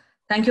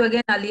thank you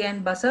again, Aliyeh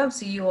and Basav.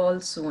 See you all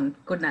soon.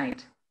 Good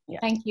night. Yeah,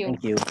 thank you.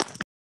 Thank you.